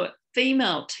from a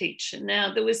female teacher.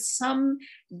 Now, there was some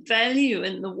value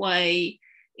in the way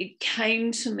it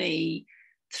came to me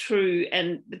through,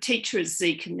 and the teacher is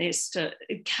Zeke and Nesta,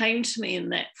 it came to me in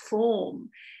that form.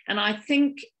 And I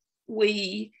think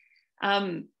we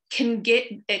can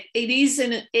get, it is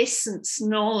in essence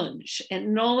knowledge,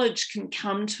 and knowledge can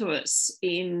come to us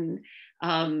in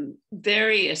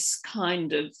various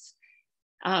kind of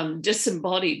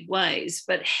disembodied ways,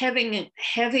 but having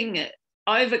it,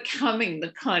 overcoming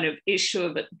the kind of issue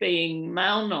of it being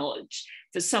male knowledge,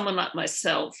 for someone like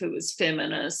myself who was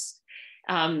feminist,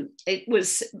 it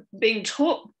was being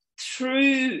taught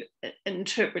through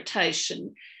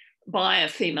interpretation by a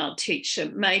female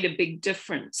teacher made a big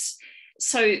difference.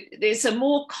 So there's a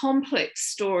more complex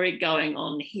story going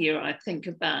on here, I think,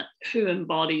 about who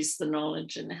embodies the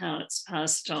knowledge and how it's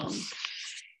passed on.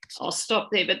 I'll stop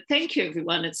there, but thank you,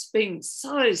 everyone. It's been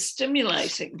so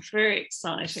stimulating, very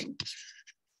exciting.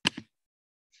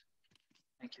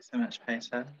 Thank you so much,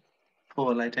 Peter.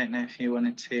 Paul, I don't know if you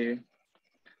wanted to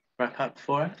wrap up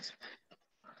for us.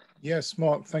 Yes,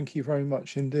 Mark, thank you very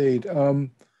much indeed.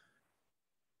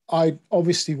 I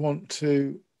obviously want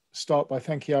to start by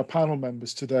thanking our panel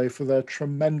members today for their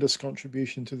tremendous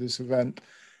contribution to this event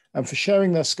and for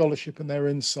sharing their scholarship and their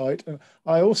insight. And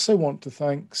I also want to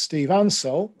thank Steve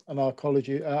Ansell and our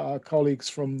colleagues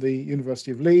from the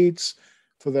University of Leeds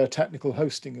for their technical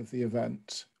hosting of the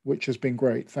event, which has been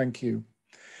great. Thank you.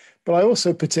 But I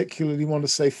also particularly want to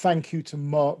say thank you to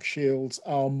Mark Shields,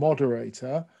 our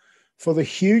moderator, for the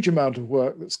huge amount of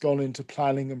work that's gone into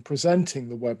planning and presenting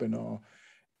the webinar.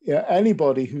 Yeah,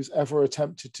 anybody who's ever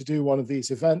attempted to do one of these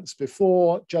events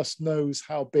before just knows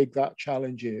how big that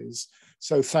challenge is.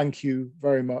 So thank you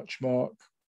very much, Mark.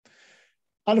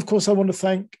 And of course, I want to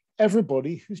thank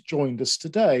everybody who's joined us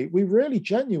today. We really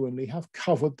genuinely have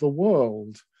covered the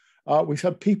world. We've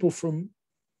had people from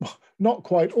not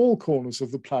quite all corners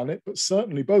of the planet, but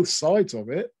certainly both sides of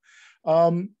it,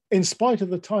 in spite of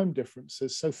the time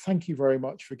differences. So thank you very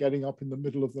much for getting up in the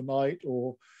middle of the night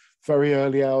or very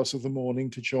early hours of the morning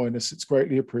to join us. It's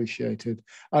greatly appreciated.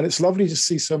 And it's lovely to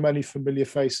see so many familiar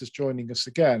faces joining us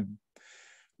again.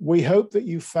 We hope that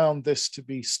you found this to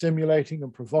be stimulating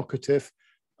and provocative.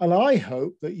 And I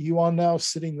hope that you are now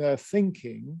sitting there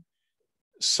thinking,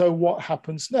 so what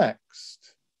happens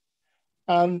next?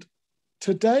 And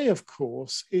today, of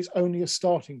course, is only a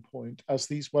starting point, as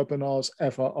these webinars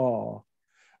ever are.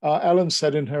 Ellen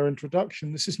said in her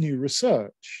introduction, this is new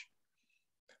research.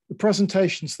 The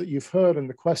presentations that you've heard and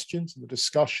the questions and the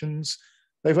discussions,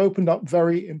 they've opened up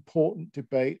very important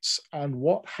debates, and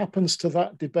what happens to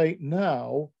that debate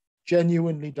now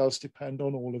genuinely does depend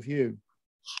on all of you.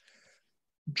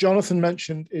 Jonathan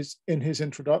mentioned in his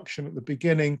introduction at the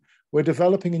beginning, we're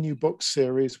developing a new book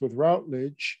series with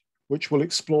Routledge, which will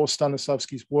explore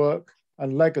Stanislavsky's work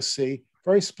and legacy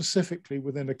very specifically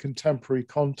within a contemporary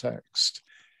context.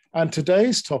 And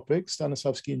today's topic,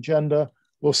 Stanislavsky and Gender,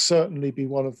 will certainly be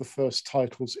one of the first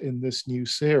titles in this new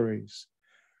series.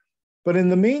 But in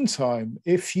the meantime,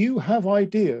 if you have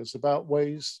ideas about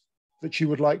ways that you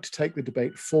would like to take the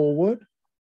debate forward,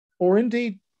 or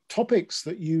indeed topics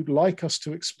that you'd like us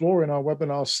to explore in our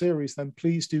webinar series, then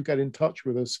please do get in touch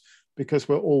with us, because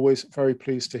we're always very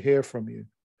pleased to hear from you.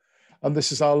 And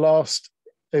this is our last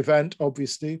event,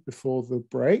 obviously, before the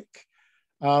break.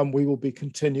 We will be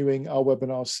continuing our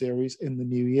webinar series in the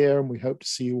new year, and we hope to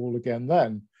see you all again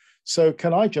then. So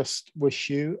can I just wish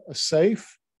you a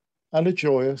safe and a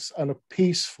joyous and a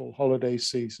peaceful holiday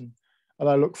season. And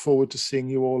I look forward to seeing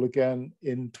you all again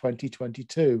in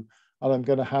 2022. And I'm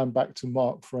going to hand back to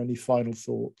Mark for any final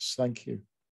thoughts. Thank you.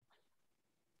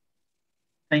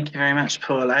 Thank you very much,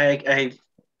 Paul. I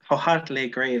wholeheartedly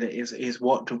agree that is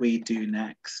what do we do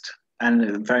next?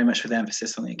 And very much with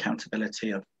emphasis on the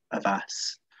accountability of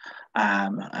us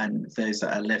and those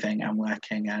that are living and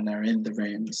working and are in the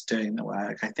rooms doing the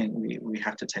work. I think we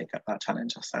have to take up that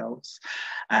challenge ourselves.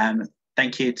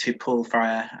 Thank you to Paul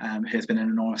Fryer, who has been an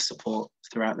enormous support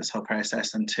throughout this whole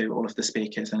process, and to all of the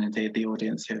speakers and indeed the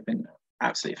audience who have been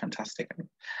absolutely fantastic.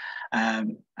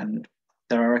 And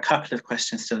there are a couple of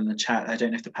questions still in the chat. I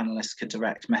don't know if the panelists could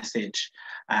direct message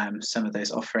some of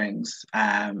those offerings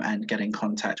and get in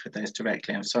contact with those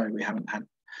directly. I'm sorry we haven't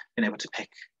been able to pick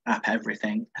up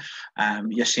everything.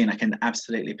 Yashin, I can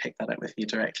absolutely pick that up with you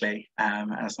directly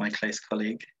as my close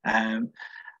colleague. And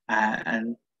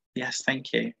yes,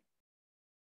 thank you.